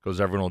 Because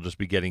everyone will just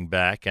be getting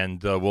back,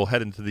 and we'll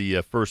head into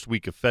the first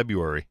week of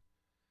February.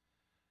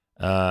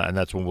 And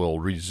that's when we'll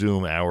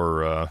resume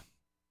our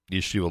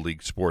Yeshiva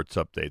League Sports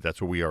Update.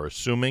 That's what we are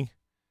assuming,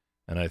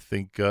 and I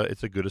think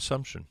it's a good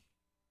assumption.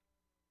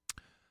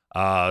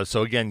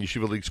 So again,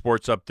 Yeshiva League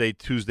Sports Update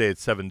Tuesday at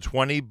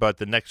 7:20, but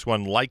the next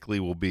one likely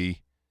will be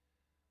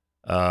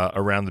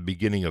around the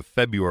beginning of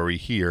February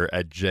here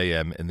at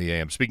JM in the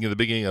AM. Speaking of the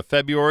beginning of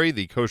February,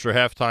 the Kosher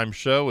Halftime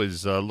Show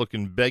is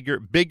looking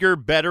bigger,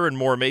 better, and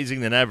more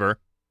amazing than ever.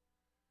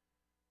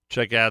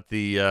 Check out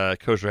the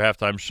Kosher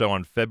Halftime Show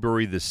on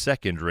February the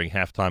 2nd during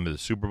halftime of the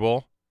Super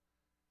Bowl.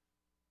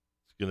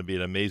 It's going to be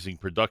an amazing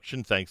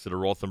production. Thanks to the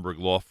Rothenberg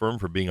Law Firm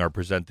for being our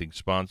presenting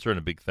sponsor, and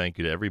a big thank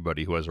you to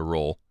everybody who has a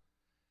role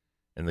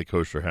in the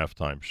Kosher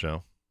Halftime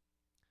Show.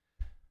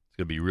 It's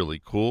going to be really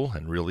cool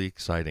and really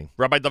exciting.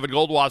 Rabbi David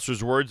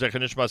Goldwasser's words,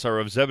 Zechanishmas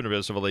Harav Zebin Rav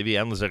Yosef Alevi,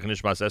 and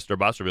Zechanishmas Esther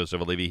Bas Rav Yosef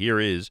Alevi. Here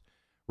is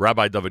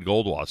Rabbi David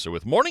Goldwasser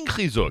with Morning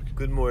Chizuk.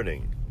 Good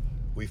morning.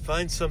 We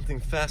find something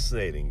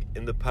fascinating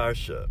in the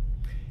Parsha.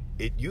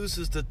 It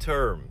uses the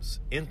terms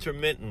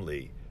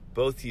intermittently,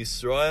 both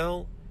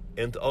Yisrael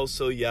and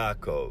also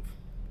Yaakov.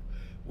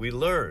 We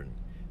learn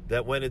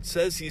that when it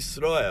says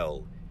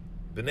Yisrael,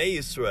 Bnei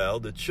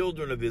Yisrael, the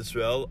children of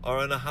Israel, are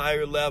on a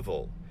higher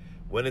level.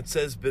 When it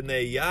says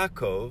Bnei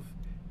Yaakov,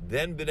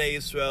 then Bnei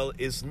Yisrael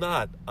is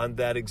not on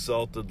that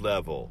exalted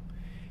level.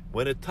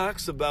 When it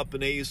talks about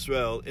Bnei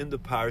Yisrael in the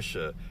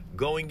Parsha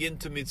going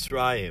into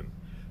Mitzrayim,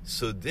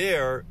 so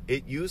there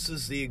it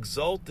uses the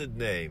exalted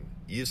name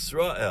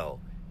Yisrael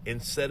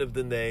instead of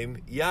the name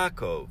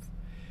Yaakov.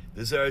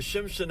 The Zera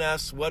Shimshon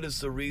asks what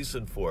is the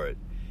reason for it,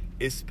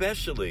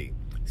 especially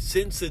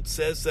since it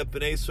says that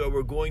Bnei Yisrael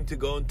were going to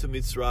go into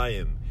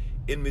Mitzrayim.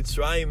 In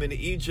Mitzrayim, in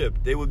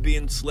Egypt, they would be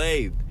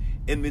enslaved.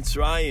 In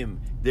Mitzrayim,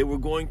 they were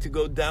going to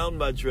go down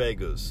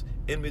Madregos.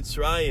 In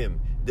Mitzrayim,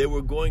 they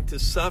were going to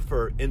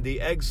suffer in the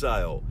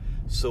exile.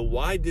 So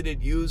why did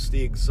it use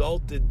the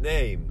exalted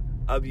name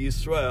of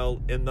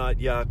Yisrael and not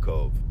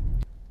Yaakov?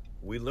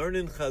 We learn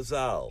in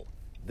Chazal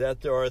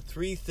that there are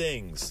three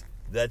things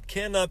that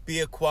cannot be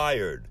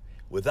acquired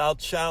without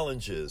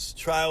challenges,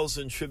 trials,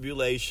 and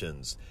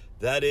tribulations.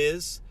 That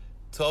is,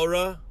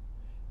 Torah,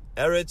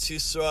 Eretz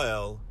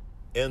Yisrael,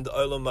 and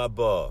Olam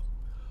Haba.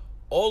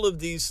 All of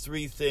these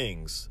three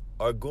things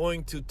are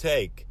going to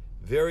take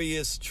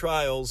various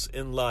trials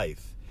in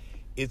life.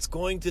 It's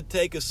going to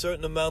take a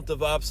certain amount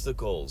of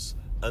obstacles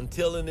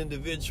until an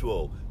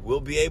individual will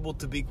be able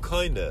to be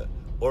koine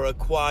or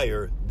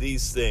acquire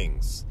these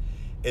things.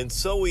 And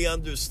so we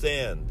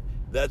understand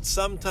that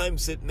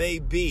sometimes it may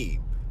be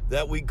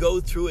that we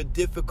go through a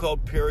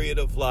difficult period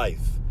of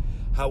life.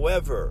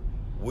 However,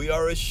 we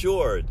are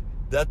assured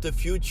that the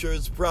future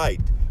is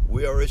bright.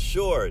 We are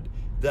assured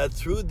that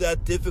through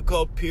that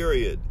difficult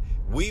period,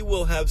 we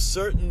will have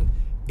certain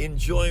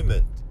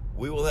enjoyment.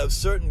 We will have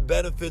certain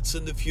benefits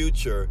in the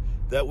future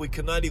that we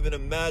cannot even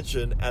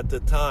imagine at the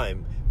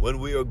time when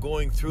we are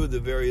going through the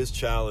various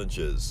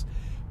challenges.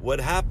 What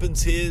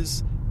happens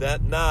is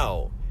that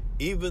now,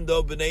 even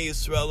though Bnei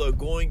Yisrael are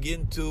going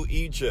into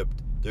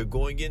Egypt, they're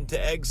going into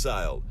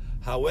exile.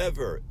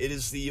 However, it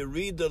is the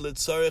Yerida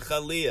L'Tzarech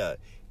Aliyah.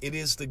 It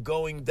is the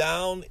going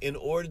down in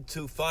order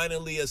to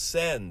finally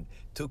ascend,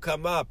 to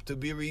come up, to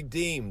be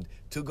redeemed,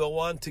 to go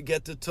on to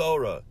get the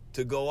Torah,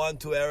 to go on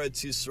to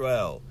Eretz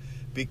Yisrael.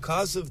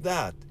 Because of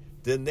that,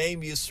 the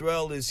name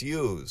Yisrael is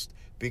used,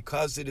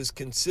 because it is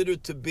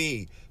considered to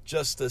be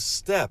just a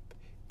step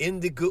in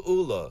the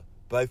Geula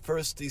by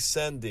first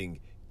descending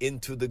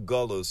into the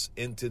Golus,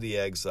 into the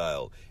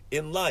exile.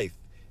 In life,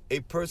 a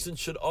person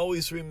should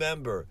always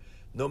remember,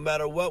 no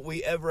matter what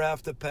we ever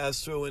have to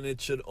pass through, and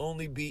it should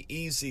only be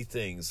easy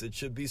things, it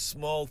should be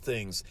small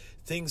things,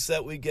 things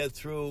that we get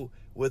through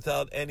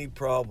without any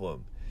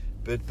problem.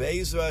 But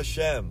Be'ezra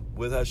Hashem,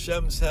 with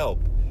Hashem's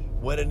help,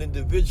 when an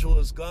individual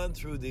has gone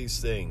through these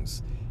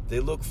things, they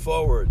look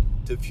forward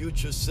to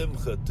future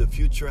simcha, to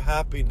future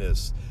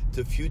happiness,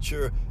 to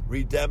future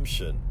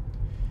redemption.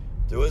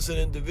 There was an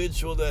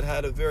individual that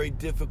had a very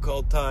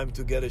difficult time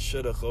to get a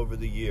shidduch over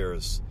the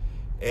years,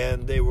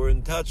 and they were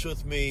in touch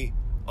with me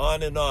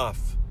on and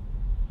off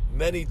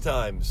many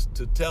times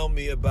to tell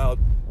me about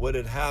what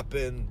had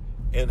happened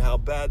and how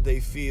bad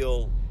they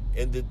feel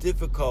and the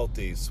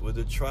difficulties with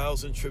the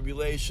trials and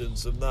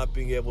tribulations of not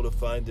being able to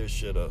find their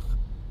shidduch.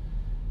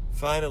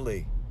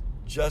 Finally,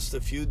 just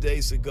a few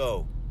days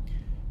ago,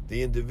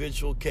 the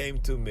individual came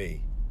to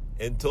me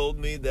and told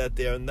me that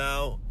they are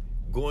now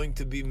going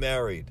to be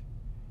married.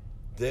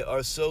 They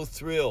are so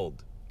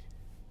thrilled.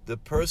 The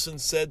person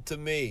said to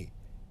me,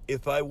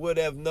 if I would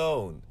have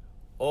known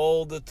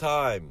all the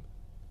time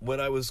when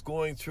I was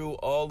going through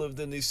all of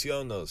the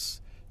nisyonos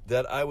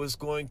that I was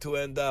going to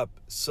end up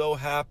so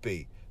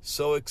happy,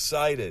 so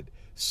excited,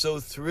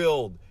 so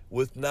thrilled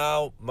with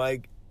now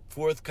my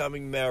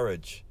forthcoming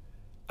marriage,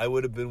 I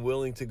would have been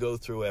willing to go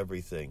through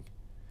everything.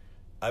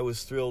 I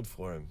was thrilled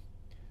for him.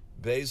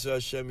 Be'ezer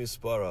Hashem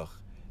Yisparach.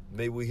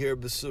 May we hear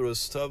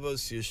Besuros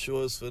Tavos,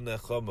 Yeshuos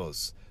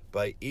v'Nechamos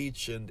by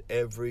each and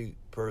every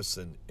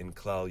person in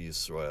Klal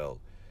Yisrael.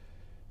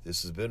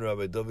 This has been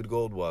Rabbi David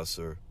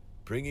Goldwasser,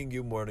 bringing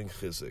you Morning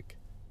Chizuk.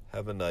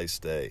 Have a nice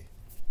day.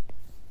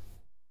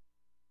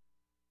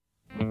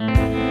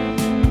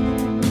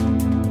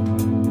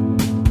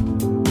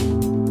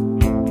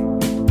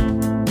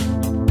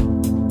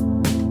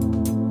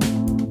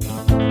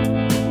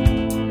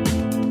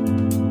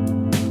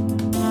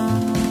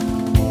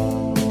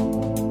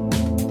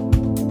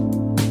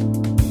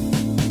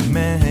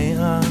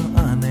 מהירה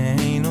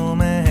עננו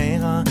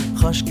מהירה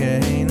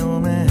חשקנו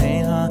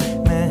מהירה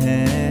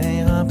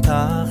מהירה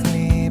פתח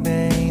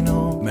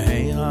ליבנו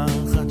מהירה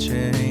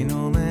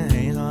חדשנו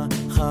מהירה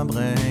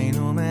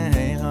חברנו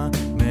מהירה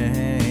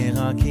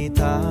מהירה כי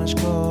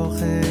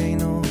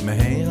תשכוחנו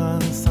מהירה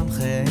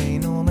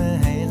שמחנו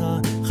מהירה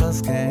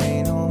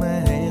חזקנו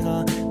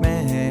מהירה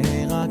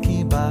מהירה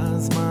כי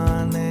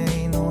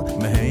בזמננו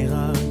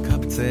מהירה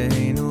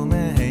קבצנו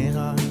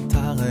מהירה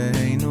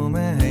תרנו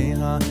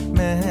מהירה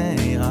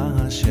מהירה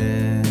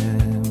השם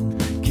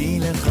כי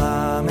לך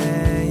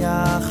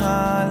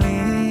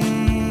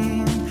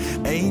מייחלים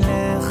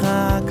אליך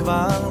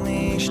כבר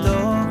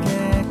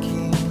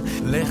משתוקקים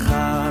לך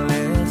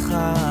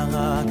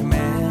רק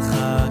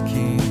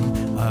מחכים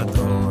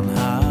אדון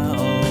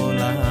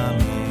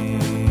העולמים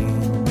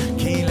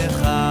כי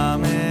לך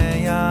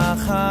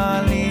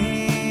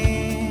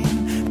מייחלים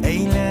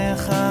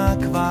אליך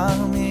כבר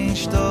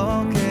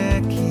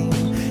משתוקקים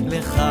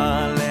לך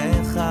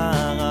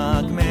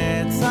רק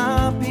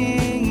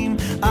מצפים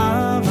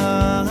אב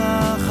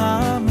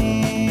הרחמים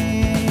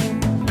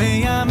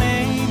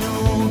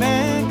בימינו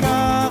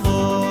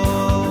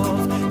בקרוב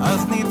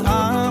אז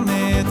נטעם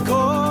את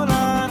כל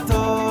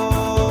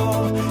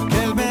הטוב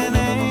כל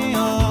בני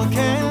או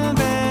כל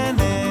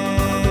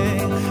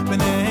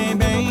בני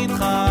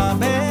ביתך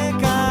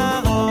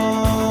בקרוב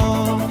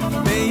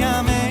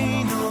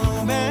בימינו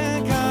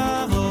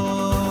בקרוב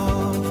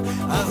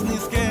אז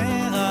נזכה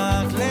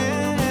רק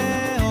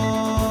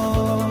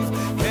לאהוב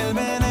כל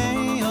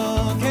בני או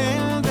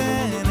כל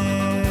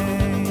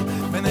בני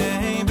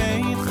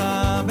ביתך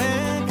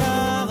בקרוב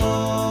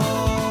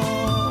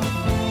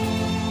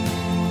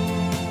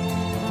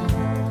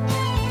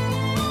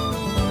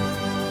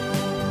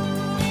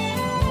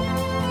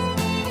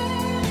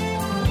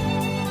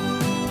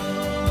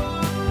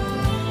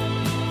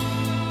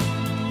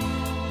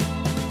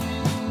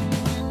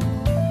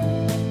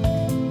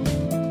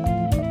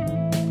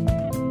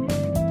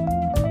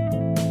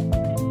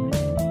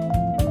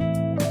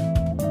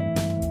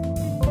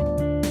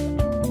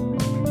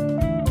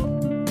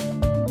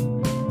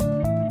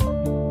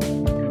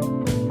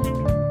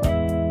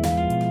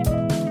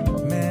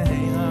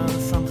מהירה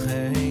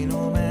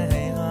שמחנו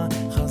מהירה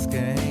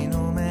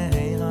חזקנו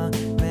מהירה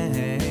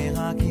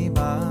מהירה כי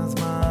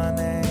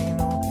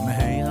בזמננו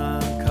מהירה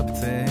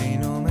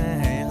קבצנו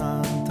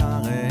מהירה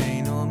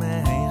תרנו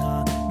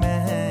מהירה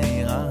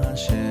מהירה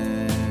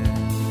השם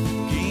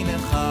כי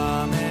לך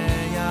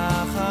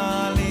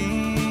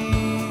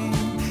מייחלים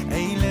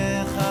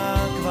אליך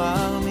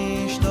כבר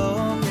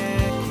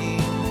משתוקקים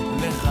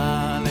לך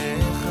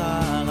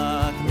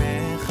רק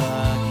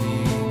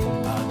מחכים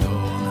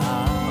אדון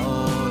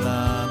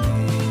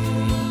העולמים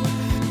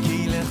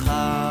כי לך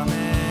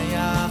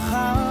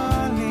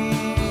מייחלים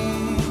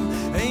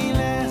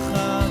אליך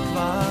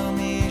כבר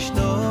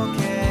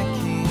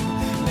משתוקקים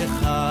לך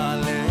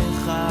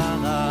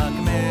רק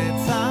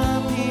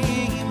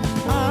מצפים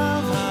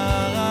אב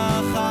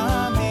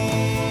הרחמים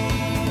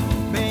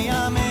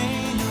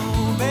בימינו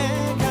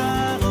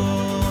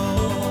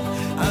בקרוב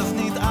אז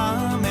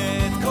נטעם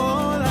את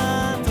כל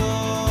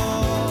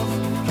הטוב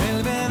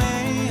כל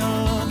בני או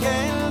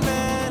כל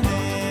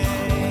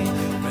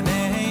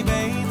בני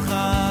ביתך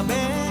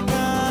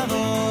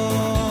בקרוב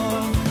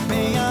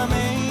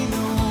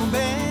בימינו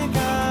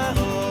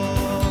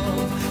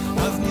בקרוב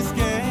אז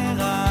נזכה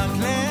רק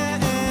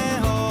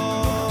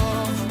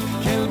לאהוב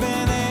כל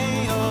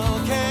בני או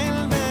כל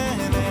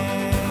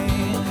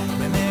בני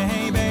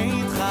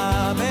ביתך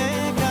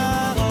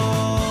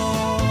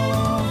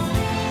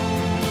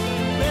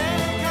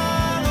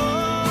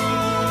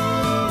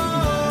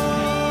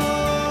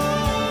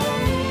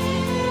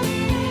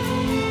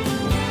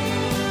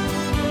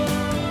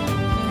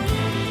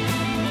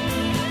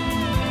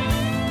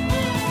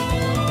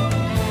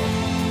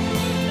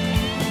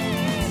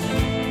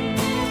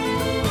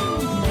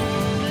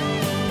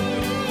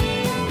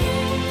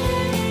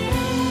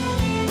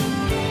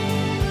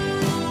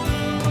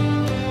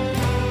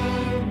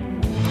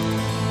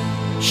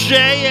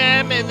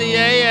JM in the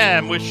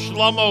AM with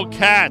Shlomo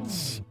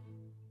Katz.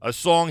 A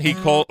song he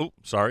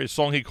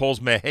calls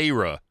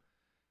Meheira,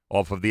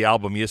 off of the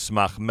album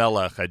Yismach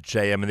Melech at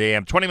JM in the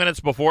AM. 20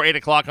 minutes before 8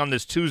 o'clock on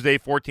this Tuesday,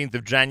 14th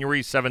of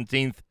January,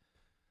 17th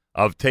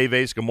of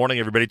Teves. Good morning,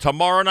 everybody.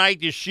 Tomorrow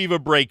night,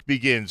 Yeshiva break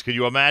begins. Can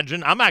you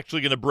imagine? I'm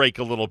actually going to break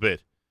a little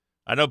bit.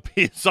 I know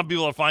some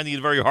people are finding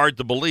it very hard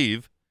to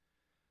believe,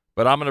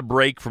 but I'm going to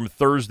break from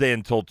Thursday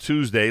until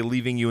Tuesday,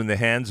 leaving you in the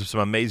hands of some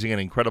amazing and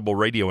incredible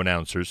radio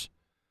announcers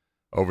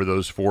over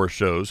those 4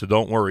 shows. So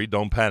don't worry,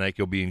 don't panic.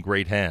 You'll be in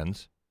great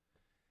hands.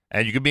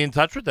 And you can be in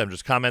touch with them.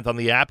 Just comment on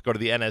the app. Go to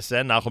the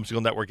NSN, Nachum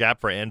Segal Network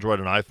app for Android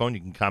and iPhone. You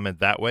can comment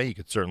that way. You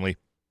could certainly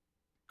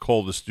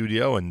call the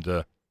studio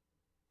and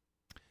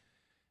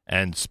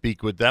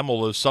speak with them,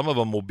 although some of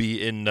them will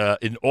be in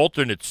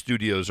alternate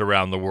studios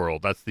around the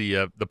world. That's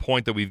the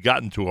point that we've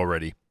gotten to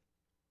already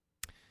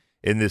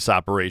in this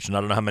operation.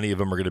 I don't know how many of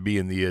them are going to be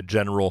in the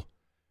general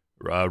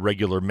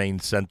regular main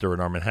center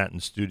in our Manhattan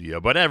studio.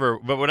 But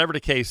whatever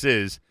the case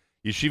is,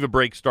 Yeshiva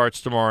break starts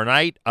tomorrow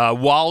night.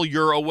 While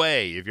you're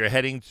away, if you're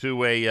heading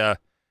to an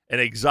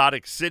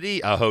exotic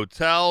city, a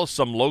hotel,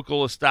 some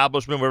local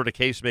establishment, whatever the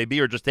case may be,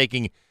 or just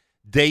taking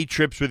day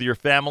trips with your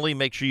family,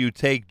 make sure you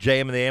take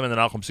JM and the AM and the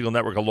Nachum Segal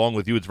Network along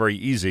with you. It's very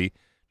easy.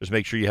 Just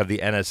make sure you have the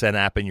NSN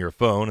app in your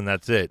phone, and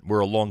that's it. We're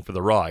along for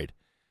the ride.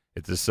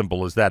 It's as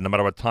simple as that. No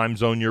matter what time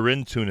zone you're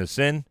in, tune us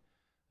in.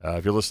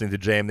 If you're listening to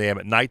JM and the AM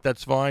at night,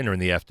 that's fine, or in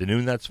the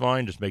afternoon, that's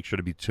fine. Just make sure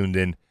to be tuned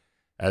in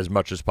as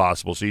much as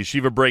possible. So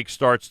Yeshiva break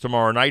starts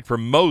tomorrow night for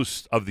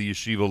most of the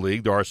Yeshiva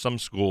League. There are some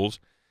schools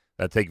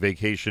that take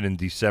vacation in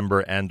December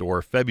and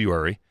or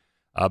February.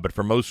 But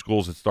for most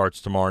schools, it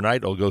starts tomorrow night.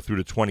 It'll go through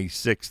the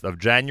 26th of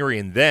January.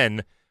 And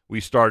then we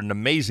start an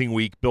amazing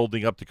week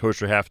building up the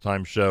Kosher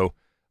Halftime Show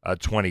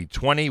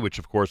 2020, which,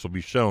 of course, will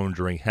be shown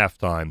during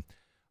halftime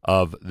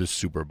of the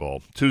Super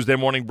Bowl. Tuesday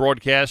morning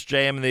broadcast,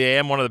 JM and the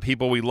AM, one of the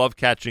people we love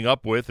catching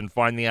up with and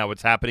finding out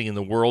what's happening in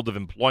the world of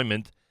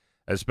employment,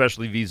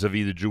 especially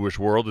vis-a-vis the Jewish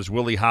world, is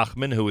Willie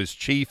Hochman, who is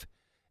Chief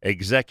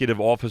Executive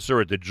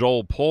Officer at the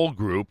Joel Poll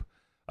Group.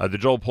 The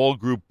Joel Poll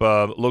Group,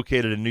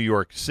 located in New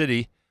York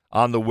City,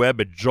 on the web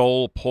at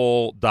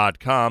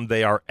joelpoll.com.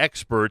 They are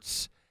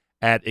experts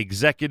at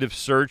executive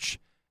search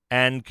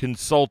and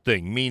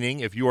consulting, meaning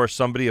if you are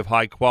somebody of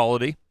high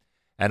quality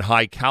and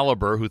high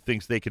caliber who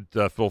thinks they could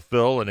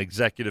fulfill an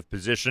executive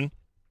position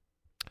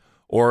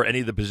or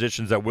any of the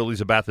positions that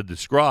Willie's about to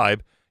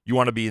describe, you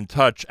want to be in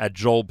touch at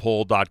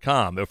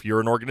joelpoll.com. If you're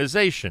an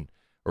organization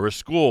or a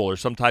school or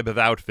some type of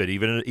outfit,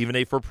 even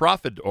a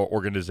for-profit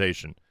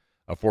organization,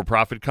 a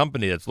for-profit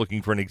company that's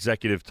looking for an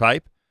executive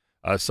type,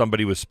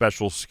 somebody with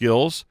special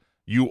skills,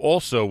 you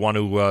also want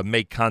to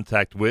make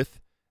contact with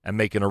and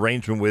make an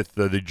arrangement with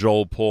the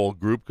Joel Poll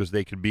Group, because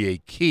they could be a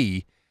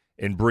key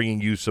in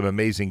bringing you some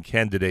amazing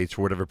candidates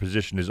for whatever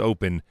position is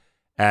open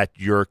at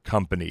your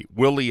company.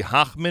 Willie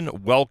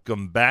Hochman,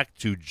 welcome back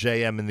to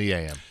JM in the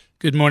AM.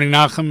 Good morning,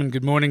 Nachum, and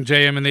good morning,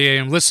 JM and the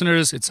AM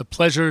listeners. It's a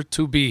pleasure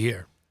to be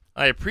here.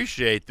 I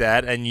appreciate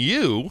that. And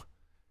you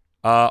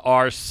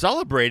are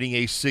celebrating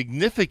a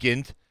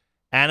significant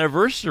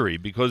anniversary,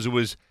 because it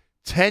was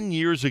 10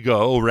 years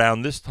ago,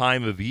 around this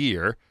time of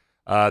year,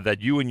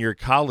 that you and your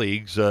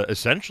colleagues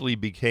essentially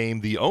became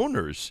the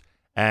owners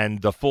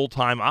and the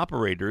full-time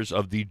operators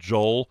of the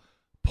Joel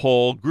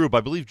Poll Group.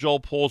 I believe Joel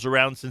Poll's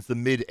around since the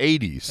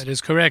mid-'80s. That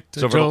is correct.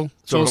 So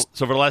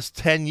for the last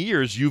 10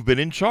 years, you've been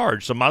in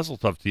charge. So mazel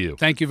tov to you.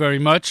 Thank you very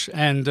much.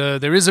 And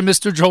there is a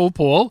Mr. Joel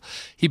Poll.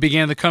 He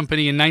began the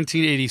company in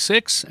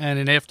 1986,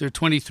 and after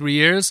 23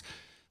 years,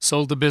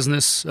 sold the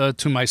business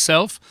to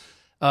myself.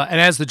 And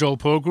as the Joel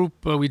Poll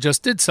Group, we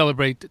just did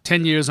celebrate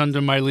 10 years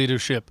under my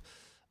leadership.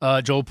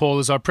 Joel Poll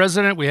is our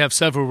president. We have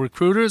several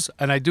recruiters.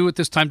 And I do at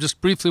this time just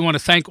briefly want to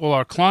thank all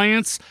our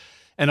clients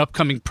and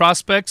upcoming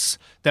prospects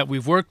that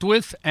we've worked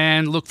with,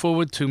 and look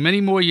forward to many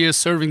more years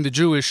serving the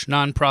Jewish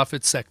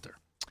nonprofit sector.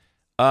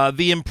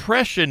 The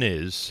impression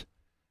is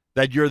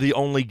that you're the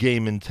only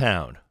game in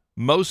town.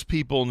 Most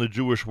people in the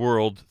Jewish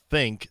world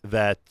think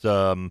that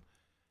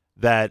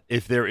that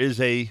if there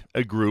is a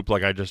group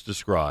like I just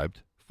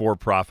described,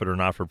 for-profit or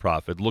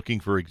not-for-profit, looking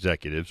for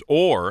executives,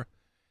 or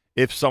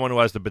if someone who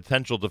has the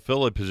potential to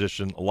fill a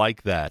position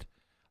like that,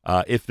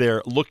 if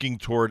they're looking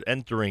toward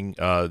entering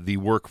the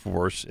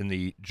workforce in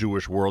the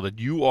Jewish world, that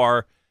you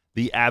are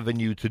the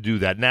avenue to do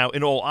that. Now,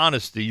 in all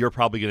honesty, you're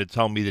probably going to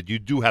tell me that you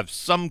do have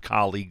some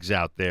colleagues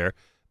out there,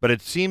 but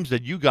it seems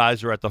that you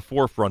guys are at the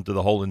forefront of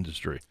the whole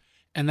industry.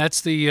 And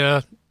that's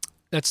the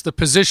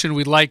position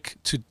we'd like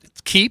to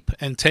keep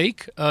and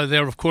take.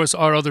 There, of course,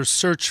 are other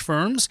search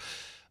firms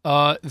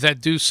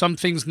that do some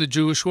things in the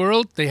Jewish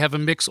world. They have a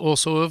mix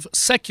also of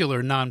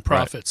secular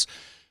nonprofits. Right.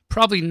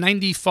 Probably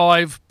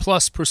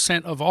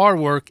 95+% of our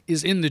work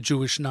is in the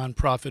Jewish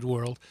nonprofit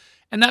world,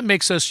 and that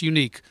makes us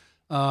unique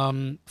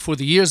for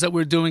the years that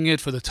we're doing it,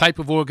 for the type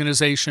of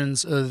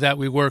organizations that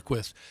we work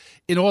with.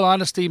 In all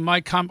honesty,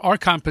 our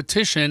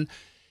competition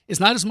is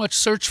not as much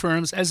search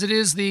firms as it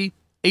is the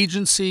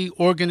agency,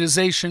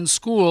 organization,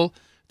 school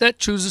that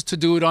chooses to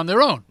do it on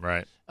their own.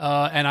 Right.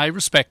 And I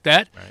respect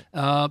that,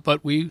 right.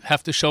 But we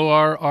have to show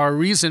our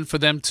reason for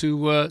them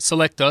to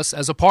select us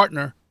as a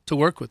partner to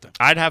work with them.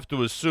 I'd have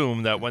to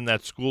assume that when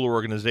that school or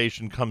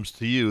organization comes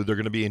to you, they're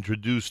going to be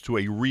introduced to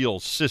a real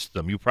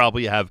system. You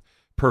probably have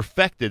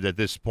perfected at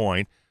this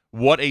point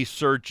what a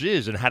search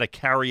is and how to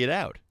carry it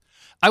out.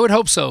 I would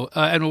hope so.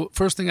 And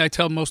first thing I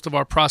tell most of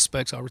our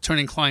prospects, our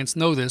returning clients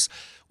know this,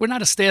 we're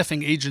not a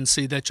staffing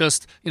agency that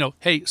just,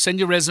 hey, send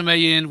your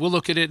resume in, we'll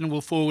look at it and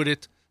we'll forward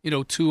it,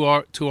 to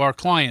our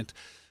client.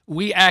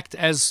 We act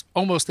as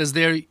almost as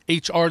their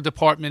HR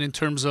department in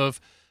terms of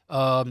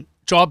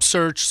job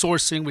search,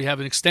 sourcing. We have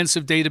an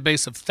extensive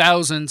database of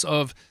thousands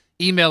of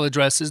email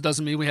addresses.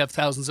 Doesn't mean we have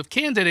thousands of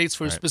candidates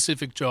for a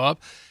specific job.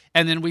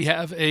 And then we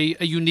have a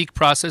unique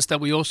process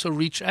that we also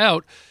reach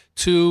out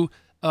to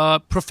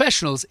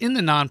professionals in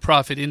the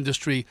nonprofit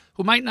industry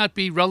who might not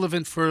be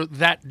relevant for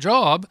that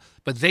job,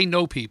 but they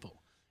know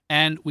people.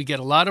 And we get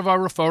a lot of our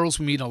referrals.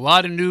 We meet a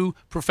lot of new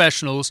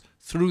professionals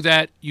through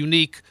that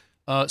unique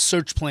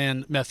search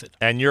plan method.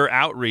 And your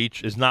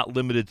outreach is not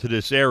limited to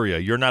this area.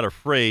 You're not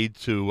afraid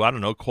to,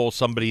 call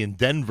somebody in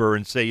Denver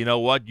and say, you know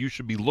what, you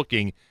should be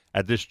looking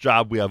at this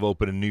job we have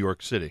open in New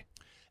York City.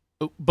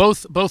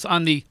 Both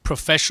on the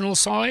professional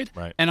side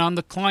and on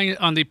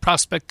the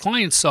prospect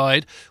client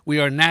side, we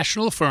are a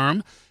national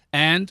firm,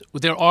 and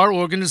there are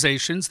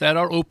organizations that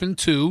are open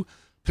to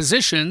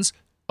positions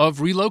of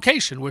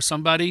relocation where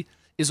somebody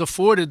is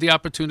afforded the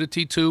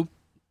opportunity to,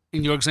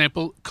 in your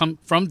example, come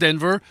from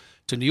Denver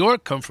to New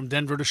York, come from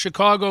Denver to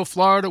Chicago,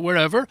 Florida,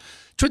 wherever.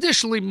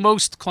 Traditionally,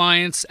 most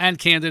clients and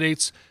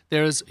candidates,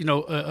 there's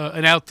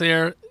an out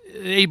there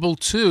able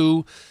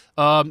to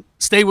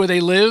stay where they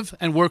live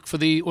and work for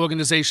the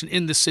organization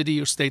in the city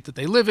or state that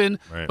they live in.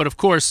 Right. But, of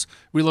course,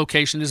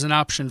 relocation is an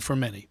option for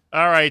many.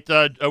 All right.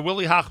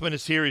 Willie Hochman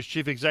is here. He's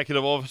Chief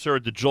Executive Officer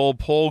at the Joel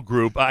Poll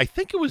Group. I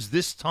think it was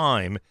this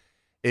time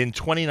in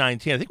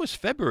 2019, I think it was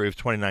February of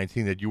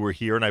 2019 that you were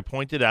here, and I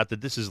pointed out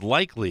that this is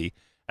likely,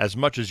 as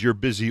much as you're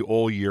busy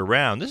all year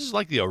round, this is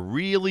likely a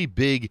really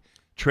big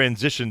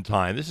transition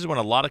time. This is when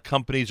a lot of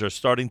companies are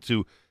starting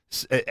to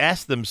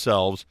ask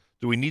themselves,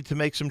 do we need to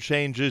make some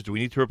changes? Do we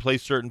need to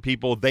replace certain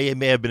people? They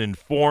may have been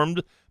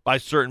informed by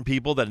certain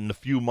people that in a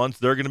few months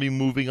they're going to be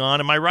moving on.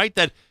 Am I right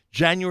that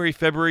January,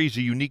 February is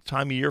a unique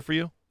time of year for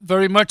you?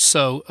 Very much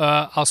so.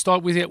 I'll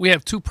start with it. We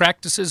have two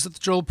practices at the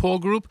Joel Poll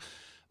Group.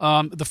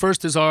 The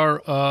first is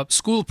our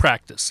school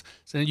practice.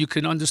 So you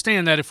can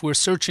understand that if we're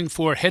searching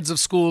for heads of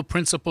school,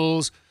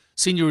 principals,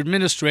 senior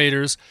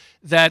administrators,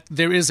 that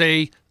there is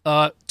a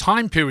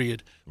time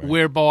period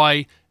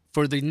whereby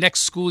for the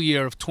next school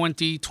year of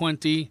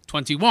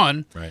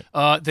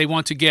 2020-21, they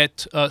want to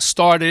get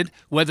started,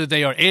 whether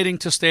they are adding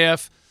to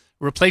staff,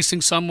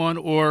 replacing someone,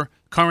 or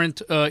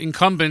current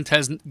incumbent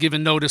has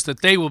given notice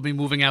that they will be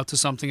moving out to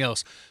something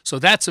else. So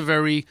that's a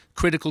very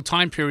critical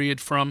time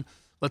period from,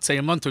 let's say,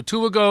 a month or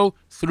two ago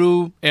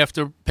through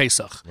after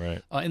Pesach.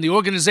 Right. In the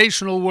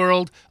organizational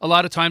world, a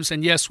lot of times,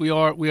 and yes, we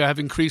have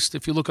increased,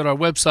 if you look at our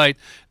website,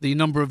 the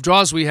number of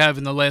draws we have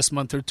in the last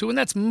month or two, and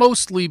that's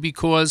mostly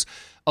because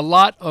a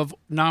lot of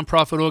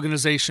nonprofit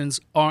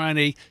organizations are on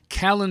a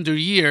calendar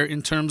year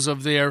in terms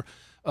of their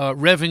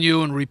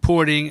revenue and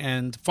reporting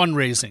and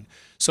fundraising.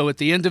 So at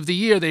the end of the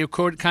year, they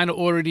kind of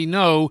already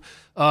know,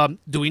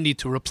 do we need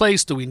to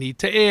replace? Do we need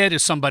to add?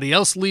 Is somebody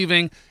else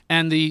leaving?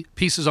 And the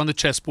pieces on the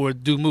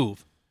chessboard do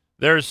move.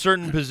 There are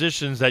certain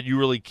positions that you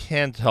really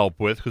can't help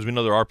with because we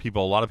know there are a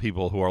lot of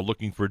people who are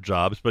looking for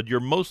jobs, but you're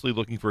mostly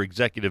looking for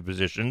executive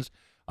positions.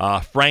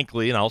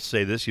 Frankly, and I'll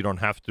say this, you don't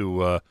have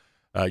to,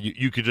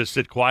 you could just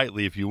sit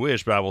quietly if you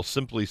wish, but I will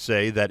simply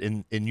say that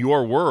in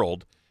your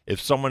world, if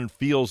someone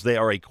feels they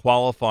are a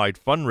qualified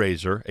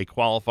fundraiser, a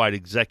qualified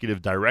executive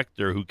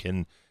director who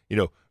can,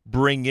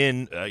 bring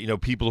in,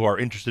 people who are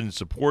interested in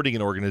supporting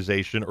an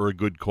organization or a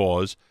good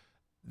cause,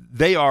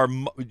 they are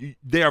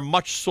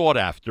much sought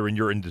after in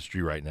your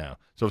industry right now.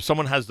 So if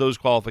someone has those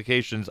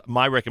qualifications,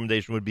 my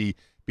recommendation would be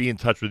in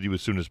touch with you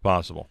as soon as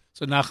possible.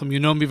 So, Nachum, you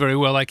know me very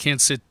well. I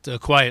can't sit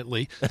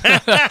quietly.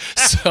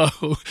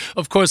 So,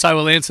 of course, I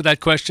will answer that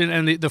question.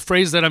 And the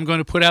phrase that I'm going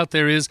to put out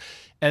there is,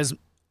 as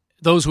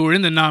those who are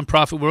in the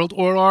nonprofit world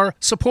or are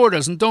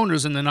supporters and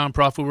donors in the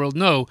nonprofit world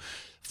know,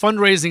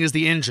 fundraising is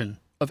the engine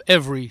of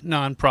every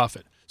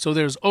nonprofit. So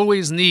there's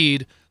always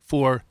need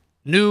for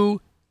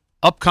new,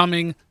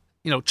 upcoming,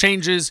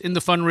 changes in the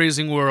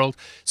fundraising world.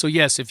 So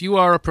yes, if you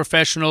are a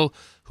professional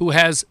who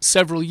has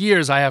several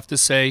years, I have to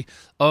say,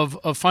 of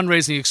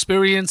fundraising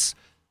experience,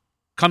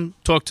 come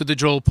talk to the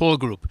Joel Poll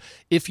Group.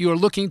 If you're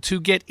looking to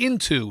get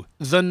into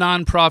the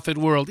nonprofit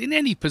world in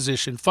any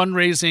position,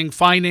 fundraising,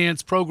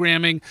 finance,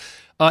 programming,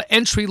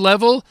 entry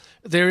level,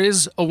 there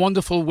is a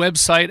wonderful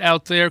website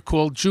out there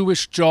called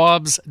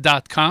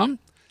jewishjobs.com.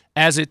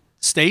 As it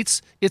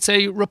states, it's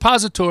a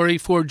repository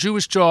for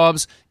Jewish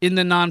jobs in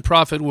the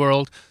nonprofit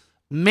world,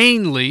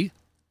 mainly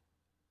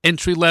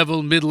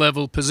entry-level,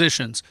 mid-level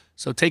positions.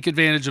 So take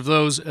advantage of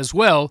those as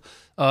well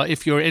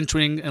if you're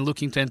entering and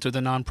looking to enter the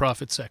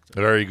nonprofit sector.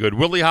 Very good.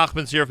 Willie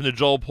Hochman's here from the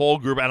Joel Poll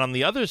Group. And on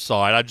the other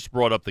side, I just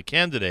brought up the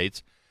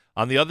candidates.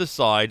 On the other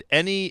side,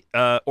 any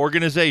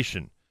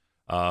organization,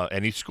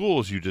 any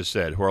schools you just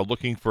said, who are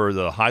looking for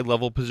the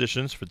high-level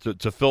positions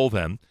to fill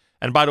them,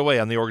 And by the way,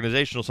 on the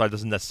organizational side, it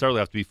doesn't necessarily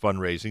have to be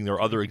fundraising. There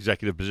are other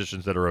executive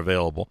positions that are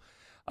available.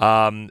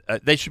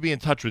 They should be in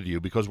touch with you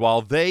because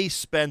while they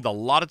spend a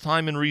lot of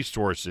time and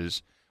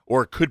resources,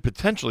 or could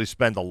potentially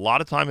spend a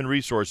lot of time and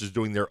resources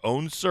doing their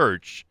own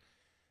search,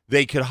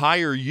 they could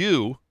hire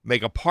you,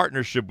 make a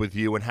partnership with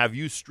you, and have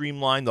you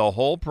streamline the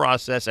whole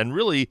process and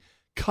really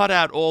cut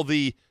out all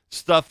the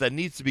stuff that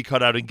needs to be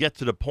cut out and get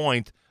to the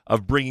point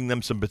of bringing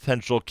them some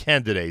potential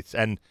candidates.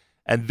 And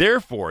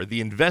therefore,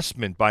 the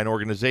investment by an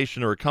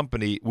organization or a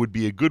company would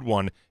be a good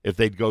one if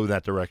they'd go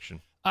that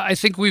direction. I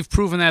think we've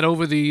proven that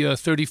over the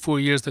 34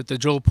 years that the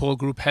Joel Paul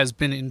Group has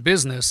been in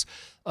business.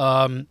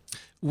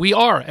 We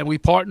are, and we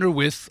partner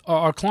with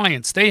our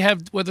clients. They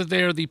have, whether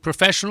they're the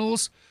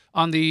professionals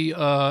on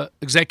the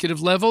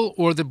executive level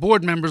or the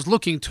board members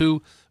looking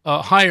to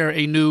hire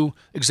a new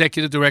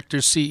executive director,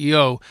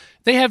 CEO,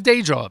 they have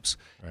day jobs.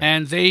 Right.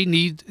 And they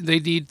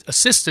need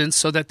assistance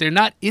so that they're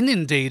not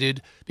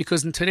inundated,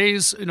 because in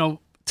today's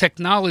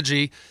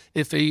technology,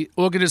 if a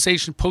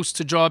organization posts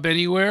a job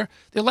anywhere,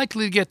 they're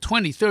likely to get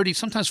 20, 30,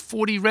 sometimes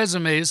 40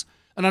 resumes,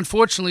 and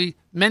unfortunately,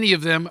 many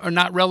of them are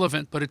not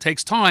relevant, but it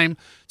takes time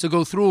to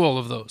go through all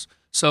of those.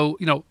 So,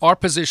 our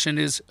position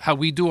is how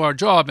we do our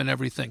job and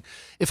everything.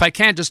 If I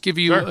can just give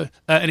you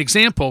an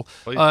example,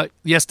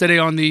 yesterday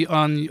on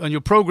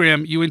your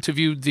program, you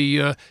interviewed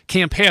the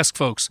Camp HASK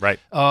folks. Right.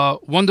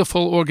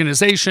 Wonderful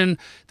organization.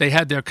 They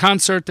had their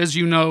concert, as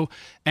you know,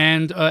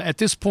 and at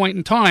this point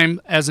in time,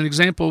 as an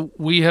example,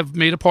 we have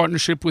made a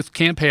partnership with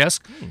Camp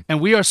HASK,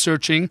 and we are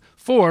searching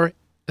for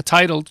a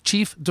titled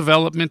Chief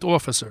Development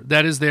Officer.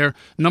 That is their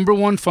number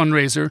one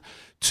fundraiser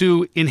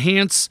to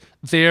enhance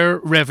their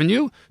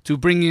revenue, to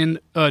bring in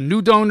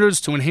new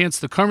donors, to enhance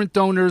the current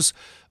donors,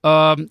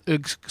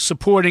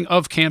 supporting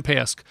of Camp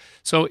HASK.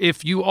 So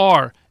if you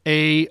are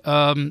a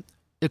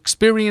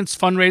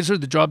experienced fundraiser,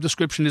 the job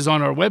description is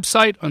on our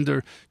website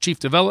under Chief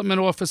Development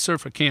Officer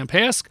for Camp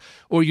HASK,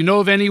 or you know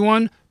of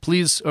anyone,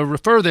 please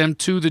refer them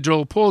to the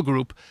Joel Paul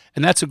Group.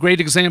 And that's a great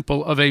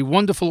example of a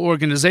wonderful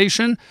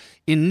organization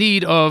in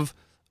need of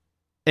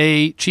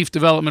a chief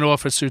development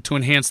officer to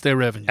enhance their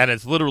revenue. And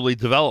it's literally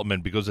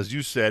development because, as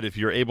you said, if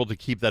you're able to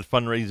keep that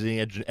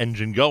fundraising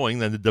engine going,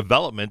 then the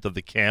development of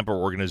the camp or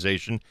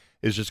organization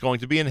is just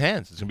going to be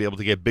enhanced. It's going to be able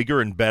to get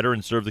bigger and better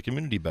and serve the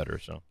community better.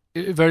 So,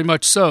 very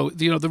much so.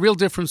 The real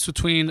difference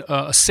between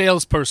a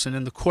salesperson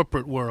in the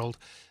corporate world,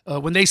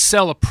 when they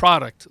sell a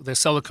product, they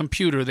sell a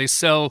computer, they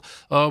sell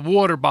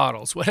water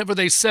bottles, whatever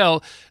they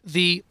sell,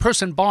 the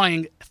person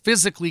buying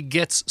physically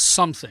gets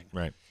something.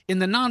 Right. In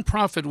the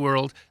nonprofit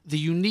world, the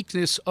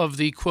uniqueness of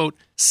the, quote,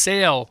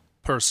 sale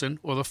person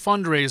or the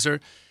fundraiser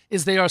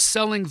is they are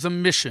selling the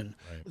mission,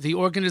 the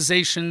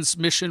organization's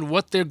mission,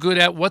 what they're good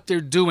at, what they're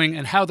doing,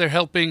 and how they're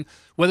helping,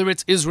 whether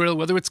it's Israel,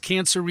 whether it's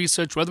cancer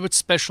research, whether it's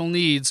special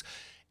needs.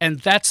 And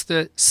that's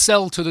the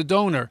sell to the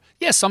donor.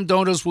 Yes, some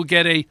donors will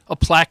get a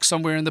plaque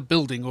somewhere in the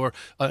building or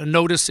a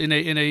notice in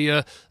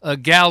a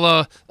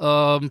gala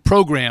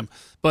program.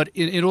 But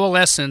in all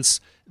essence,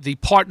 the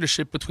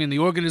partnership between the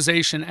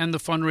organization and the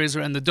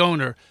fundraiser and the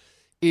donor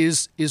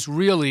is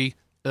really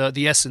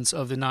the essence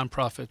of the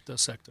nonprofit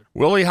sector.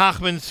 Willie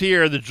Hochman's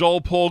here. The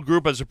Joel Paul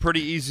Group has a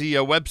pretty easy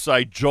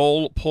website,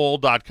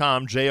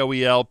 joelpaul.com,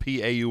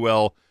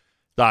 JOELPAUL.com.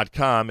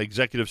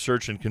 Executive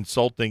search and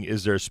consulting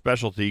is their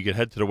specialty. You can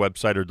head to the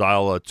website or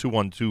dial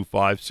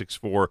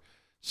 212-564-6500,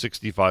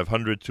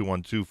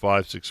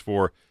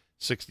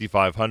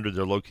 212-564-6500.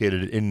 They're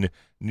located in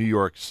New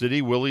York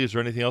City. Willie, is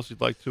there anything else you'd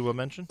like to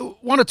mention?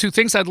 One or two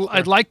things.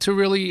 I'd like to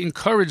really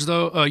encourage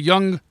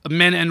young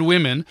men and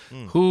women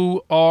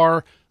who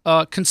are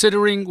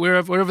considering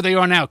wherever they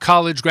are now,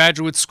 college,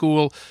 graduate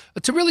school,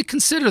 to really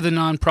consider the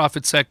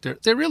nonprofit sector.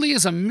 There really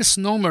is a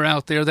misnomer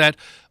out there that,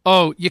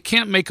 you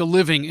can't make a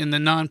living in the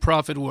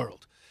nonprofit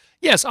world.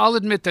 Yes, I'll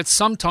admit that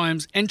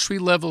sometimes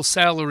entry-level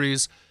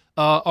salaries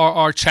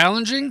are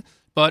challenging,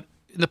 but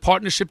in the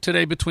partnership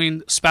today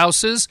between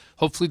spouses,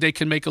 hopefully they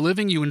can make a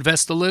living. You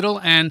invest a little,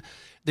 and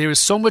there is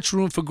so much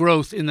room for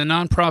growth in the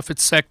nonprofit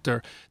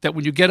sector that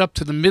when you get up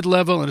to the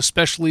mid-level and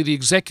especially the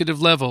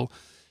executive level,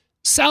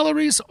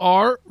 salaries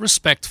are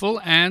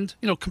respectful and,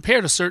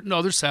 compared to certain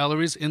other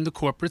salaries in the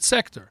corporate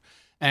sector.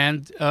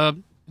 And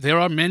there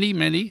are many,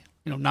 many,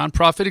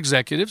 nonprofit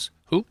executives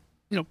who,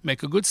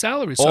 make a good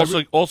salary.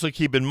 So also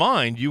keep in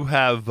mind, you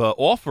have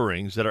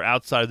offerings that are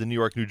outside of the New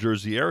York, New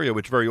Jersey area,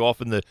 which very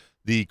often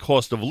the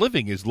cost of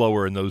living is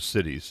lower in those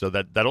cities. So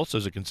that also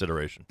is a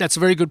consideration. That's a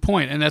very good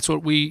point. And that's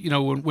what we,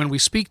 when we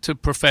speak to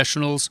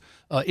professionals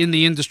in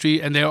the industry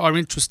and they are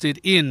interested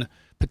in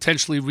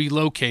potentially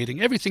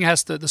relocating, everything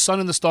has to, the sun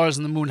and the stars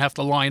and the moon have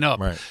to line up.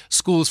 Right.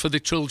 Schools for the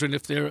children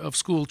if they're of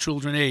school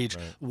children age,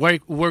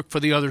 work for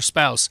the other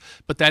spouse.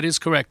 But that is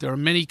correct. There are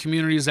many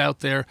communities out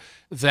there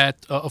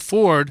that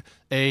afford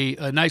a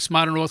nice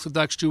modern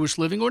Orthodox Jewish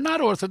living, or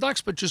not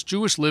Orthodox, but just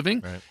Jewish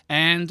living,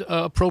 and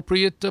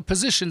appropriate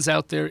positions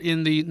out there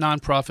in the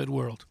nonprofit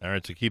world. All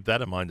right, so keep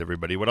that in mind,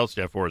 everybody. What else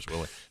do you have for us,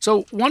 Willie?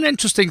 So one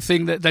interesting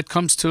thing that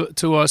comes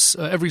to us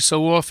every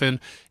so often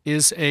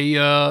is a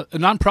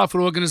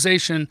nonprofit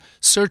organization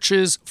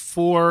searches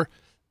for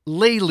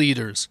lay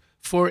leaders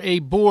for a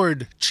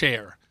board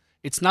chair.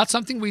 It's not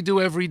something we do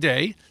every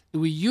day.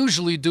 We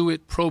usually do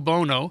it pro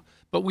bono,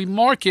 but we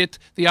market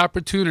the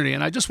opportunity.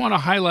 And I just want to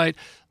highlight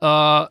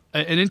an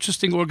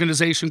interesting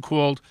organization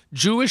called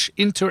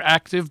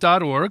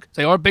JewishInteractive.org.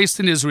 They are based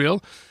in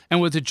Israel. And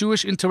what the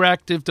Jewish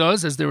Interactive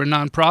does, as they're a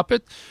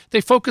nonprofit,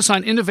 they focus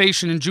on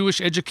innovation in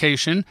Jewish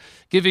education,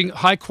 giving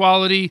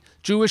high-quality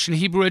Jewish and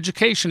Hebrew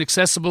education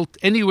accessible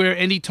anywhere,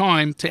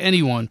 anytime, to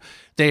anyone.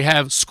 They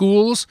have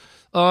schools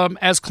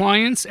as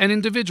clients and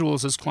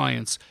individuals as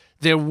clients.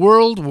 They're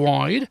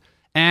worldwide,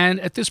 and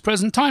at this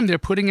present time, they're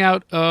putting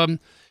out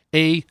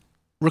a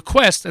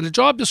request and a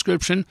job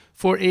description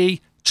for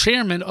a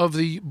chairman of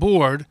the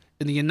board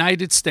in the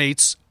United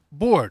States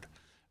board.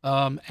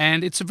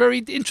 And it's a very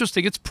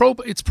interesting. It's pro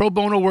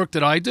bono work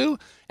that I do,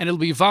 and it'll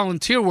be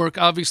volunteer work,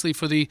 obviously,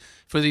 for the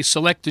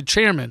selected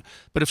chairman.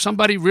 But if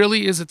somebody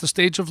really is at the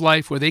stage of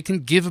life where they can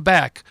give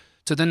back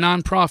to the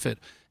nonprofit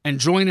and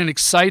join an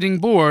exciting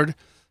board,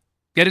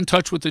 get in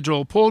touch with the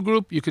Joel Paul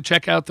Group. You could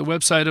check out the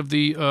website of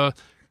the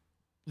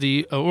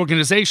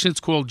organization. It's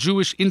called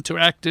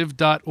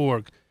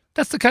JewishInteractive.org.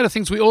 That's the kind of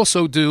things we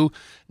also do.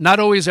 Not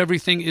always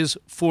everything is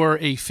for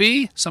a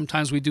fee.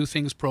 Sometimes we do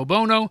things pro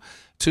bono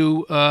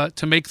to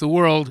make the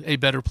world a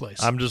better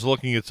place. I'm just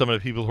looking at some of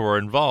the people who are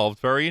involved.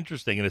 Very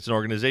interesting. And it's an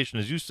organization,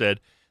 as you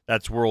said,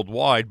 that's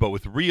worldwide, but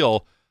with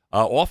real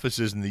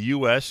offices in the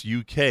U.S.,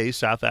 U.K.,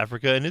 South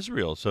Africa, and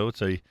Israel. So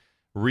it's a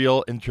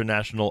real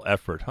international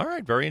effort. All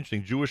right, very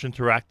interesting.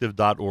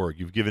 JewishInteractive.org.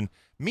 You've given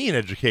me an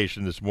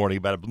education this morning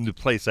about a new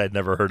place I'd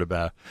never heard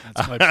about.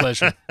 That's my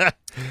pleasure.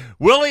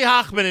 Willie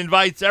Hochman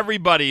invites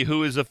everybody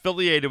who is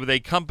affiliated with a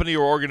company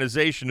or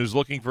organization who's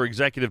looking for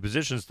executive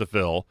positions to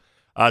fill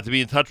to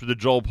be in touch with the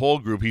Joel Paul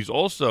Group. He's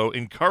also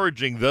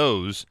encouraging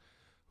those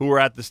who are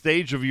at the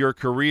stage of your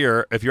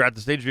career, if you're at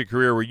the stage of your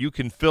career where you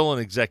can fill an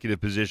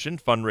executive position,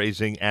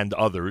 fundraising and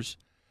others,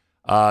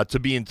 to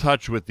be in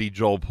touch with the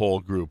Joel Paul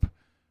Group.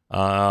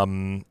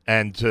 And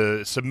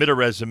to submit a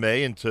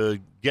resume and to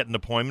get an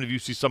appointment. If you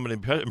see somebody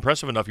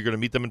impressive enough, you're going to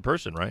meet them in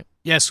person, right?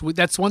 Yes,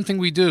 that's one thing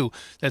we do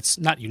that's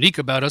not unique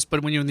about us,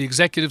 but when you're in the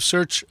executive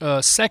search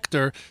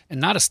sector and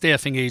not a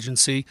staffing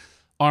agency,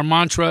 our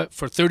mantra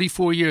for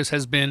 34 years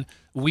has been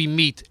we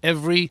meet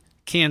every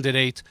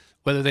candidate,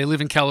 whether they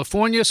live in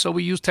California, so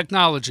we use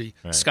technology,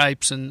 right.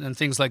 Skypes and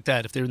things like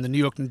that. If they're in the New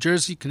York, New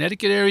Jersey,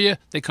 Connecticut area,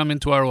 they come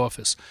into our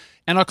office.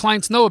 And our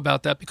clients know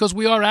about that because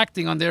we are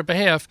acting on their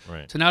behalf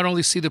right. to not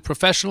only see the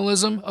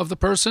professionalism of the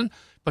person,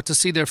 but to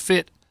see their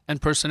fit and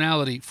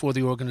personality for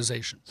the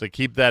organization. So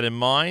keep that in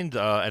mind.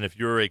 And if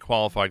you're a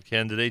qualified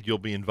candidate, you'll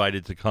be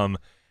invited to come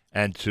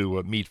and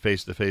to meet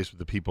face-to-face with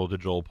the people of the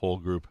Joel Paul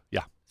Group.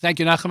 Yeah. Thank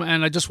you, Nachum.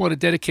 And I just want to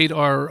dedicate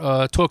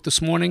our talk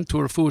this morning to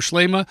Refuah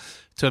Shlema,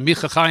 to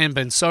Micha Chaim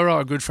Ben Sarah,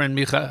 our good friend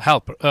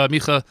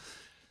Micha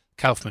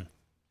Kaufman.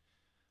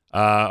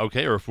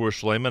 Okay, Refuah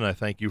Shlema, and I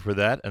thank you for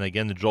that. And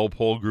again, the Joel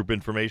Paul Group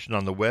information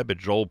on the web at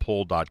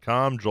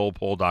joelpaul.com,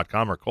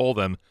 joelpaul.com, or call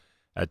them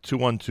at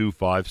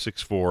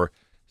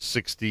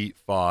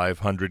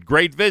 212-564-6500.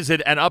 Great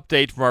visit and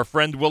update from our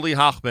friend Willie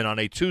Hochman on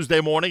a Tuesday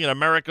morning in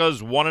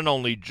America's one and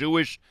only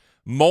Jewish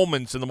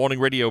Moments in the Morning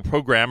radio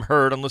program,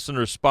 heard on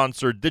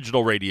listener-sponsored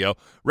digital radio.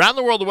 Around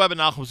the world, the web at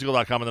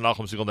NachumSegal.com and the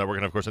Nachum Segal Network,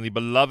 and, of course, on the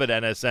beloved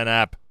NSN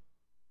app.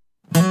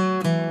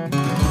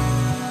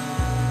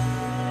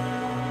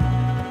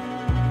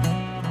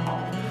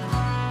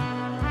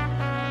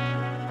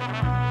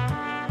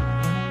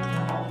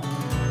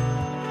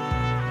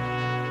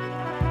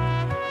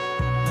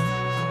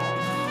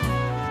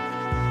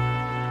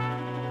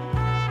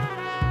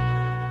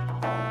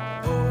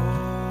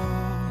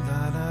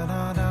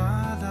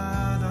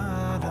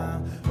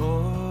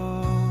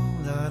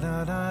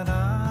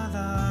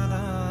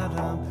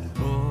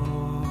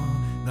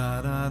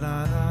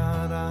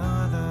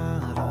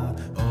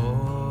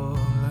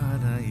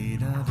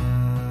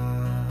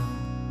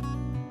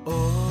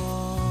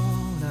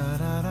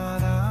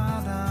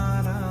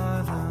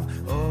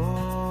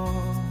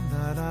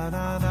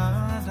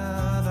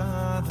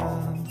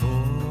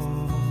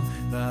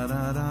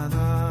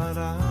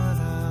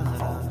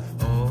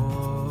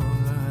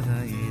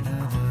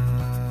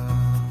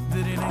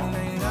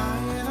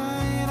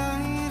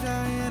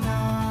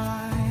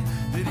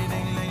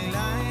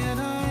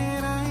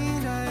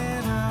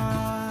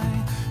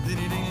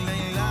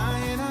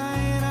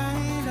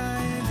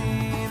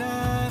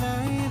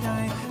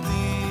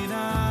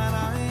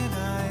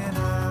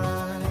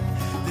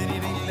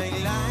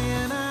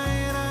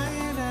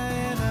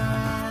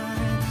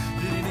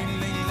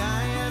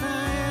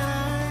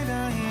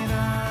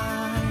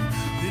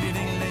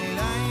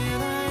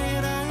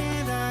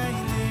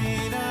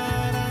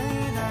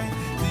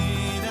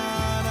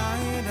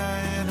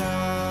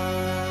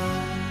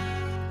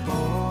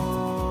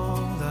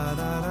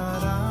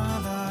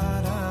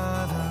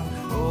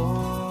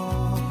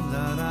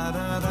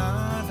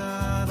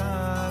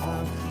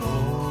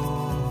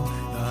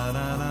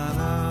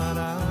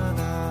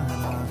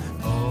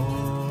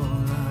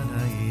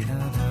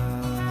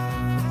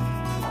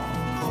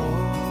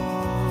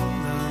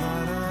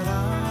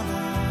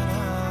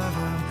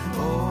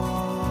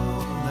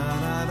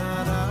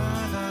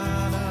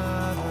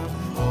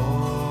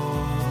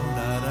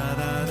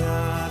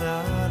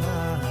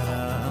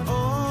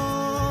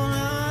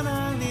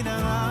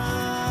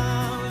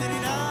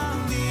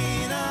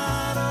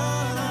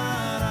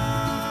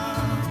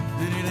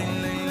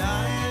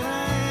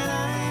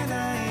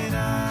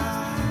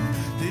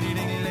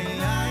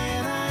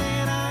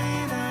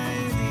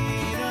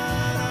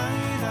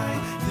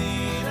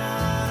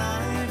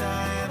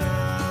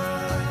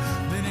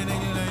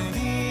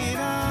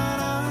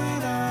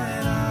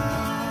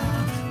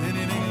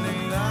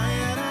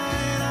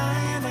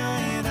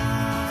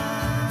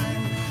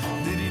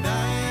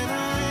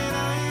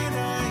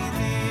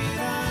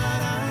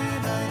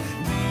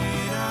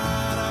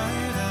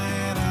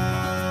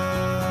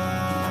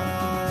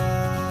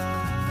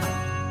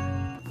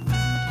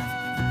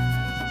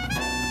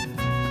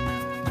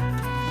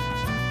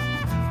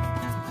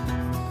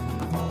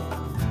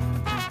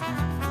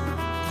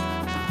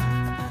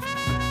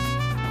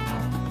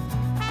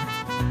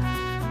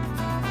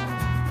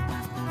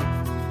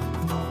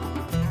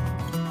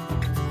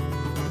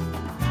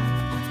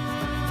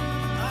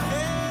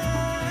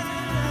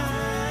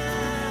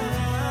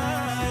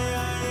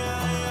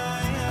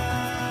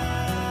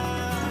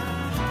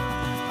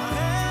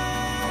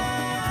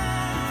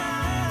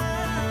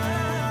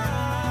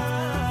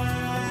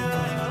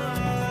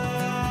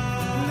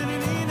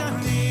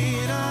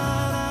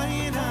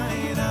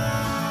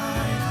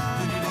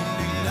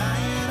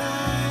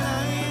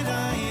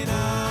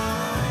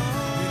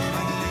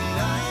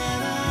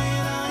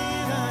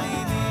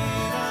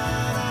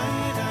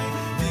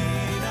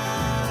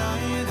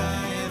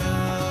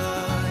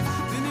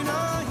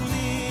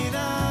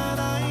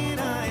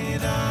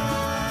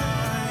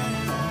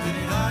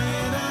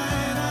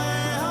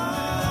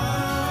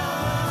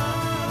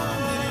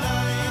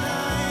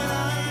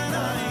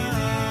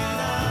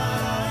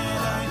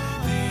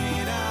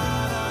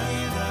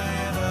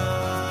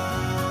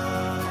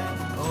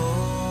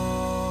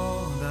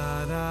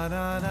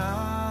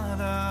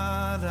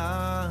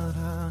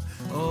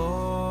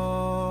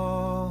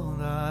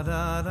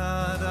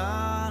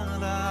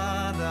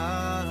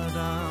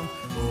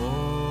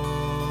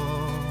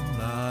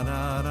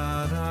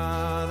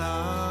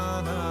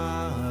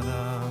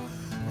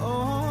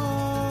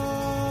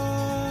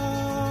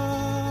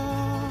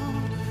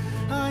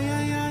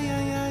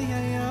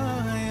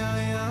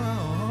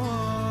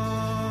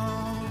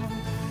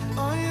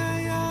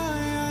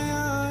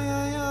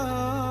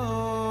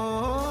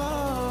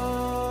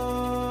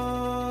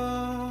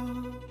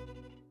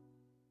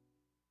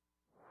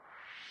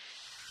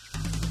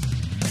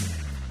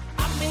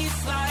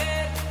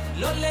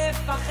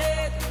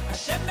 מפחד,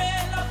 השם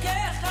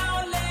אלוקיך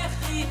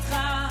הולך איתך.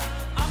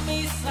 עם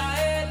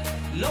ישראל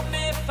לא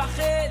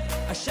מפחד,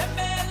 השם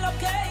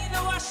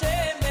אלוקינו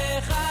השם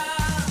אחד.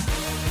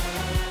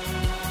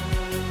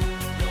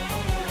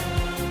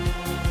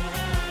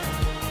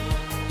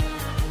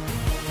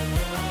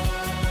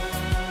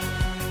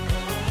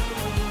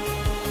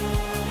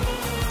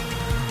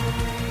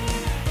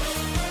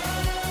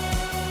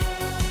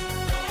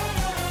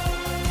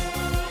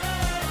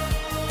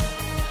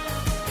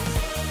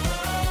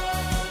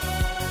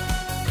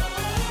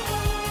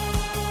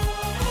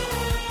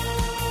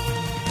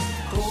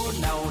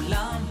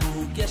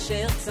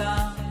 גשר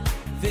צר,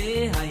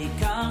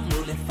 והעיקר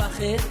לא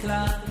לפחד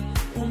כלל,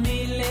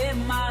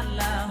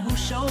 ומלמעלה הוא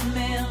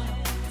שומר,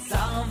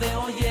 צר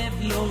ואויב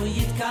לא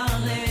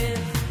יתקרב,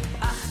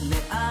 אח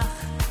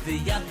לאח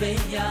ויד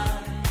ביד,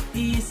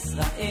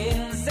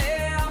 ישראל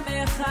זה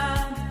עם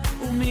אחד,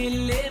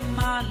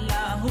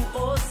 ומלמעלה הוא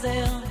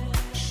עוזר,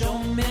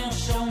 שומר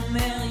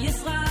שומר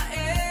ישראל.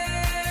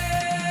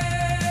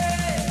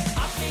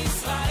 עם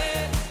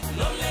ישראל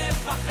לא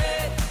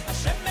לפחד,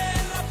 השם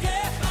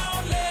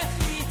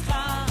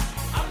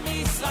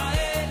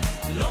ישראל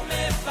לא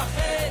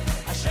מפחד,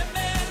 השם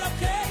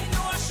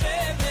אלוקינו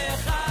השם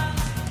אחד.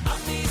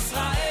 עם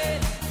ישראל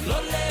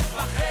לא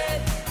לפחד,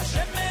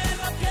 השם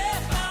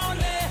אלוקיך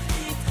הולך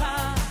איתך.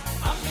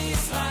 עם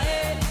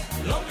ישראל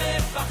לא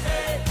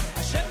מפחד,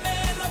 השם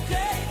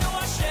אלוקינו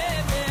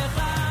השם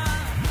אחד.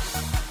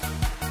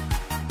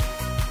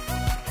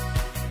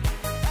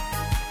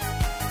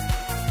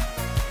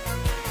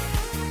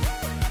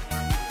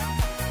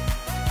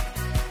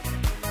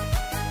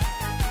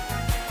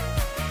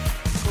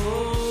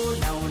 כל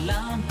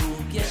העולם הוא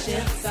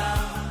גשר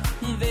צר,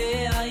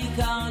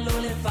 והעיקר לא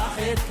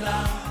לפחד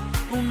כלל,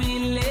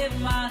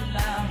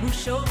 ומלמעלה הוא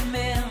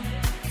שומר,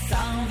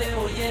 צר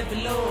ואויב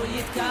לא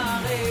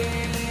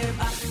יתקרב,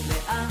 אח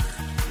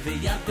לאח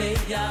ויד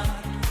ביד,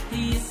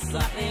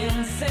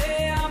 ישראל זה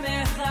עם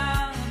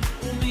אחד,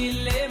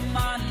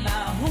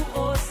 ומלמעלה הוא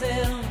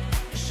עוזר,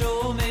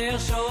 שומר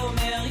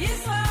שומר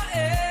ישראל.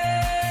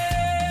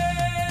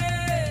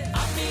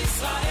 עם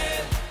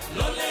ישראל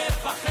לא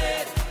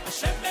לפחד,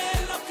 השם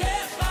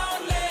אלוקיך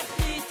הולך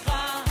איתך.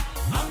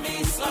 עם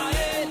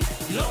ישראל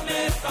לא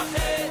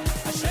מפחד,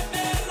 השם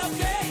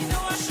אלוקינו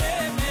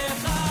השם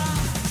אחד.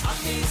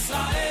 עם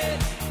ישראל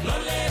לא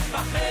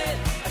לפחד,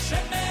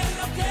 השם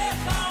אלוקיך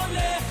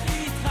הולך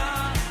איתך.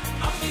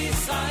 עם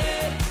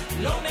ישראל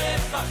לא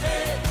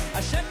מפחד,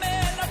 השם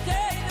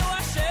אלוקינו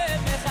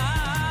השם אחד.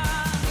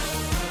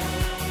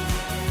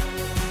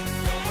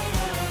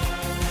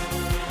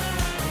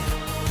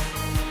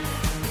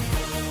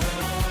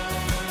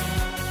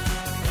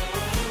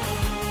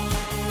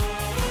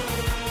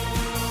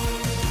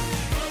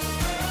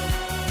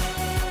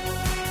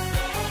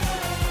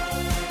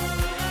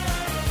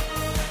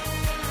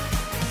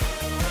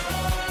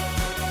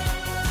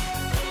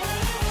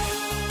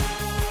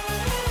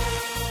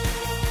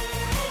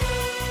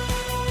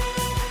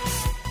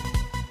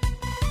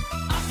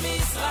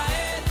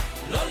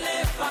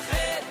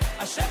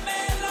 השם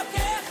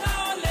אלוקיך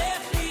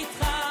הולך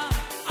איתך.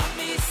 עם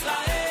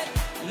ישראל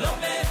לא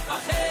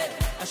מפחד,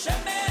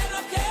 השם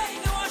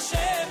אלוקינו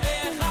השם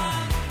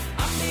אחד.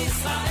 עם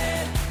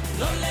ישראל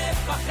לא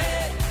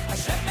לפחד,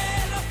 השם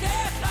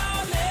אלוקיך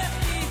הולך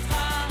איתך.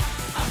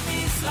 עם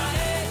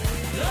ישראל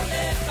לא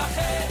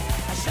לפחד,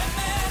 השם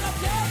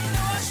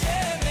אלוקינו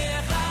השם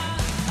אחד.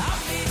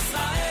 עם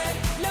ישראל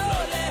לא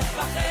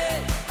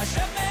לפחד,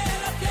 השם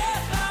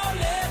אלוקיך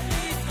הולך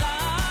איתך.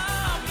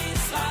 עם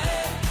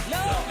ישראל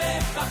לא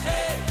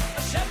מפחד,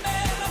 השם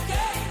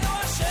אלוקינו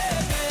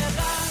השם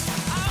אחד.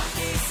 עם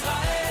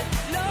ישראל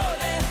לא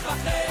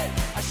לפחד,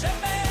 השם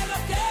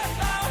אלוקיך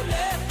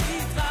הולך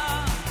איתך.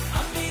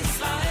 עם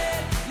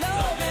ישראל לא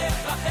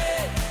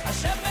מפחד,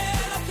 השם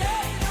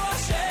אלוקינו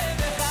השם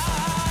אחד.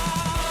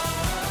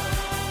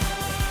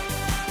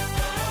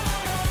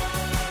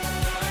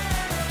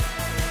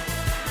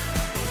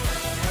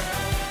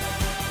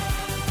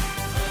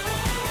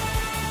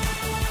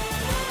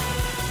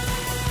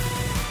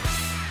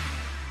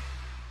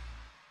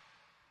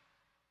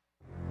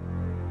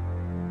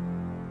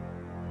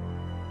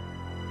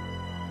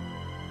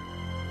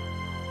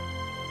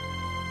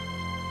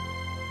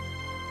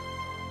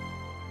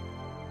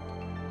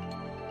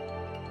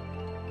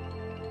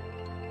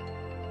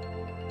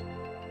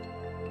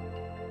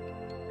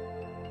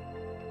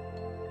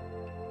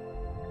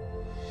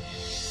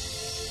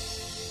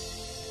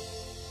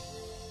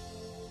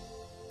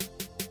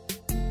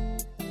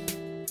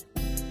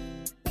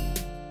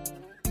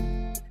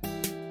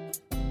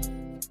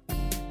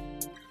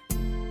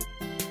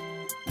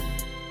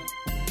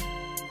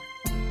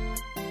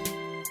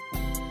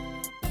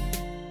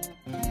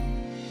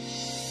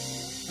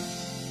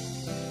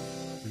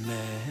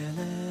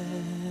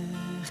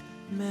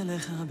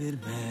 מלך אביר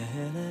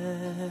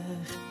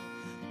מלך,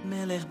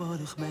 מלך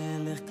ברוך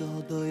מלך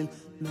גדול,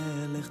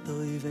 מלך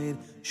טויבר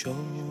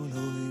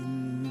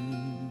שולום.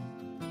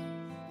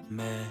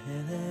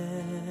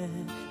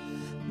 מלך,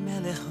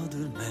 מלך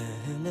אדור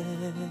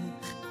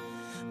מלך,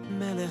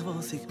 Melech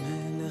was ik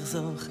melech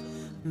zag,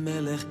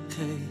 melech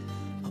gei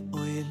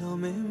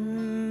oilomim.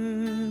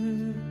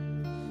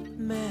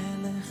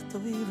 Melech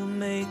toiv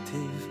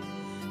meitiv,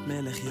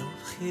 melech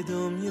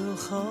yochidum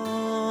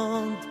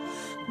yochad,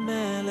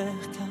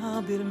 melech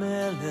kabir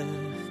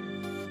melech,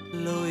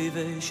 loi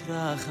veish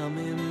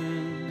rachamim.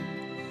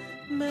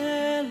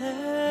 Melech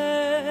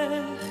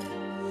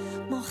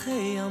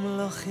mochei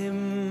amlochim,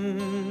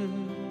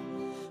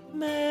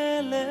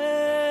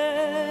 melech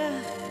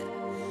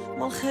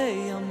mochei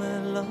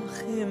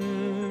amlochim,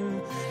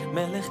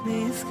 melech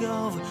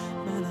nisgav,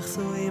 melech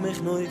soim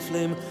ech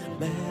noiflim,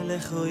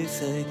 melech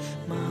oisei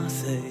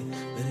maasei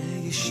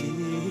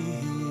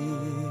bereishim.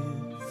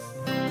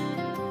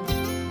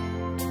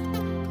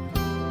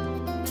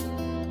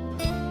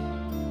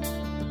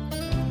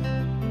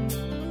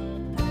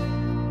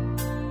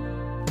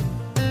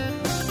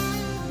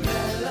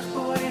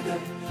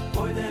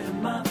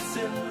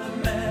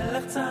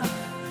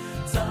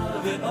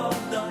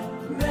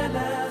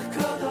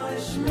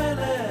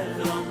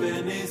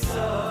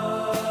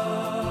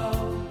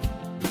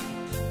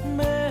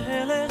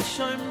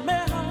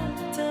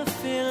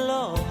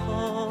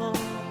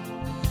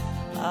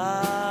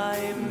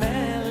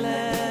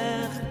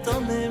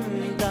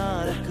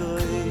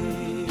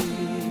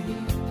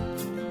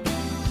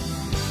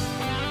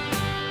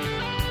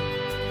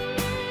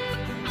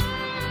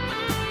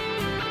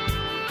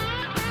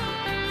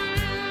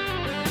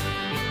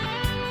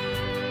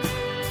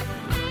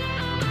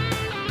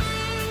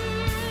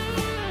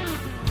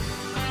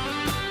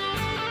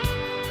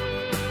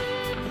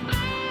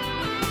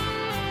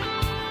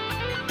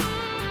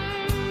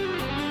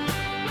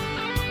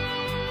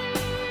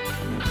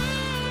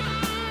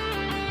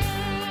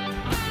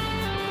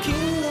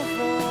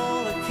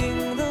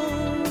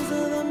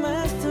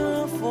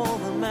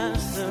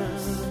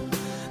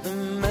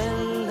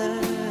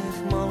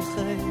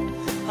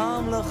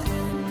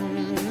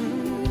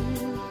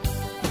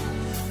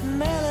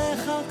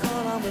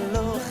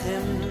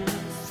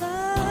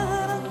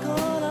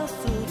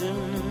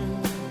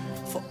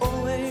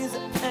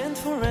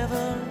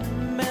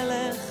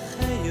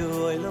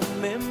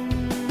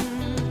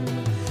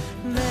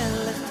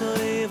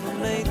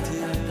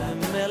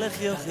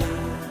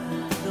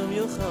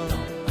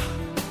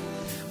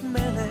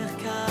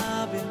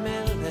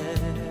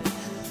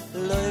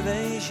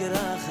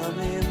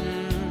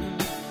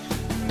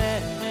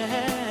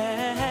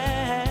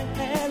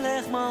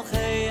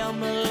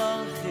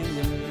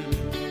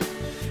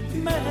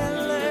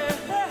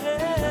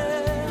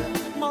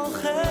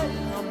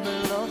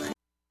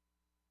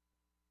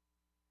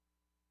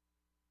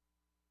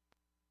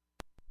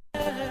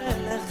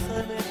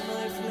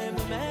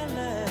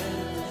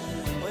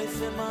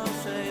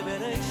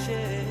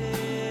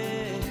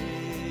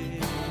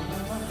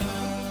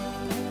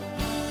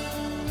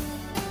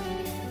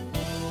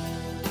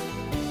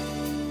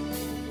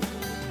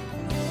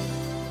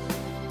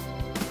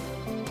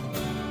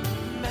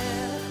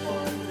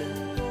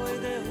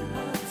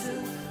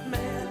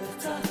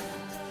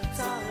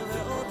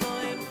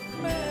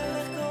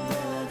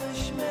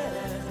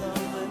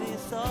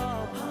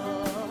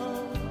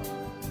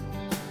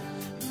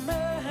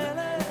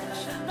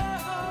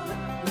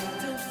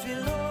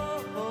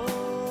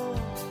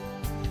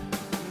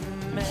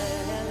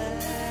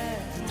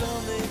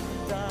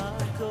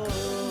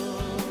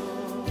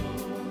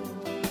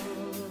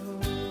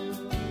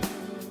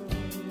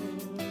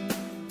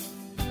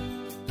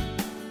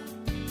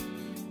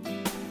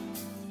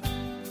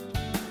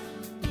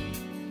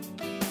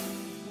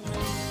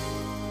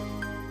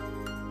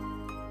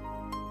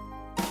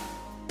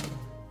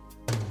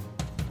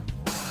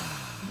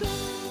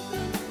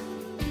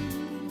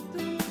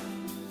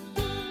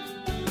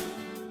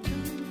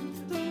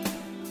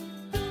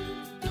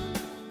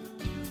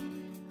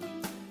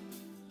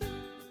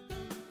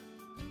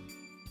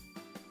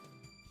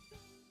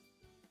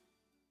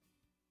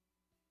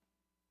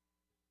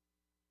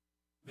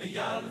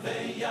 ויעל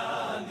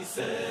ויעל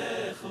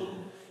ניסחו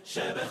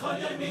שבכל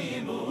יום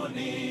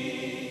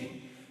אימוני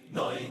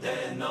נוידה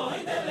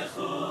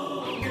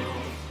לכו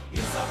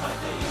יספק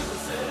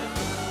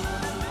יוספו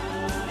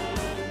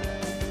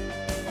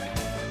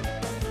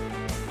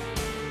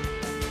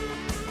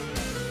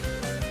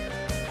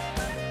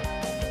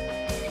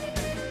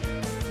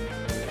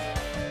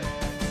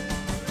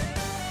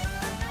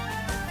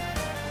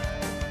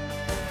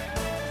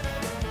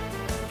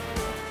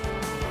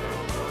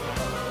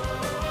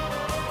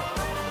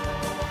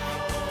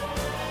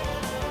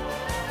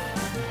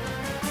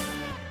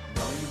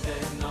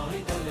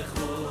נוידה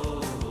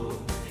לכו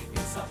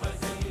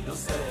יספק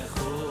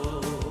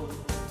יוספו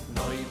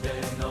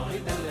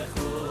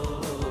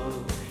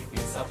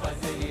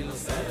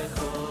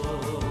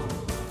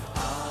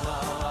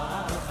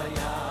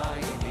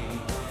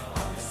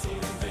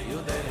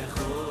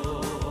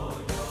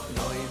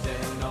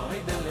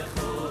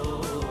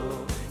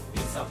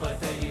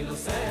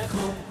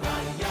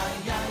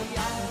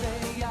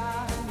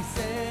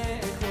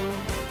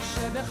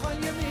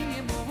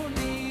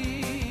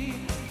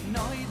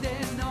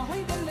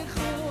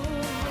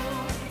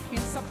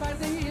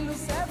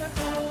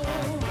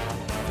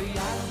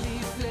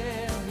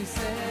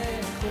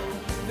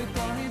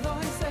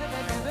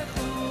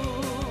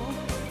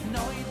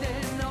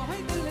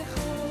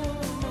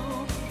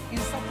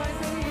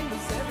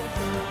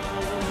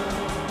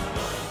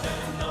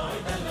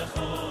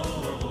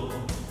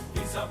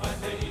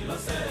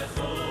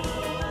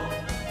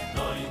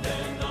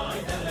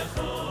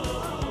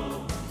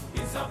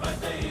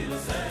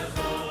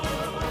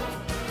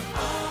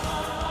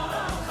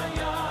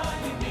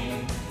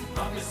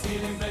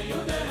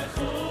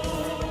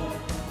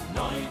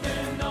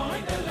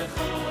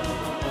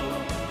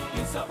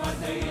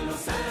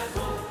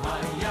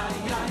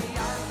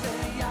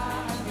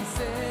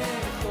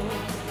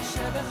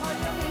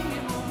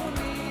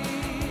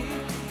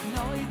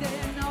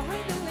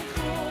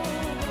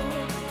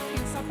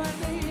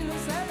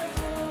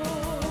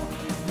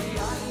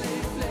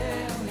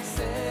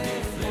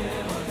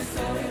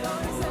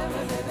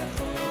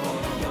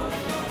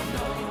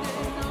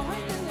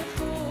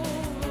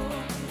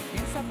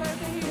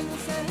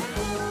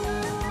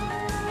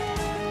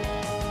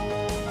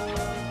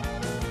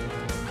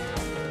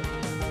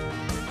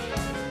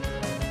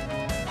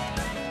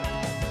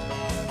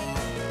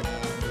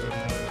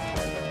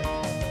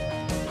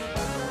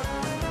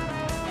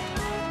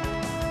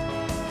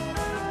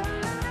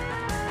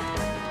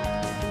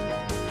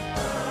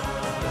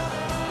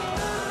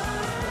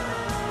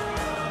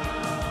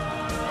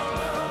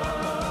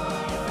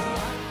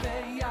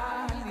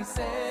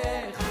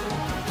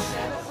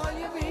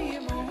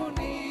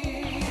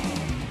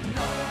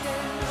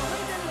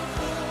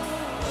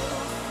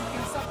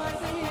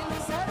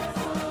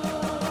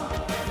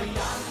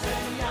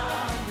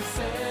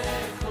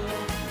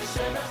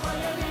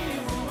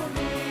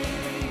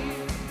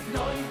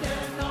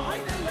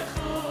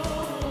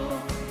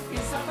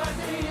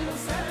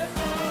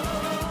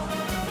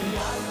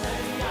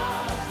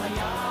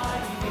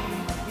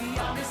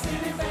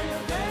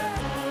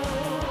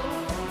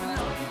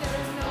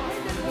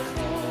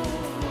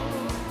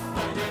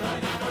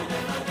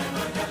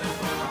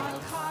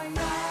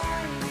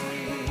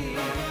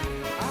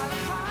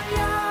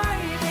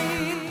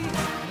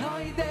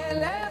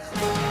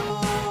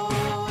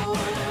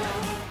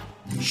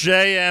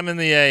JM in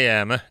the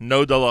AM,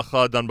 No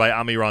Dalacha, done by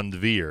Amiran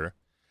Dvir.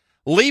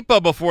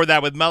 Lipa before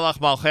that with Melach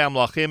Malchei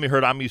Amlachim. You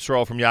heard Am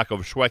Yisrael from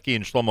Yaakov Shweki,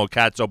 and Shlomo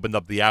Katz opened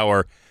up the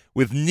hour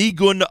with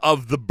Nigun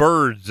of the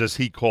Birds, as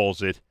he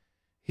calls it,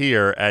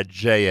 here at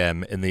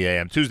JM in the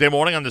AM. Tuesday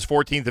morning on this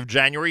 14th of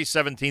January,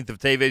 17th of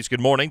Teves. Good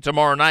morning.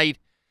 Tomorrow night,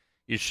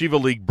 Yeshiva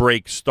League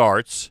break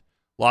starts.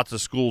 Lots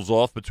of schools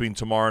off between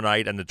tomorrow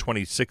night and the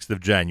 26th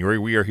of January.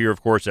 We are here,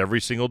 of course,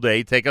 every single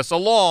day. Take us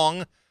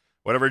along.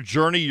 Whatever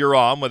journey you're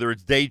on, whether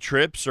it's day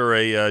trips or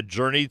a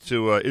journey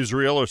to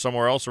Israel or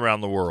somewhere else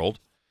around the world,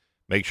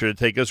 make sure to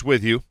take us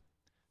with you.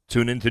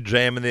 Tune into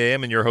JM in the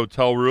AM in your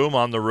hotel room,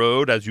 on the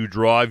road, as you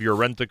drive your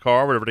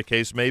rent-a-car, whatever the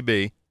case may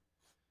be.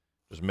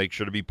 Just make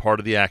sure to be part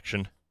of the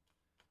action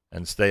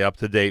and stay up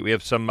to date. We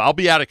have I'll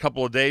be out a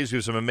couple of days. We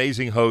have some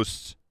amazing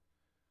hosts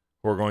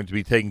who are going to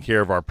be taking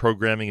care of our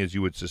programming, as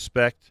you would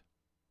suspect.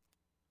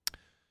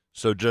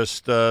 So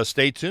just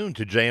stay tuned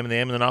to JM and the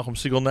AM and the Nachum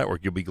Segal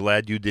Network. You'll be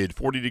glad you did.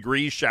 40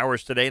 degrees,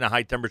 showers today, and a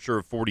high temperature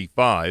of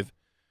 45.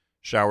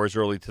 Showers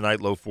early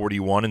tonight, low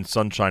 41, and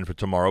sunshine for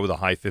tomorrow with a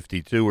high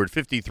 52. We're at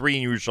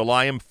 53 in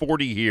Yerushalayim,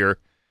 40 here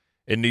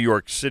in New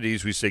York City.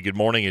 As we say good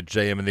morning at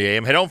JM and the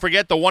AM. Hey, don't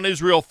forget the One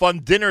Israel Fun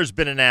Dinner has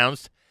been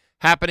announced,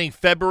 happening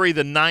February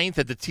the 9th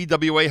at the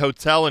TWA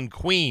Hotel in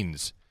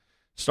Queens.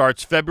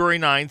 Starts February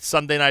 9th,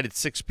 Sunday night at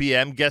 6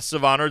 p.m. Guests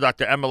of honor,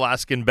 Dr. Emma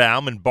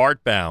Laskin-Baum and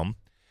Bart Baum.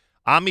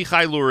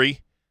 Amichai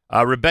Lurie,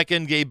 Rebecca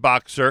and Gabe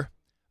Boxer,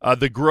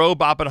 the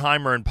Grobe,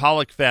 Oppenheimer, and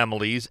Pollock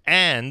families,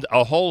 and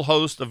a whole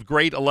host of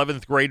great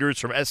 11th graders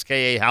from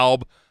SKA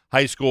Halb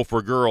High School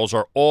for Girls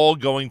are all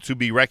going to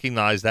be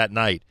recognized that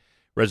night.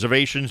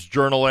 Reservations,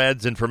 journal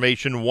ads,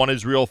 information,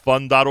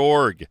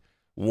 oneisraelfund.org.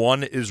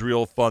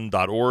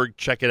 Oneisraelfund.org.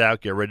 Check it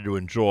out. Get ready to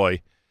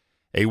enjoy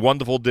a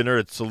wonderful dinner.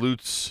 It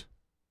salutes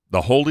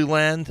the Holy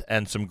Land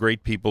and some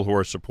great people who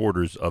are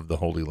supporters of the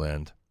Holy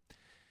Land.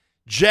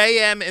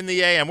 JM in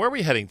the AM. Where are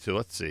we heading to?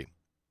 Let's see.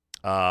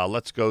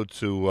 Let's go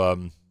to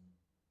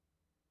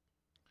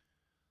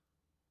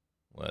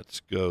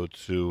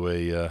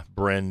a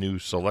brand new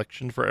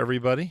selection for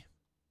everybody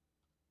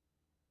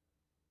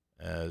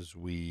as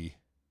we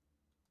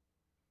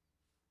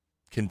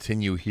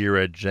continue here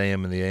at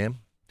JM in the AM.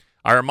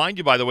 I remind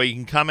you, by the way, you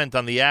can comment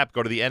on the app.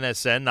 Go to the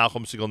NSN,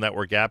 Nachum Segal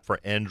Network app for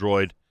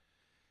Android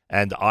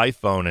and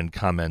iPhone and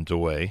comment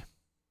away.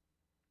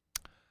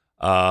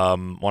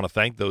 Want to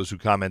thank those who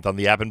comment on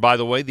the app. And by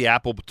the way, the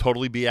app will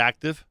totally be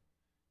active.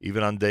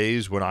 Even on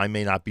days when I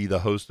may not be the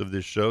host of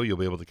this show, you'll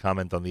be able to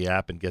comment on the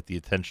app and get the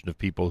attention of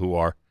people who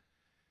are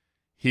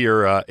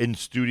here in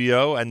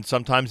studio and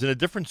sometimes in a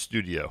different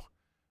studio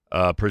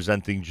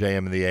presenting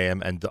JM in the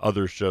AM and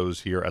other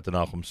shows here at the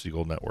Nachum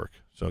Segal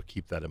Network. So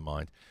keep that in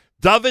mind.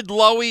 David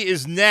Lowy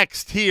is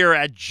next here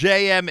at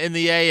JM in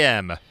the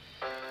AM.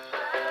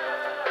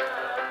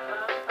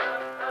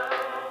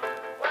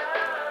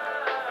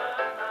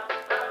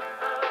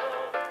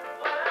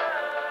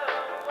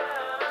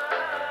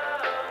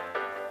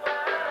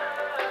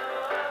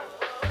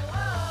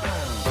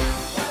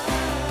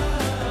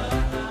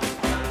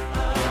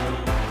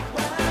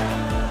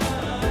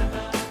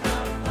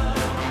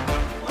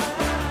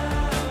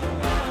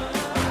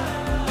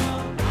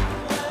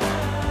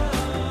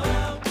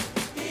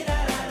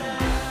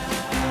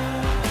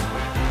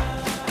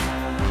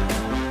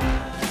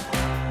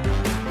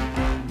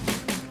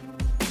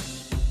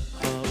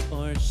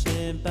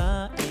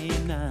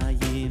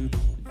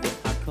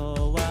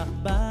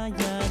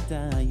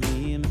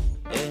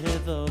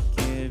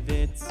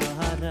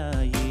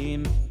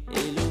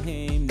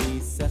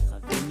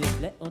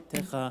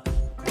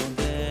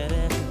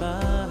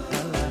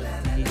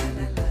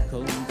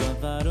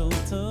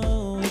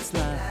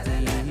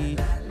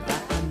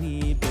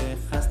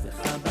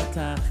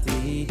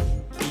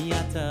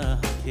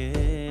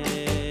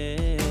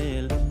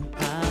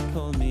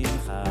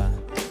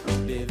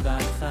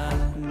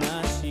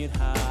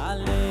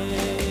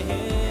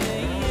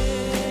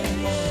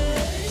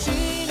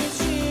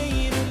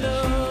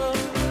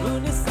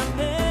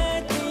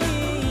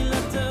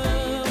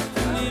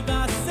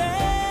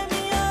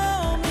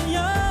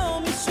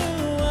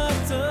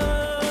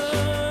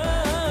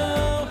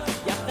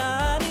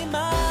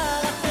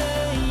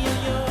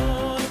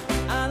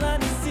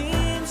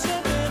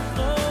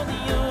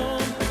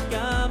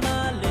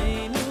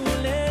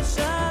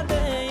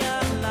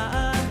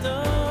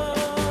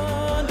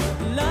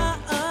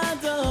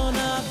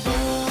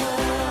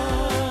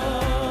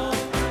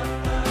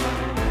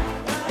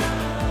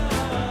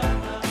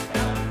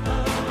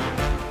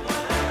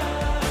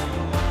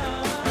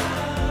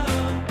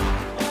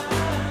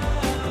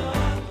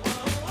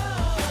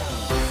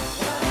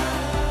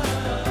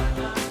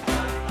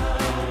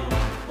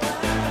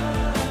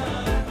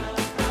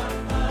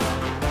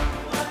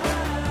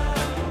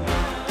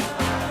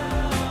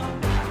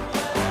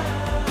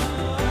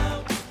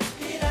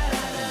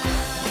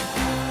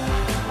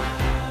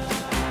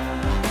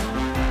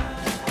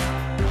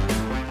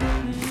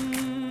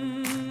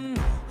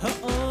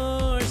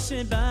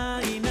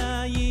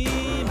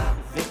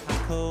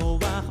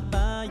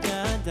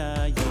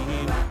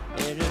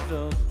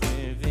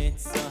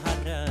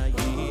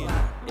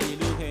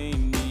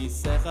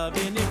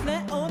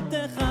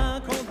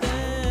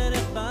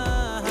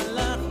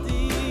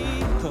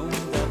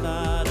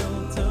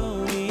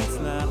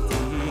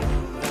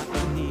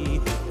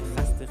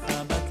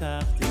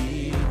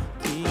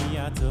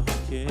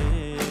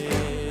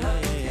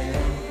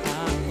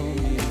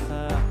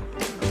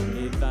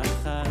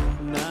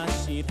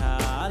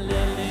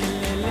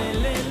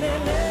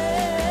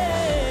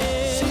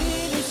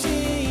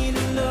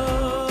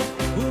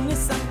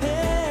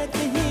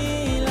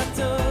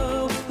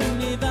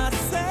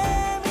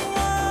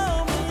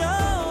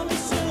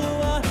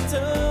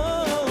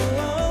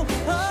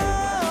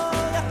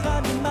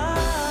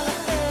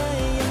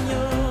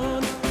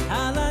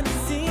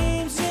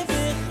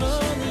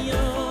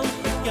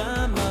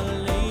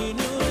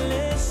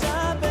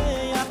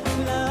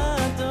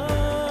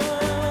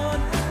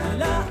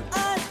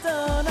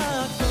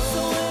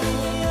 So when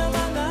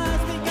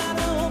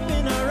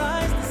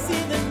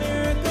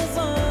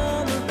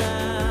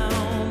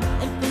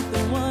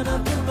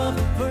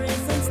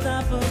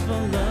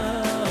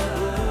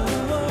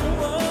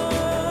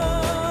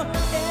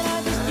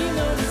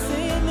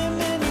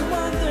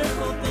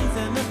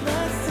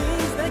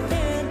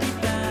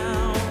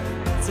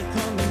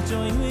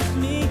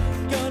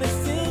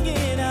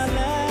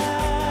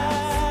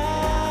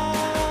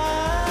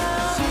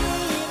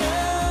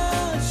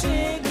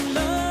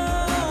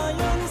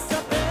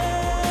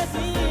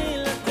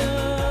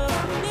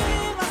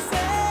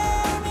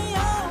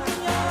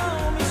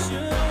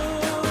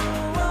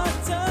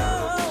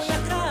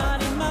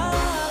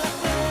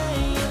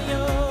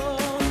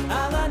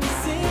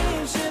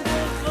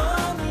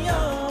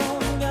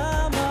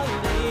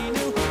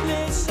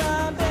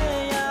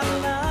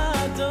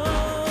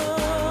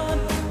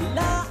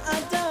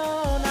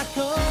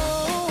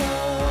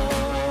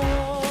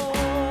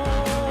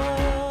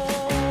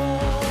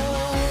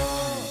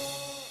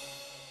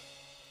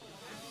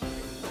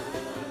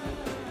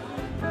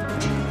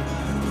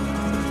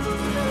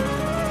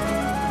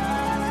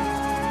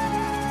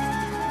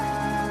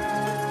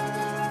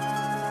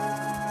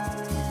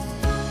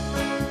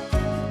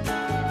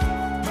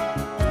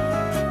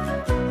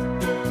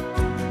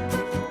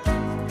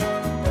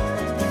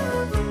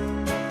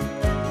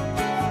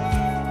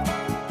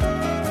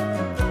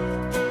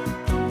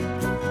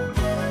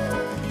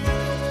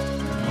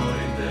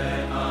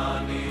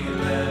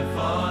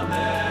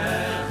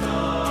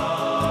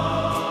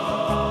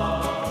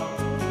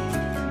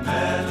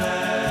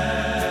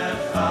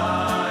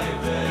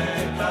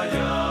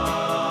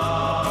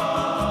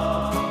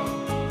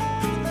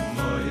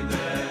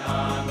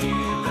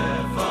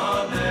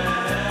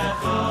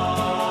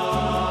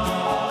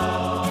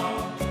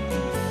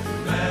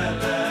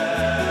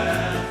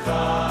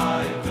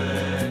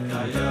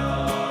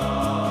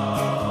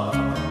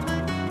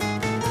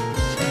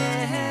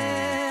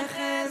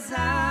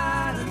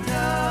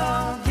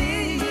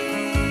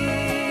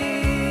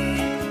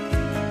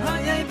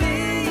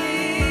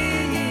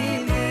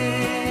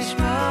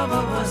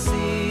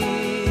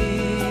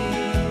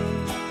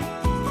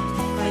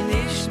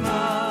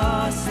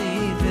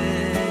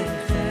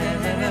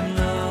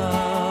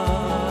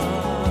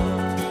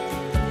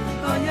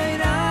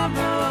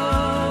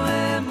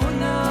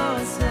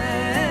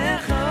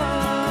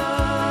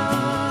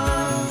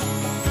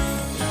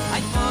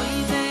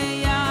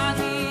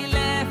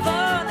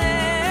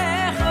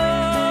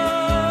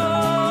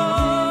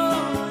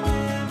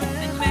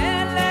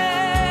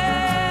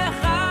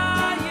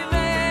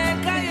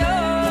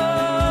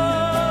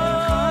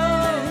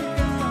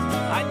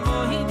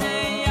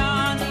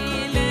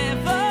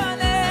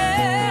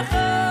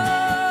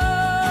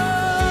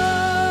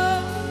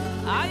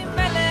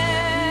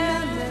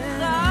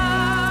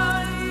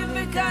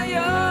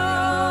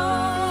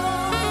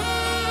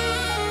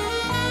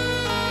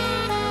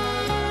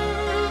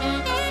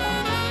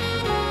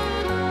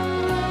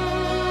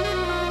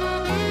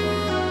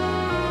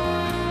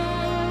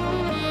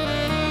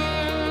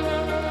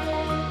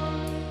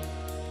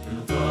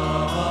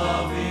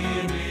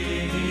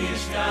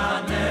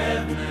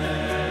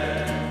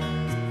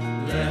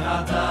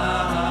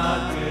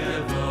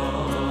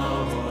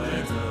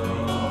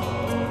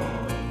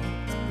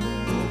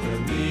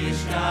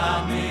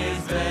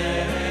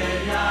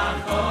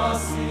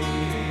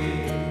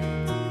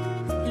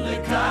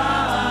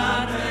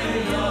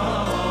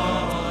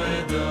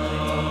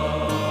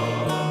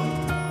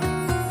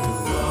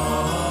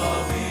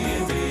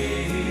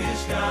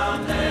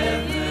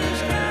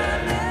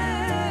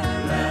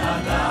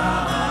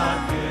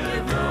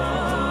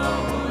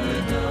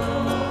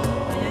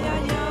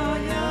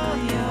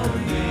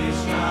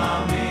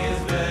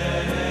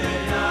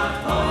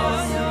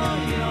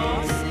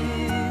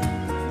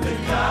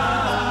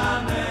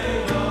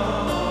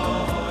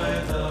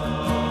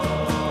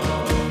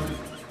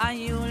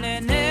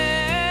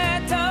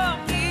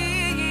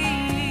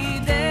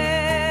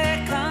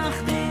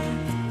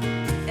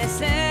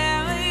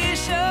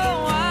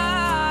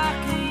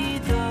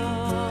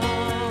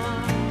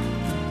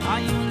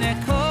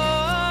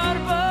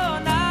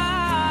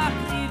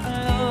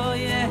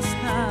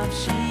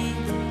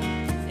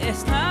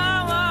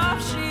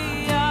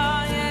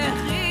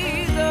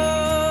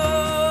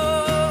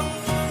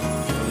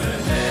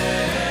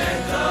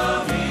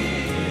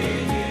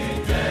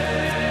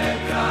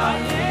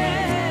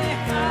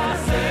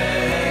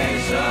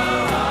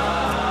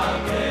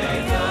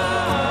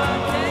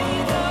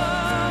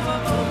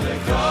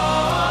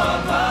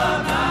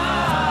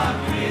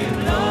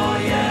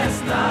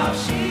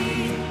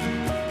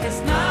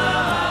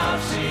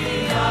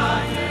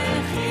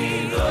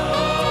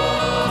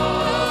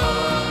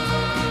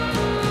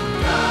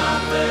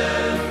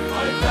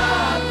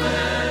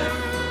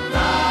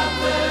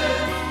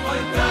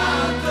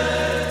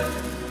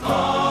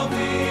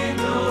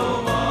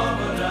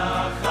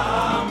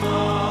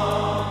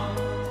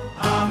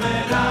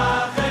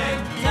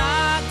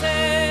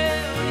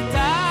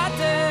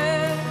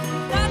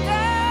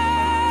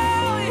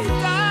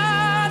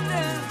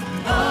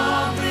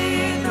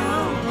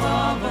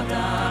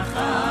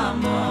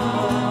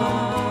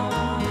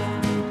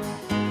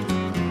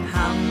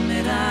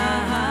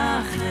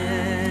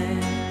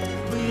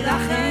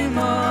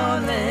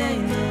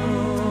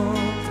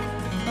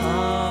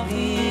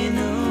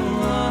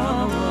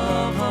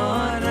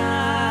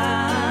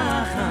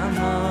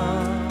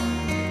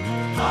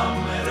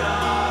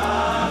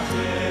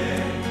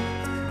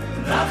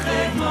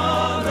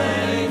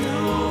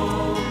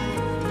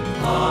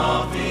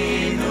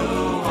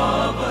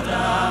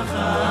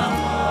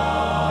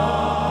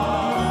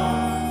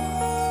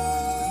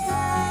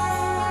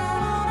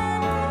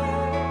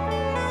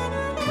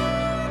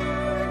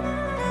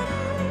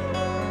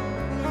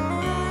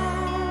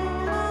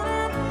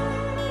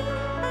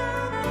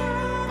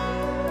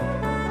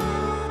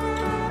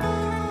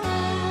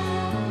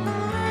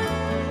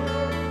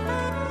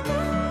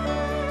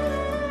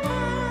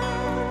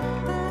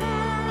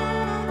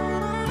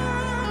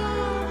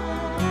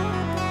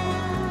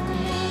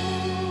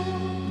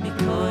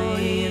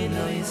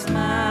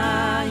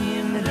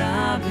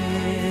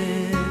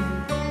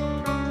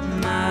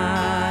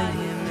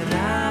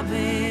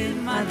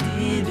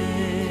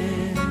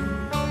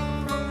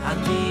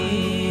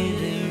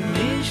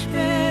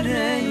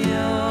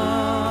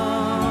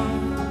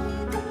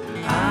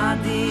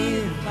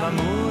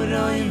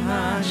Amorim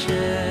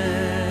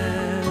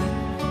Hashem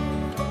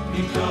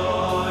Mito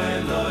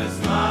Elois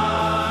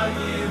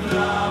Mayim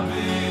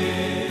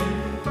Rabim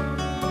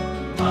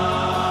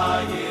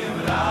Mayim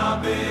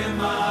Rabim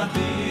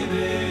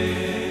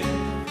Adirim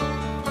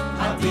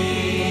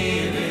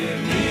Adirim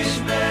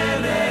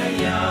Nishmereyam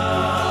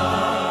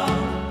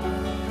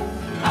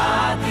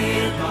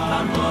Adir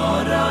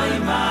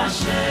Amorim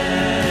Hashem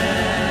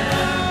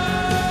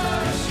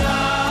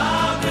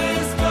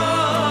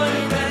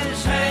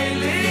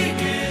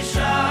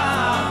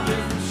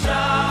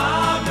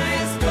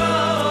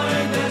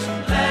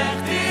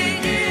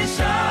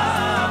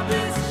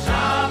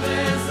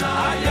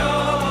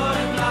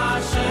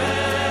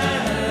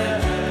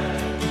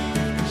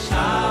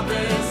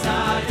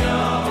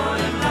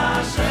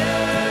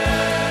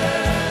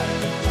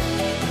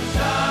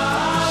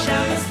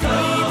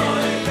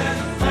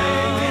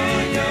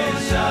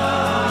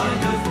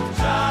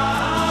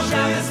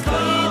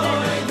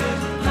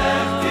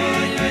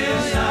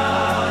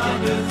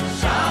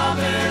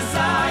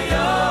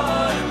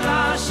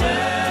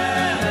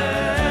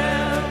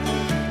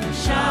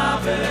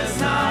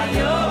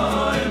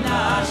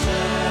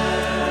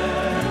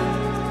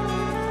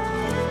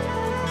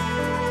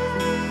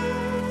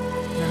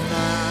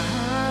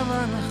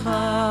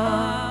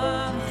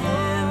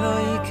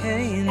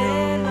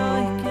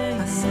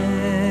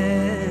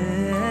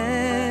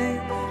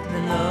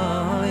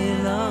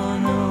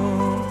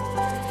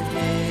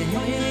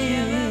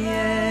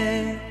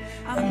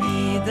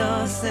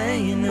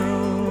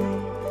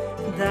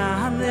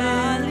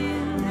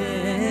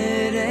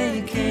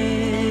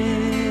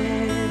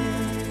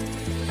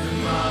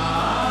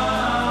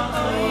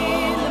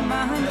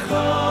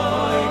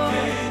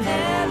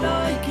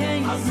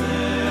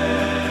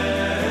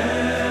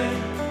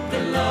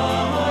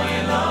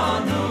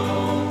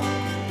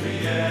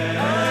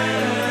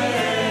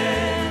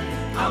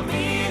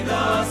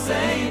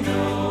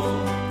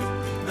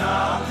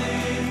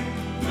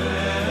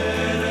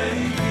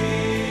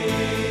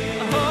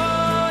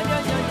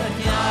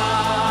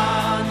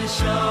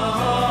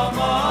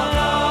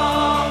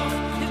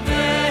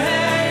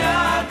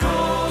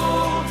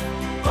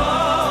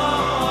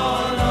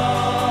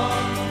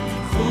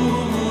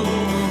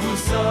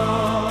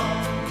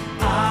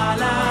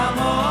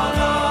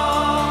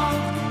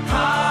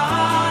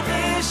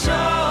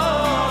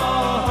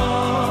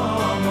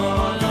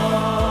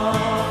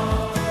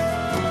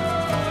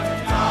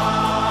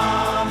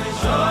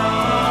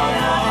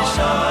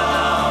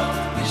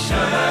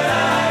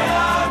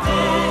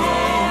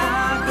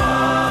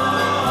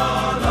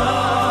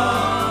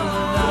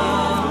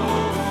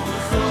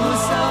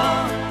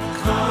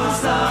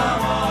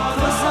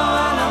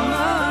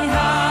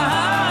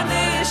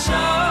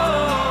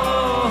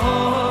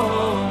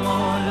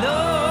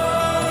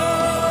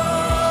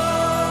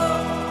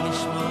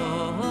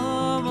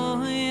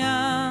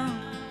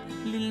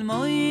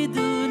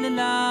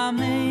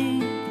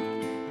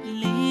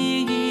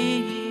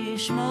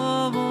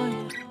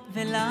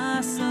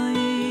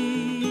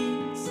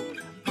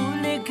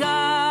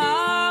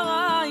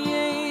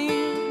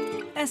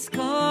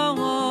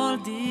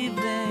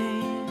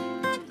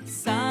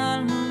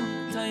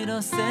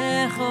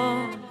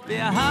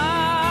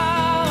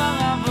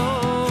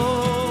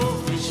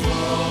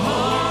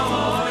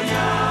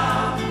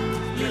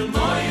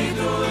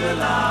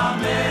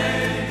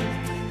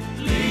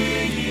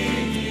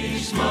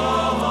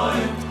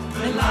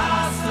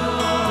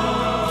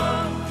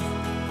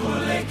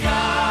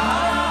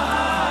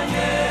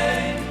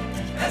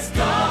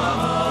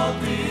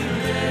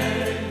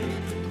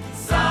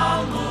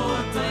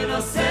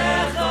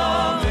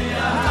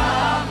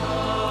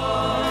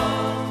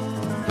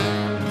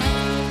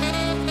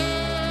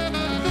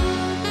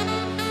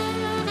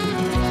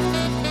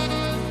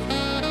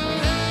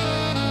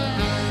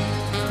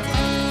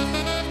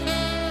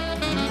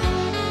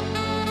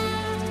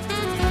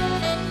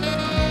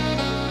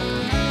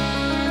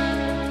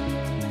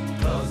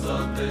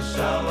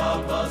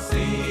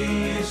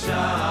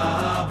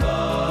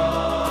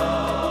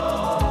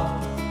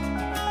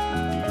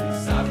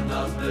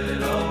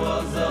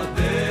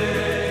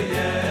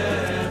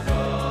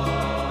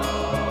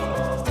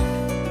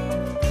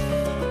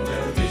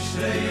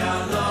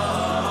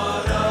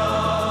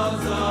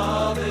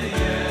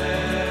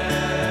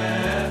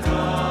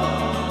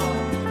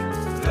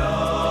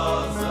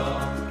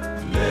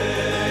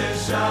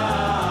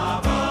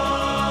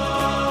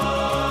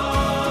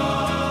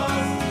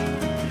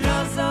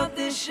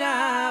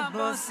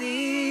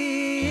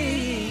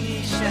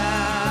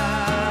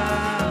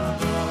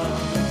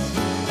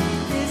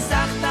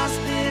Sag das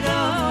bitte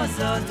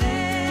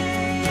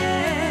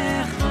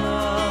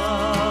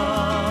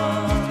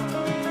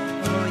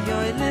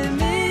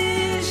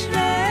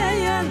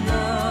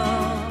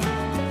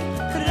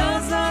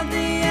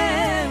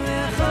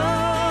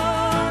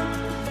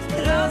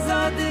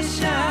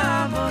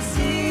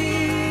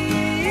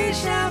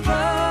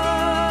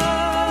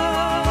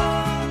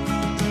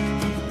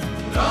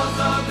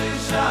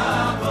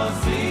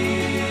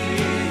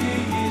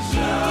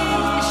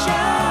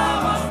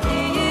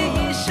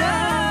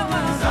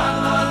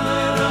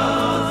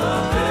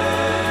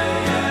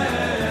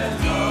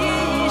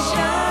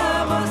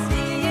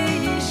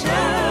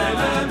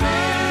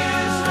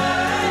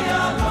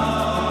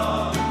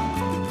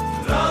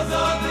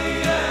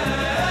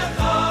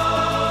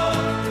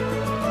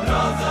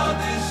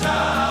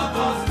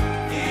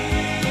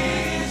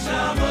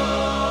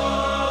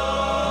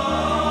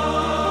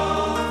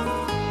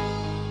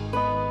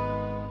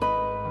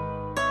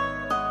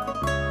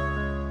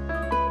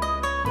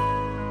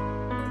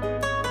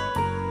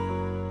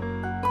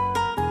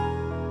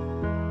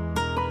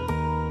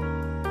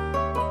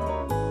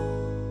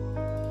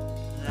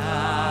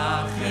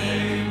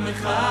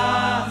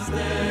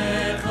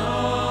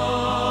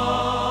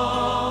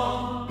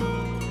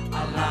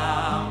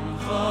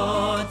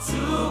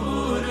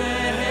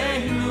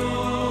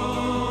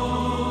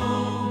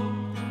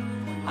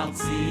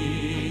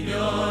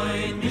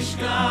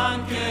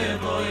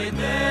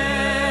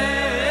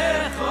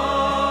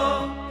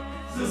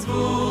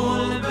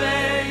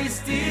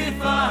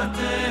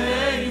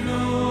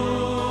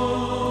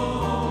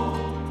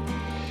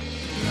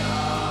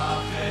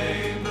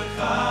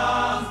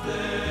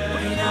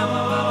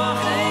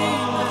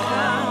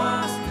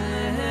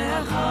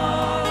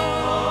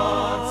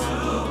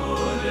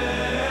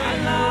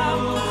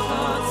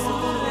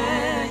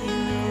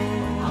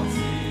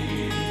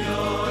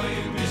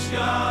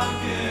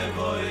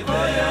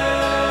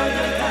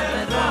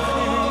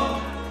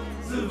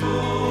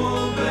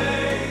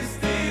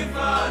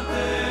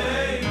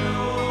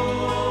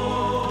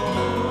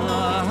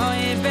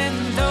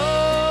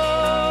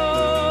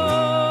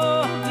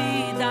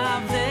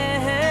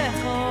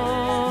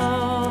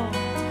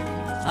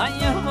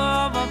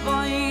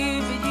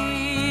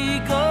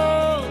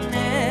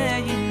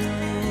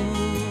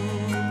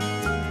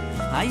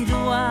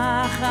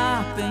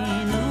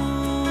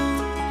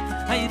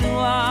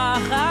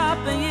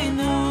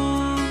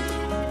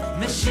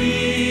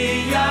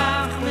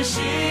Mashiach,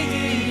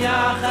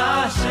 Mashiach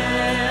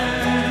Hashem,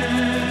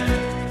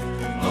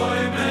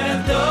 Oy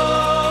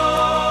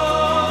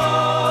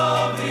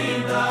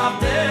David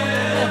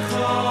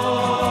Abdecho,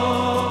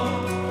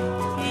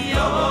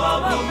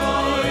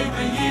 Yovoy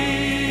v'yigoleinu,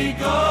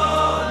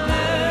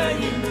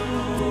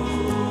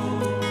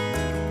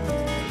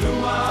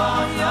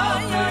 Ruach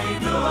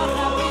Yainu,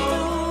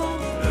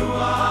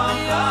 Ruach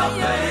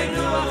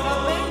Yainu,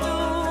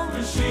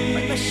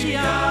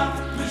 Mashiach,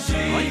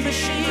 Oy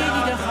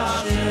Mashiach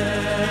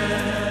Hashem.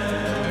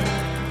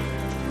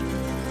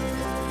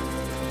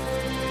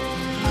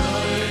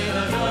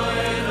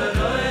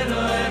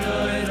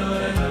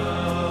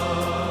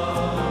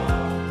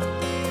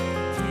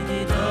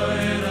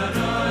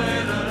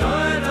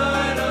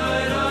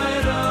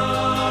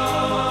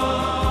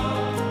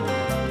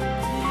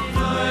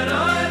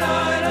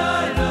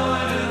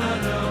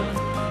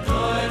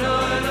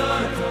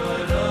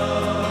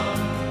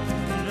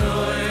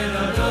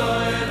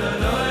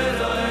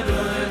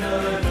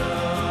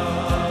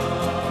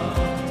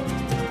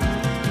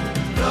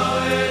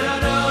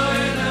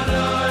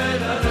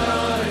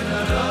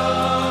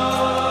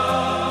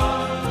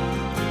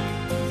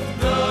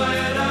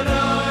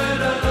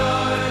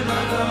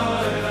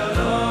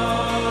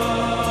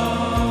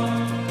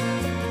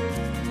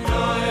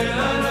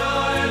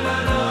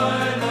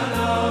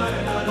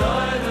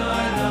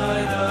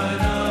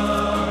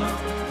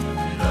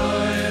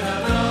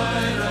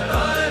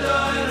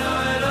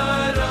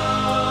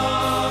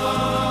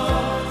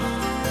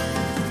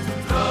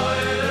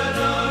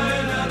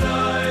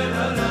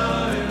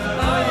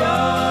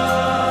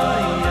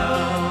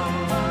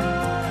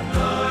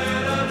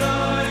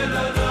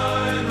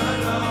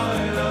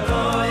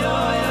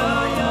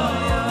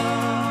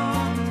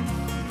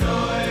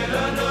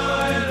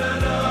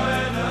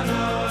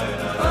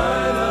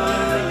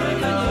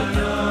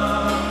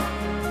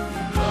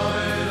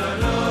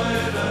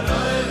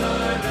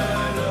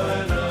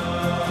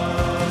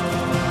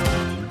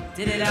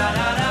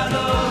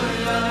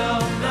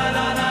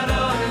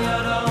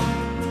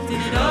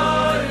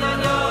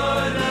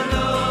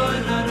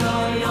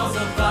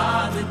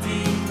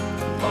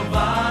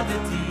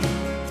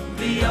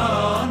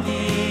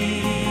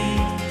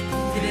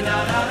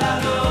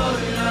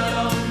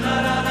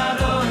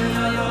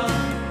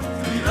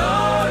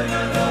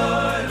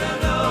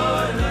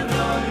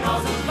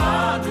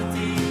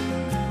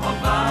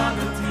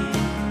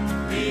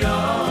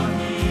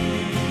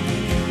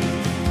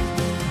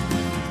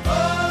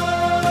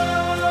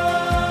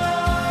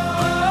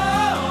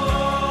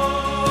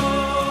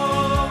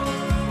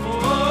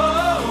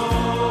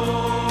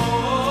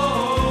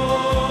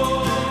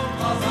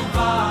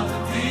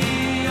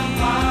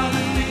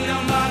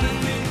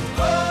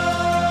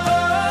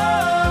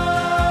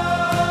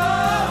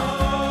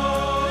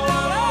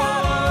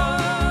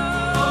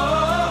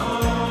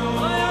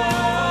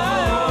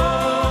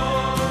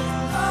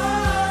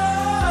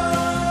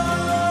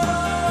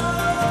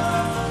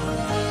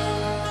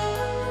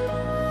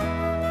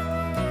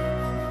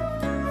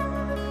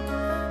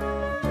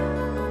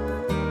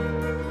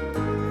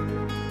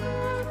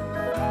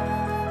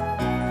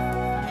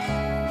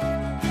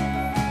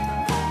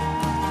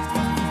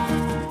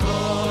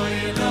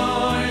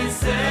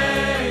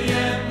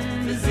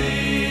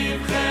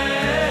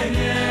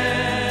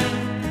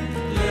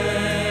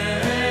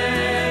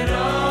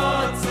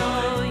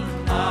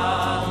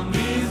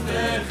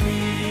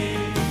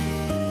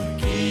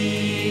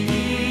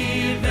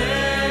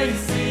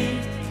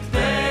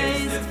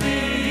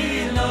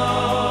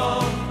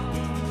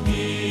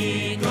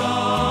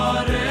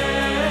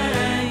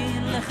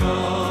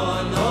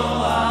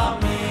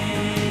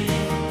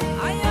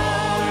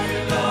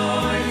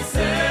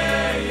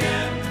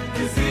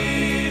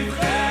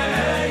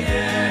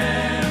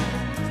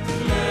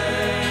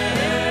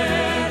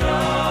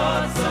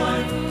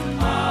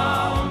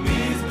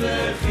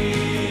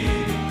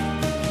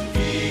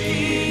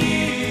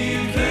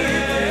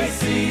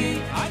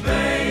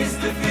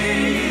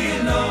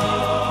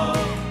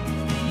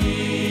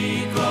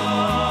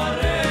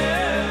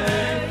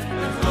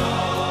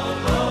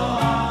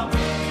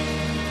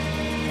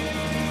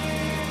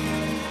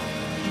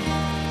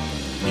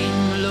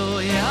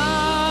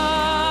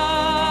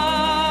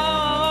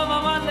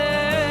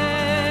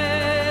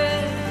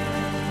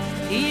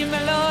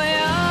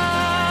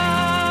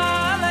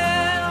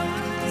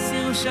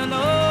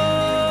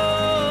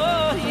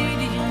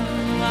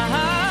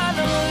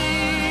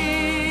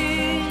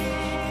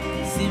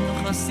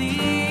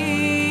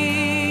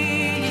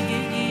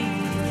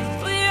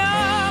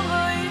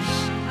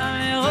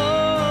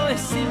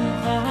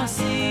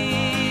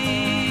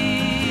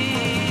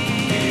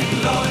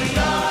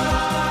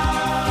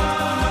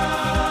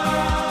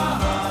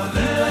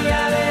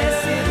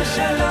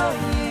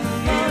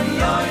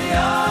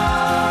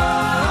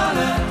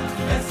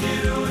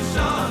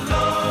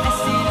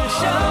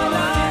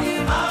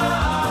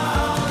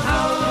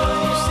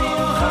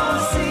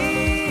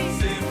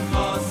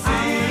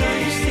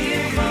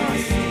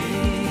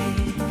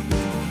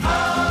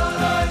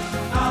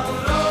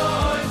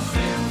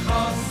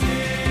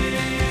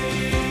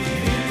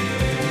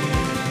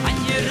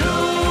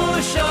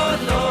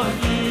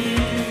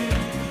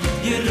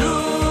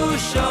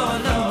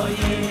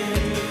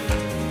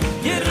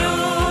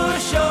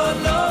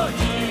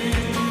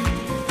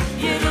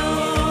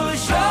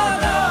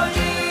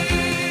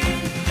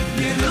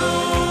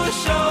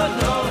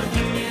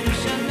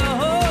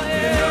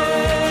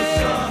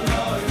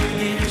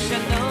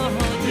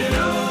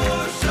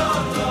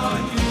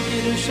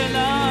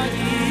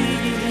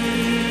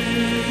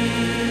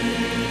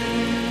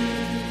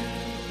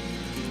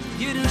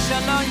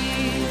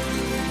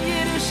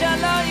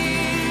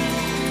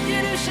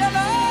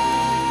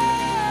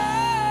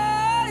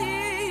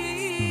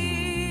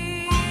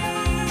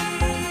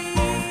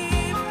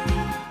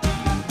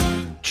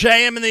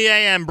 JM in the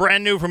AM,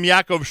 brand new from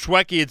Yaakov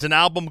Shweki. It's an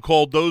album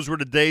called Those Were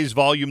the Days,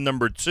 Volume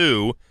Number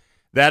 2.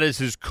 That is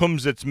his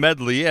Kumsitz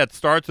medley. Yeah, it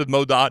starts with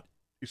that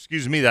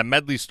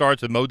medley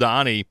starts with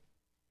Modani,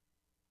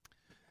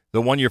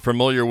 the one you're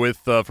familiar with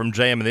from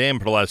JM in the AM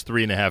for the last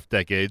 3.5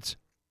 decades.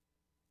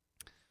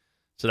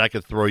 So that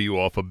could throw you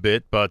off a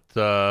bit, but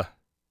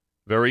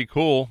very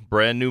cool.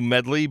 Brand new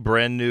medley,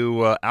 brand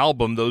new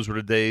album. Those Were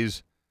the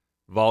Days,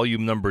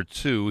 Volume Number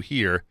 2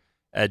 here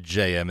at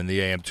JM in the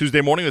AM.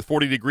 Tuesday morning with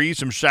 40 degrees,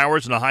 some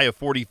showers, and a high of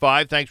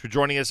 45. Thanks for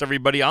joining us,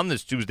 everybody, on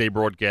this Tuesday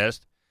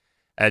broadcast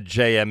at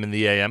JM in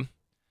the AM.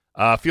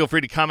 Feel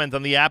free to comment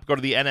on the app. Go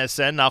to the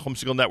NSN, Nachum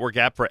Segal Network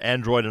app for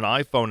Android and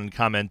iPhone and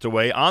comment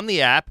away. On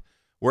the app,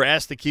 we're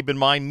asked to keep in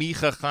mind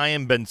Micha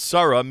Chaim ben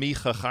Sarah,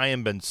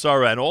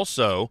 and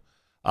also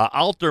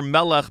Alter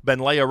Melech ben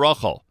Leah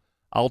Rachel.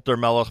 Alter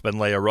Melech ben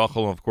Leah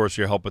Rachel, and of course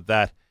your help with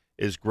that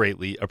is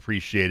greatly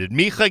appreciated.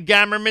 Micha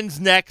Gammerman's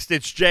next.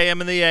 It's JM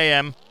in the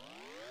AM.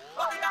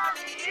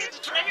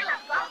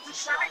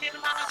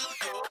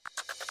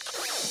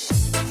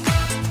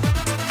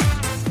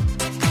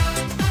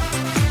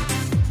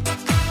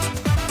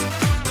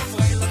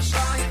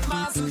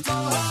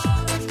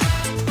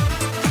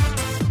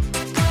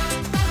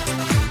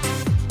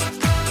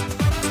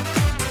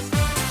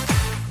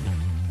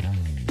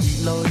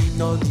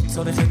 Die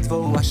Zorichet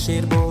wo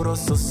asher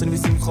boros osen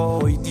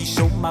visimchoi die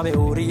shoma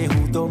beore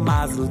Yehudo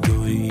mazel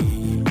tov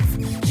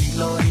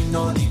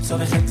Kilorino die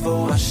Zorichet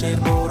wo asher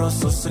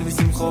boros osen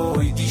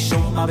visimchoi die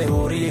shoma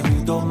beore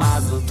Yehudo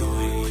mazel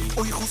tov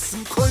Oy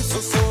chusim kol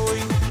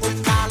sosoin oy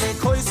kale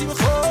kol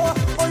simcho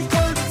oy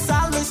kol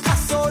bitzales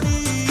kasori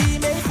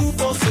mechu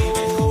boso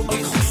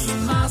oy chusim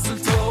mazel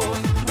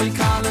tov oy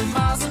kale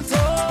mazel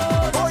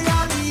tov oy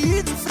ali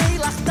yidin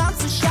freilach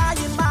tanzen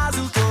shayen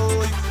mazel tov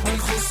oy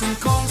chusim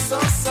kol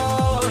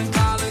sosoin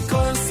kale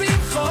kol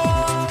simcho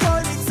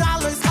oy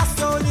bitzales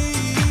kasori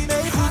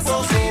mechu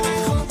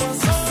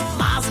boso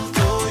mazel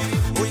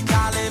tov oy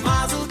kale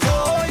mazel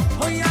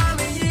tov oy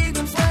ali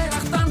yidin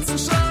freilach tanzen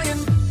shayen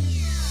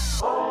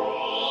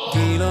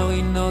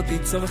Die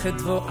Zorchet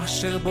wo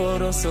asher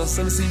boros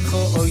osel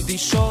simcho oy di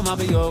shoma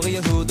beyori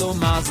Yehudo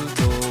mazel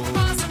tov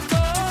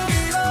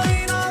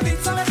Die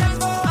Zorchet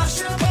wo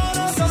asher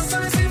boros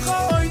osel simcho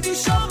oy di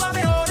shoma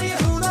beyori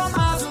Yehudo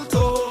mazel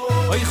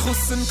tov oy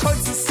chusen kol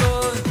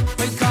zisol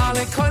oy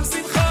kale kol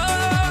simcho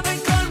oy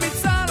kol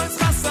mitzalos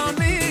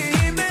chasoni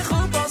mechu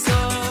boso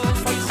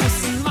oy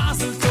chusen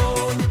mazel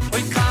tov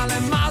oy kale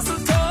mazel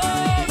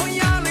tov oy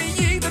ale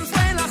yidem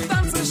freilach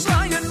tanzen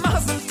schreien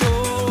mazel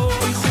tov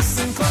oy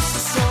chusen kol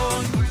zisol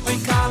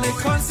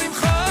kol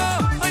simcha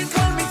oy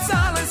kol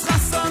mitzales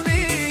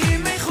chasoni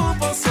mechu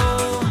boso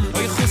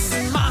oy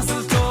chusin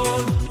mazel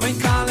tov oy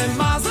kale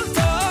mazel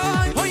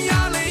tov oy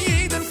ale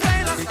yidem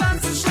freilach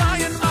tanzen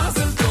schreien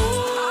mazel tov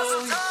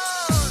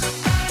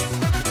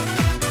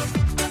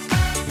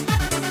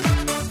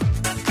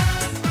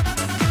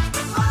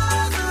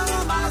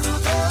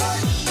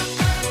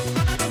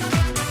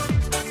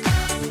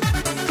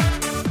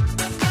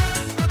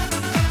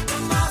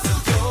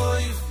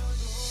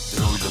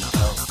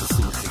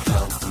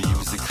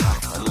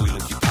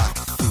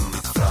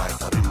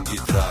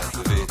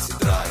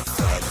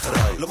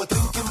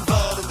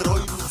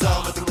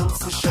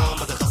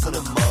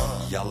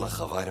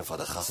Chavarim for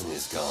the Chassan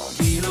is gone.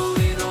 Kilo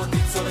ino di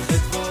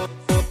Zorchet wo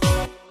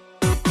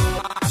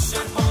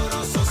asher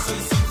boros osel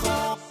simcho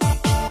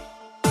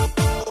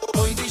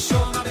oy di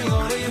shoma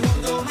beyore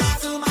Yehudo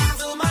mazel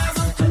mazel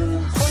mazel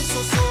oy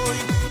sosoy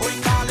oy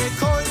kale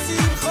kol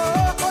simcho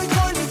oy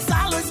kol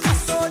mitzalos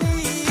kasoni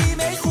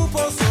mechu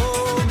boso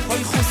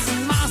oy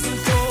chusin mazel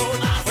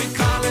tov oy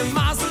kale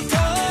mazel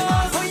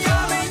tov oy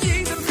ale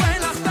yidem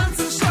freilach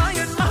tanzen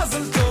schreien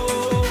mazel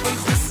tov oy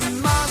chusin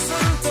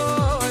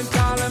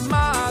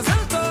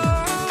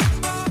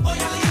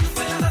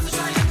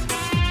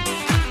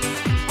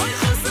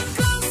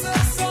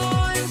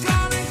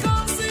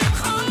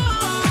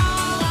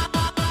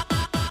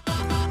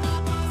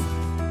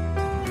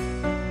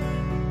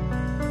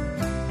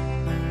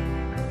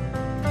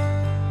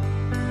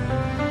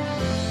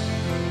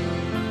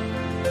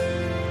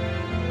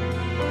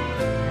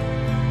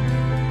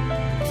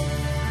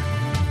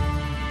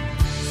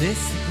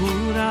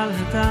סיפור על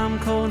אדם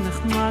כה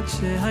נחמד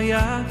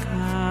שהיה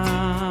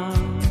כאן,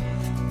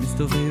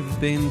 מסתובב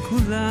בין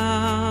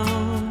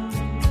כולם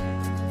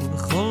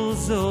ובכל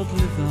זאת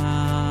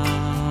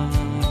לבד.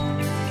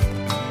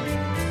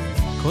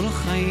 כל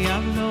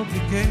חייו לא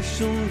ביקש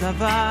שום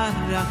דבר,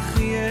 רק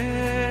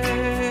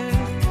חייך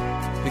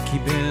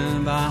וקיבל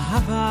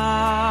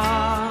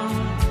באהבה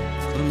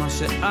כל מה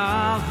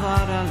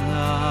שעבר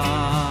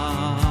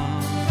עליו.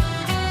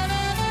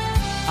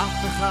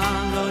 אף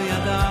אחד לא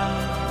ידע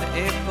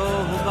מאיפה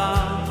הוא בא,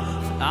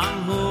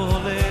 לאן הוא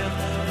הולך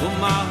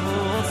ומה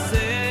הוא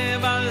עושה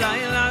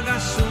בלילה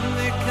גשום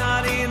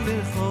וקרים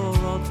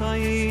ברחובות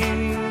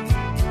העיר.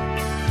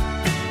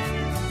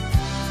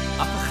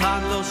 אף אחד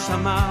לא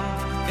שמע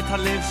את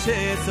הלב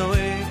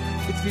שזועק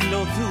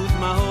בתפילות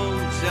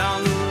ודמעות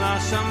שעלו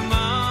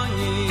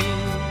לשמיים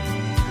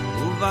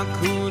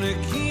ובקעו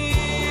נקיים.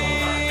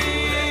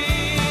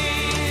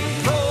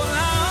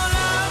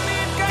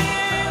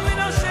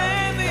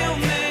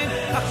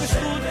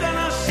 בזכות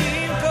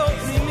אנשים כה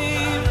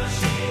פנימים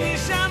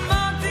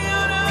נשמות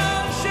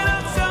יונות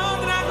שרצות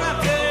רק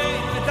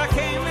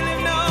לתקן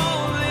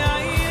ולבנות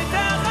להאיר את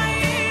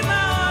החיים.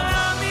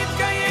 העולם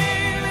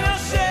מתקיים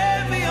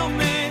ונושב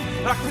ויומד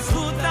רק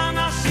בזכות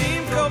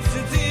אנשים כה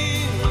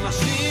פשוטים,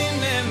 אנשים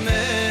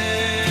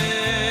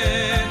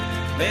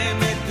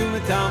באמת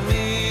ומתאמים,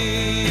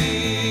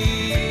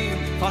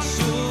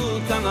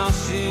 פשוט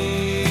אנשים.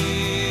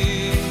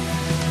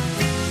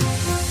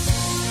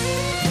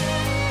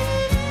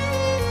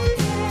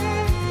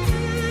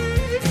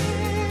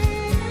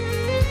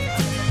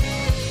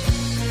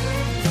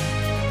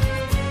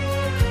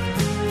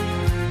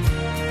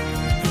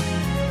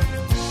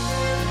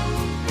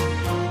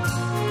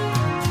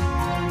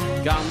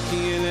 גם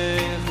כי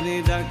אלך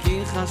לדרכי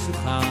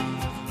חשוכה,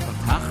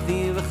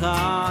 פתחתי בך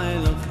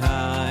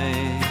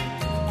אלוקיי.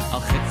 על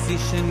חצי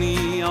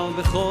שני, על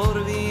בכור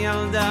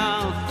וילדה,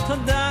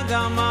 תודה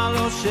גם על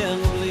אושר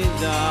בלי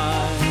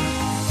די.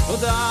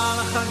 תודה על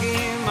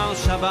החגים, על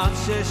שבת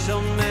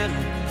ששומרת,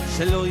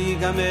 שלא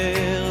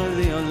ייגמר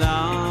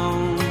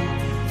לעולם.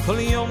 כל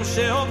יום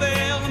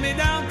שעובר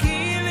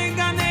מדרכי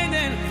לגן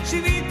עדן,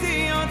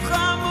 שיביתי אותך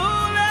מול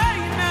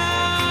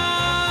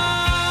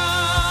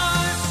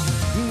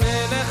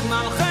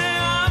מלכי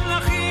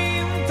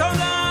המלכים,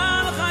 תודה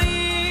על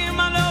חיים,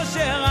 על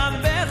אושר, על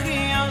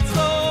בכי, על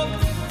צחוק.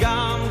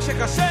 גם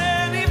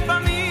כשקשה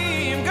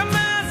לפעמים, גם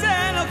אז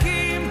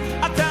אלוקים,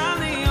 אתה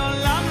לי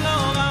עולם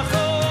לא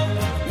רחוק.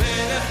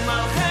 מלך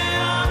מלכי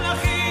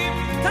המלכים,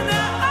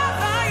 תודה על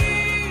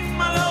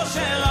חיים, על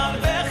אושר, על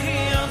בכי,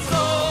 על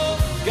צחוק.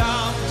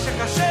 גם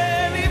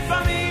כשקשה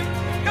לפעמים,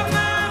 גם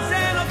אז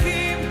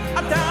אלוקים,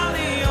 אתה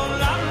לי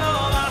עולם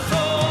לא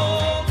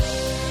רחוק.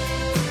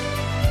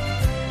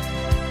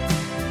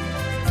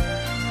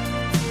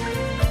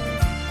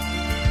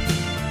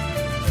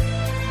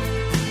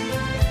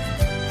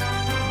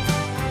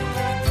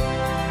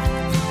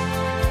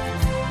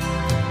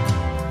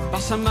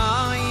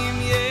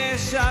 בשמיים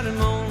יש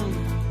ארמון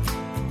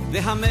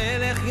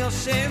והמלך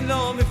יושב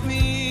לו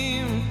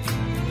בפנים,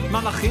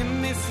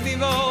 מלאכים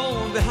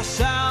מסביבו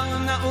והשער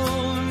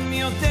נעול,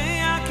 מי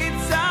יודע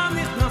כיצד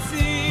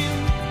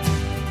נכנסים.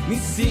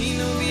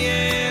 ניסינו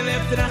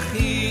באלף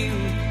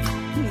דרכים,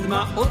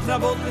 דמעות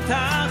רבות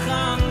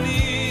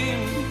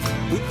בתחנונים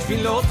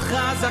ותפילות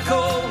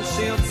חזקות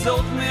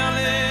שיוצאות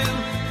מהלב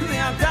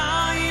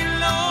ועדיין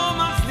לא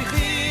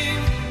מצליחים.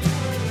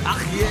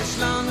 אך יש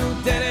לנו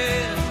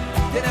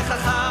דרך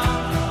אחת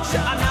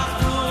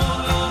שאנחנו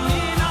לא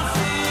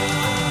מנסים.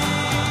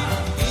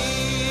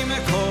 עם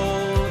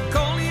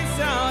כל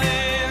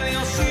ישראל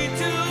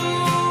יושיטו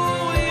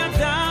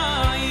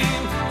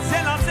ידיים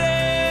זה לזה,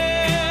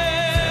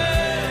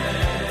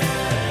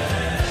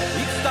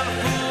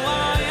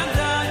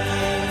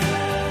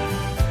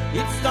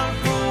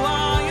 יצטרפו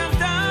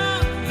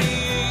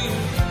הידיים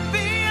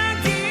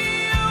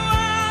ויגיעו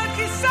עד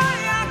כיסא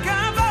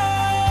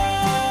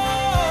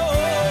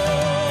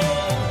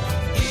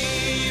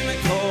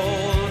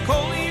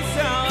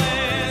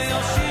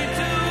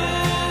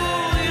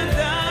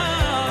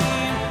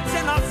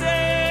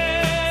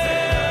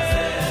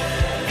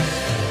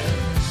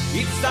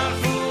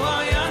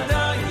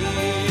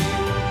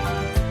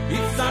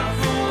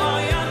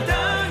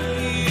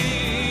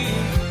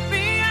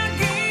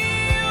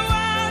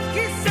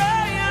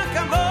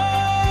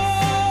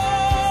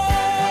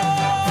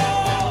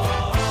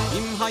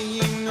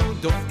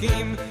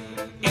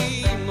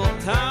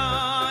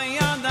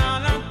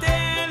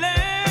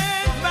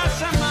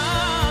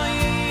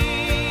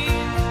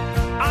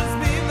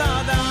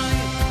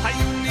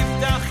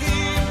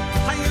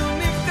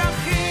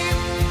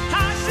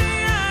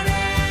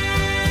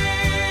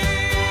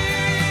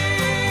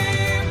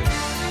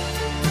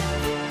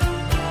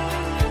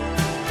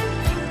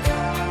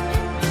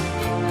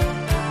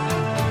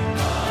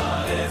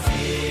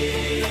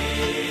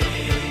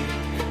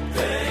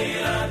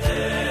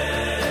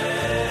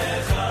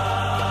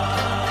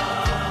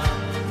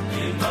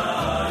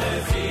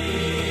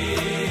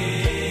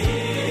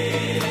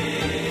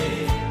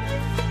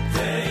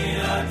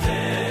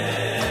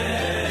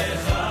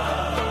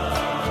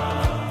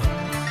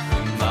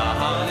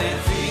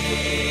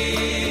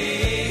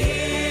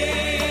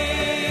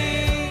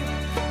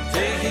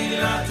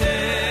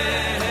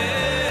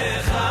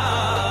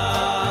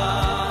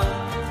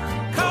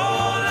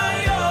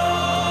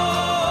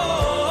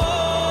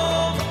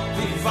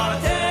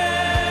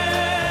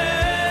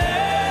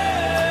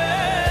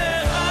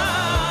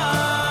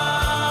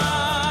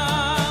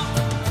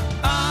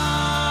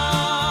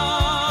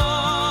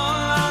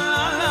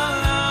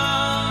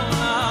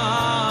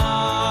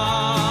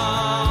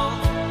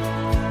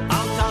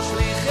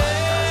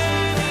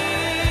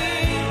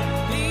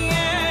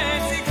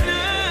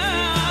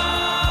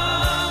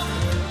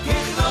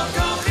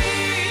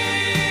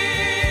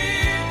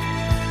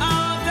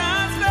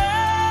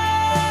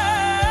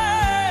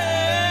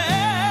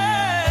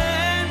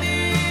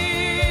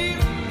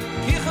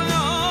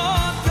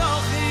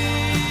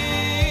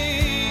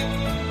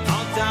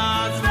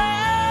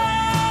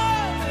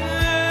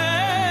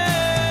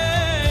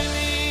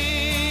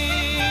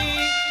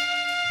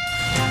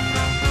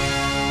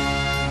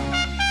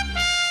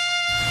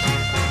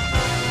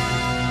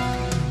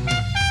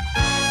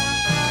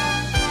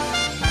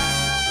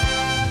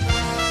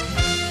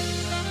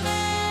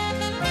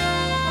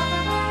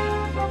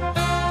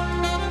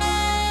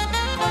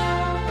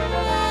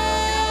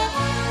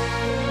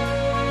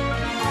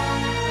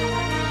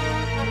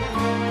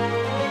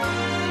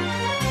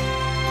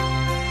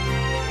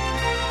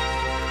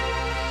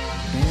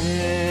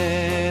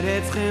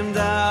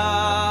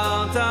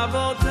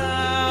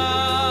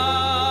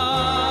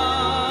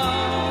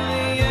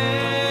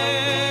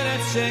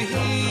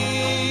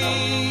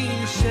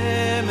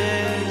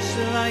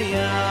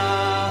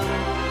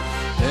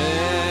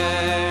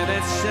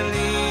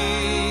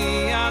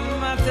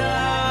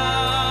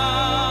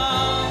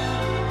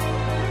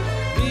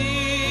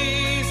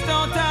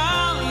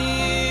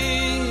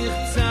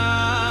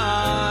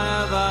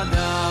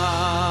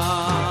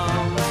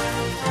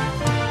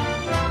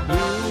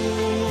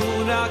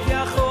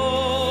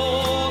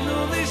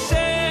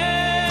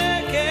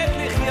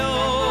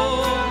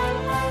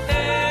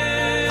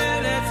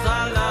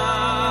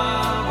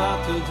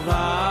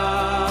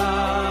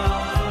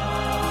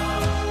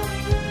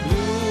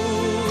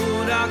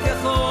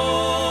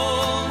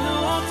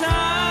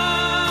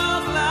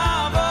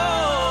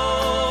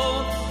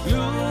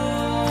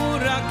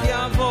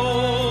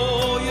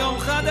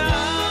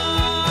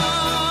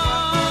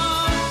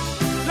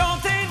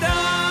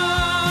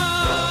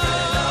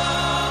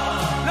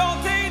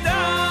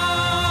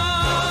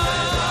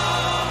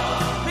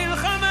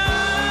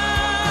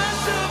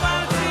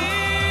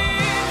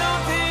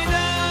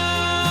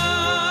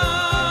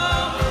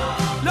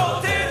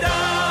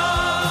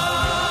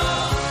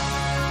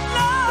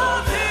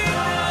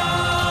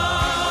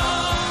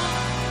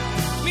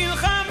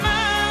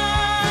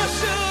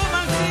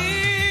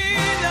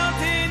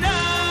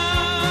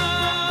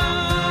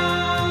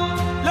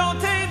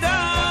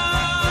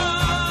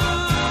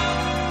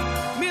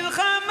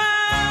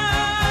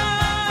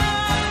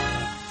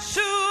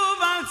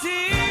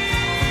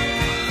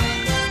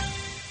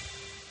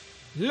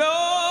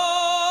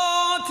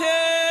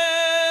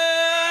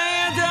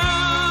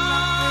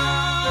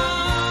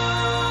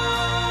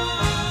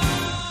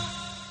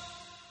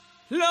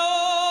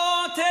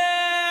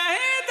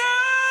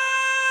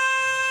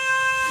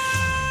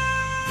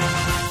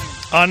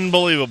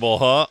Unbelievable,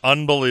 huh?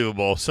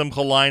 Unbelievable.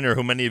 Simcha Leiner,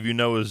 who many of you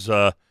know is,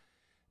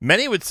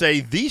 many would say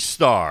the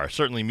star,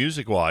 certainly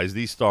music-wise,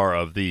 the star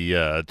of the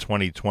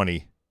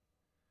 2020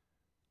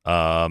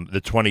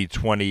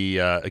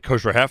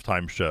 Kosher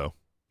Halftime Show.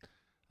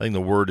 I think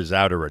the word is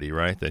out already,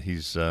 right? That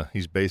he's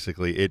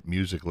basically it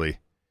musically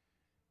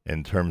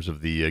in terms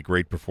of the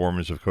great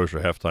performance of Kosher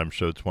Halftime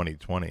Show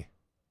 2020.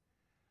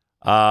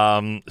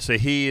 So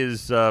he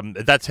is,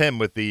 that's him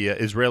with the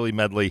Israeli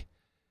medley.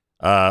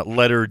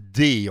 Letter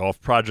D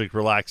off Project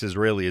Relax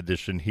Israeli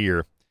edition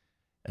here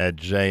at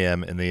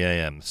JM in the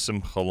AM.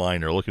 Simcha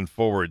Leiner. Looking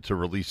forward to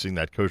releasing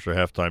that Kosher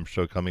Halftime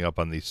Show coming up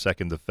on the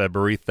 2nd of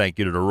February. Thank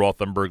you to the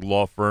Rothenberg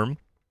Law Firm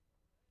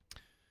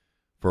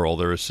for all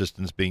their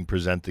assistance being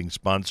presenting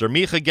sponsor.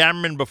 Micha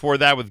Gamerman before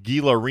that with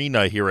Gila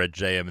Rina here at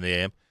JM in the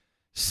AM.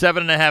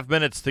 7.5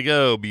 minutes to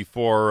go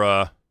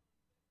before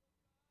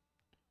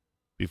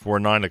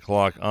 9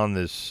 o'clock on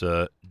this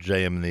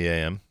JM in the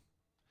AM.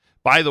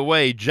 By the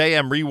way,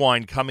 JM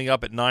Rewind coming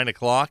up at 9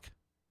 o'clock.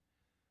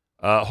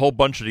 A whole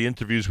bunch of the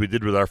interviews we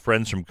did with our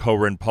friends from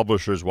Koren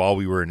Publishers while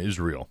we were in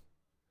Israel.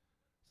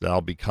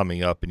 That'll be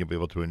coming up, and you'll be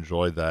able to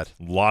enjoy that.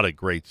 A lot of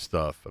great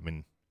stuff. I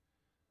mean,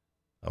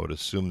 I would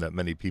assume that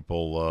many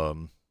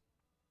people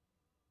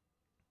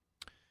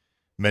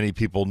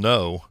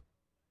know,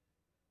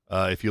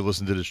 if you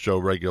listen to this show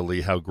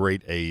regularly, how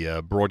great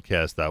a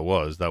broadcast that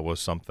was. That was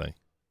something.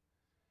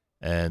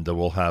 And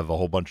we'll have a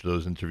whole bunch of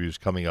those interviews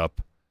coming up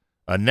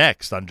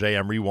next on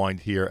JM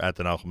Rewind here at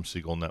the Nachum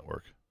Segal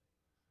Network.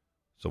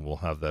 So we'll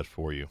have that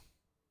for you.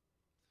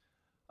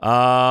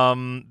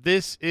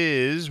 This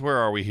is, where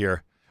are we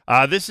here?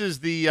 This is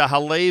the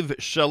Halev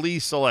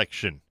Shali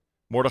selection.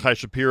 Mordechai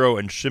Shapiro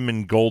and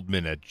Shimon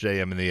Goldman at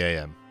JM in the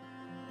AM.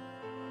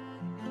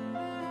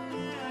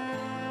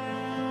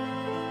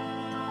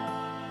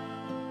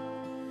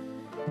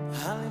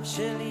 הלב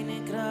שלי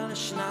נקרא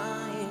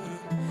לשניים,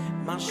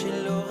 מה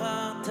שלא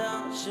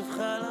ראתה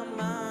שפחה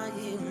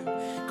למים,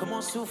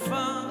 כמו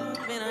סופה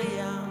בין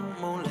הים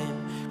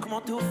עולם, כמו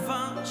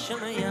תעופה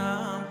של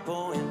הים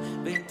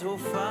פועם בין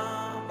תעופה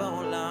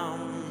בעולם.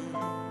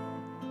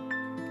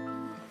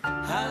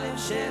 הלב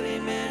שלי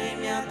מרים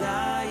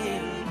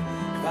ידיים,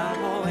 כבר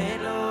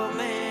מועד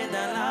עומד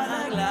על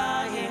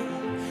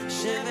הרגליים,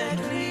 שבת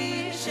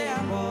לי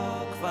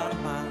שעמוק כבר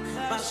מה,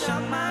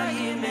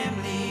 בשמיים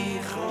הם לי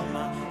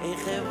חומה,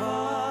 איך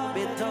אבוא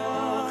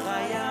בתוך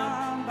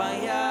הים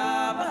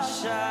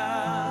ביבשה.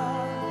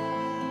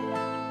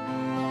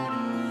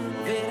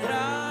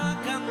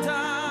 ורק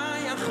אתה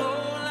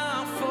יכול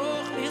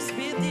להפוך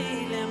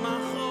מספידי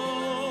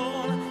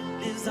למחול,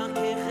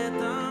 לזכך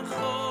את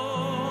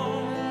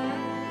החול,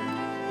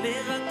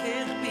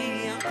 לרכך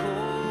בי הכל.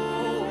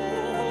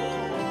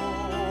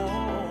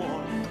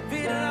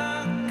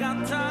 ורק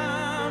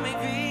אתה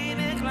מבין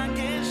איך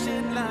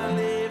לגשת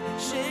ללב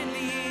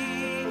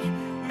שלי,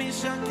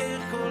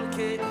 משכך כל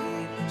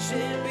כאב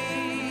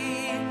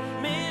שבי,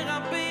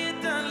 מרפא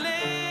את הלב.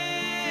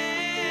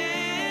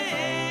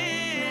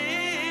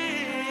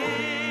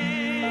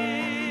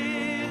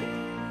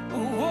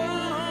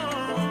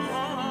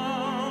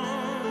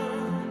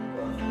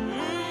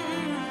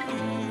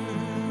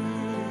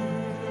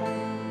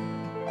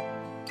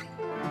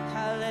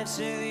 הלב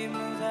שלי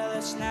מוזל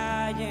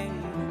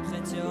לשניים,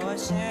 חצו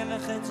השם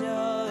וחצו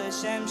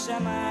לשם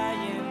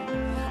שמיים,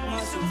 כמו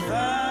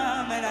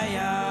סופה מן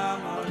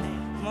הים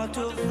עולים, כמו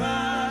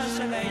תעופה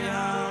של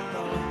הים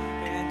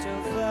עולים, בין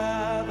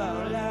תעופה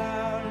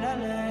בעולם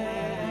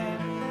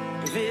ללב.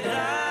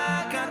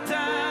 ורק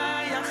אתה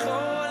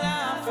יכול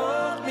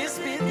להפוך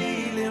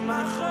מספידי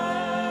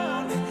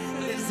למחול,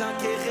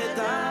 לזכך את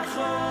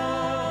החול,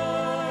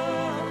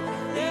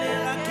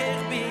 לרכך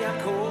בי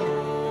הכל.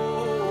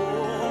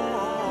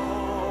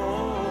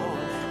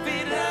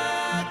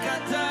 ורק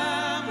אתה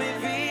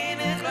מבין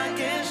איך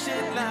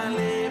לגשת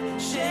ללב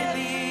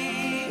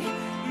שלי,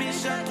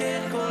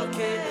 משכך כל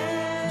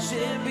כאב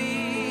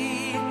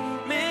שבי,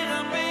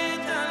 מרפא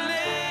את הלב.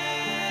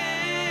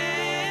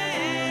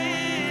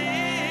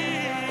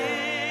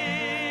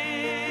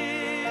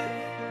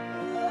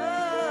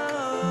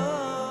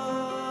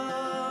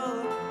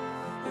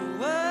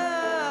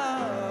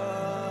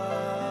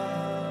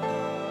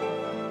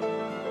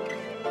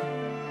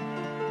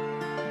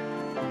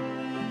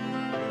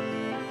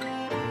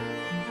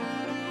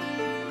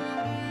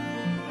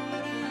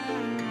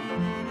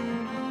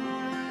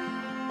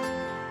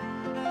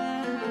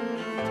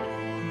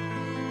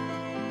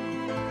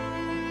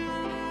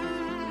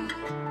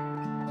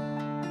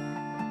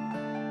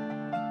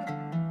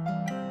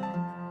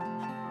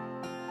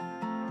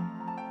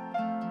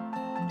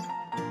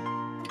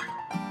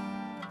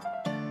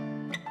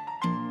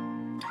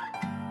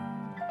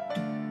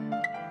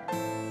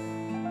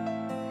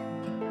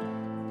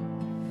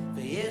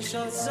 יש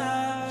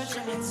אוצר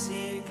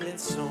שמציג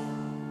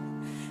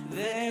לצום,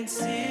 ואין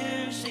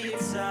ציר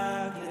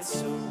שיצג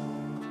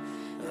לצום,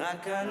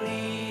 רק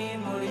אני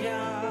מול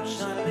ים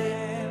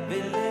שלם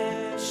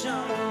בלב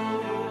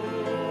שמור.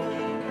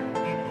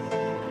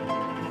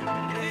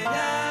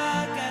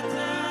 ורק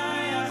אתה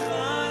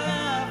יכול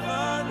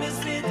לעבוד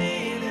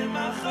מספידי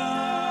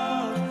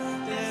למחול,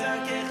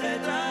 לזכך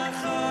את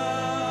החול,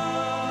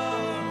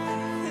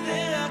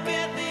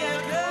 לרפא בי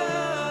הכל.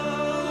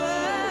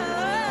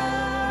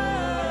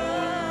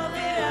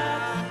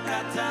 ורק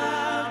אתה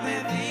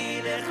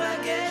מבין איך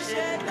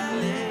לגשת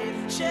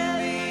ללב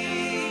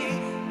שלי,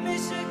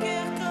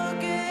 משכך כל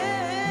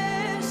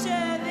כאב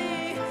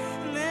שלי,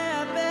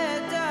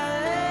 מאבד את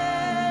הלב.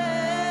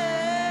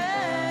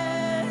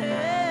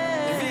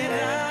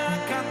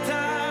 ורק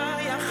אתה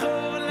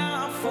יכול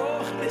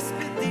להפוך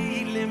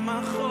מספידי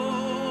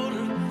למחול,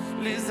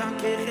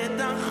 לזכך את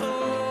החול,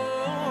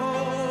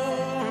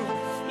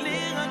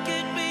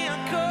 לרכך בי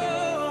הכל.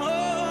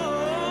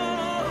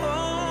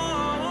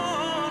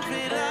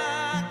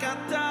 ורק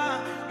אתה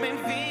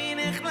מבין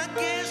איך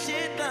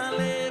לגשת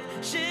ללב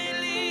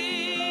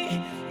שלי,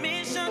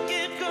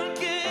 משכך כל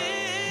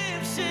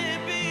כאב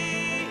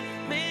שבי,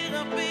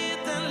 מרפא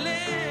את הלב,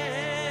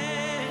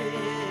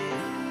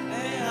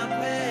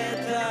 מרפא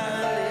את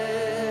הלב.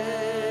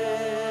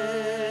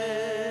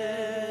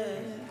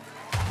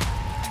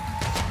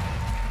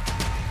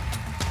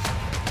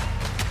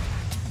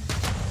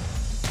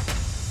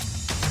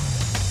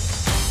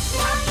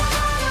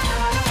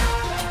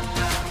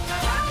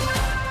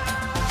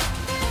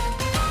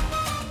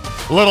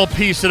 A little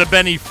piece of the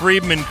Benny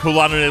Friedman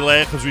Kulanu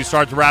Nelech as we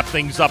start to wrap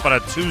things up on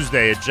a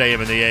Tuesday at JM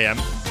in the AM.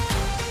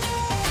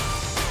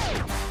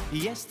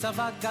 יש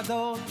צבא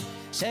גדול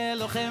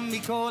שלוחם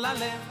מכל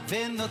הלב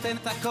ונותן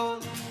את הכל.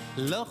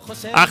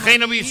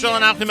 Achenu Yisrael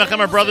and Achim Echem,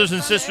 our brothers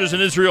and sisters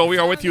in Israel, we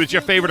are with you. It's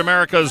your favorite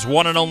America's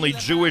one and only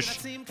Jewish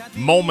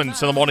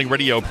Moments in the Morning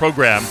radio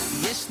program.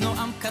 ישנו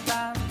עם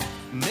קטן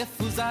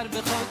מפוזר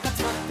בכל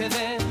קצוות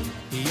תבל,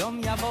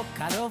 יום יבוא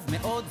קרוב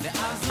מאוד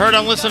ואז Heard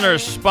on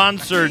listeners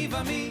sponsored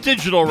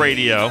digital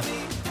radio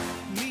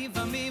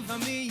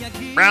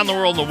around the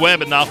world on the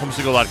web at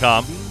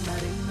NachumSegal.com,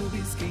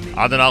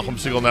 on the Nachum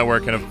Segal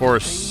Network, and of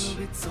course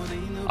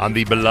on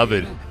the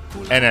beloved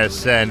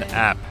NSN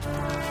app.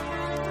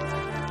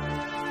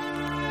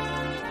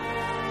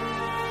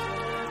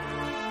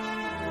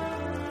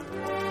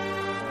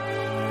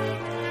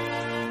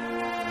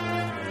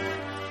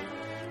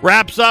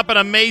 Wraps up an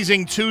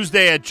amazing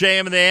Tuesday at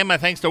JM and the AM. My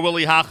thanks to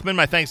Willie Hochman.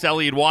 My thanks to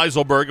Elliot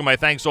Weiselberg. And my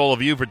thanks to all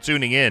of you for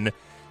tuning in.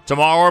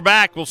 Tomorrow we're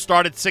back. We'll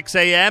start at 6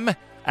 a.m.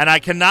 And I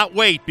cannot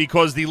wait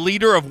because the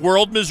leader of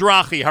World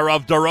Mizrachi,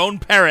 Harav Doron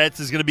Peretz,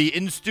 is going to be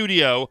in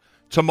studio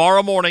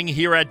tomorrow morning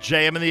here at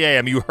JM and the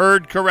AM. You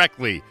heard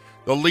correctly.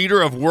 The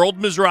leader of World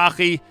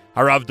Mizrachi,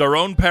 Harav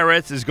Doron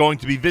Peretz, is going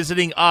to be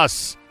visiting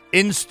us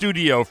in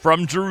studio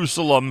from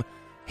Jerusalem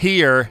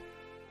here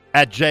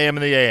at JM and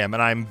the AM.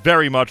 And I'm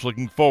very much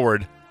looking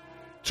forward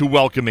to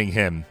welcoming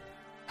him.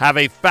 Have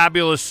a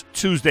fabulous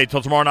Tuesday.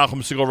 Till tomorrow,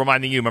 Nachum Segal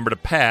reminding you, remember to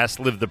pass,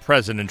 live the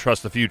present, and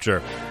trust the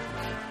future.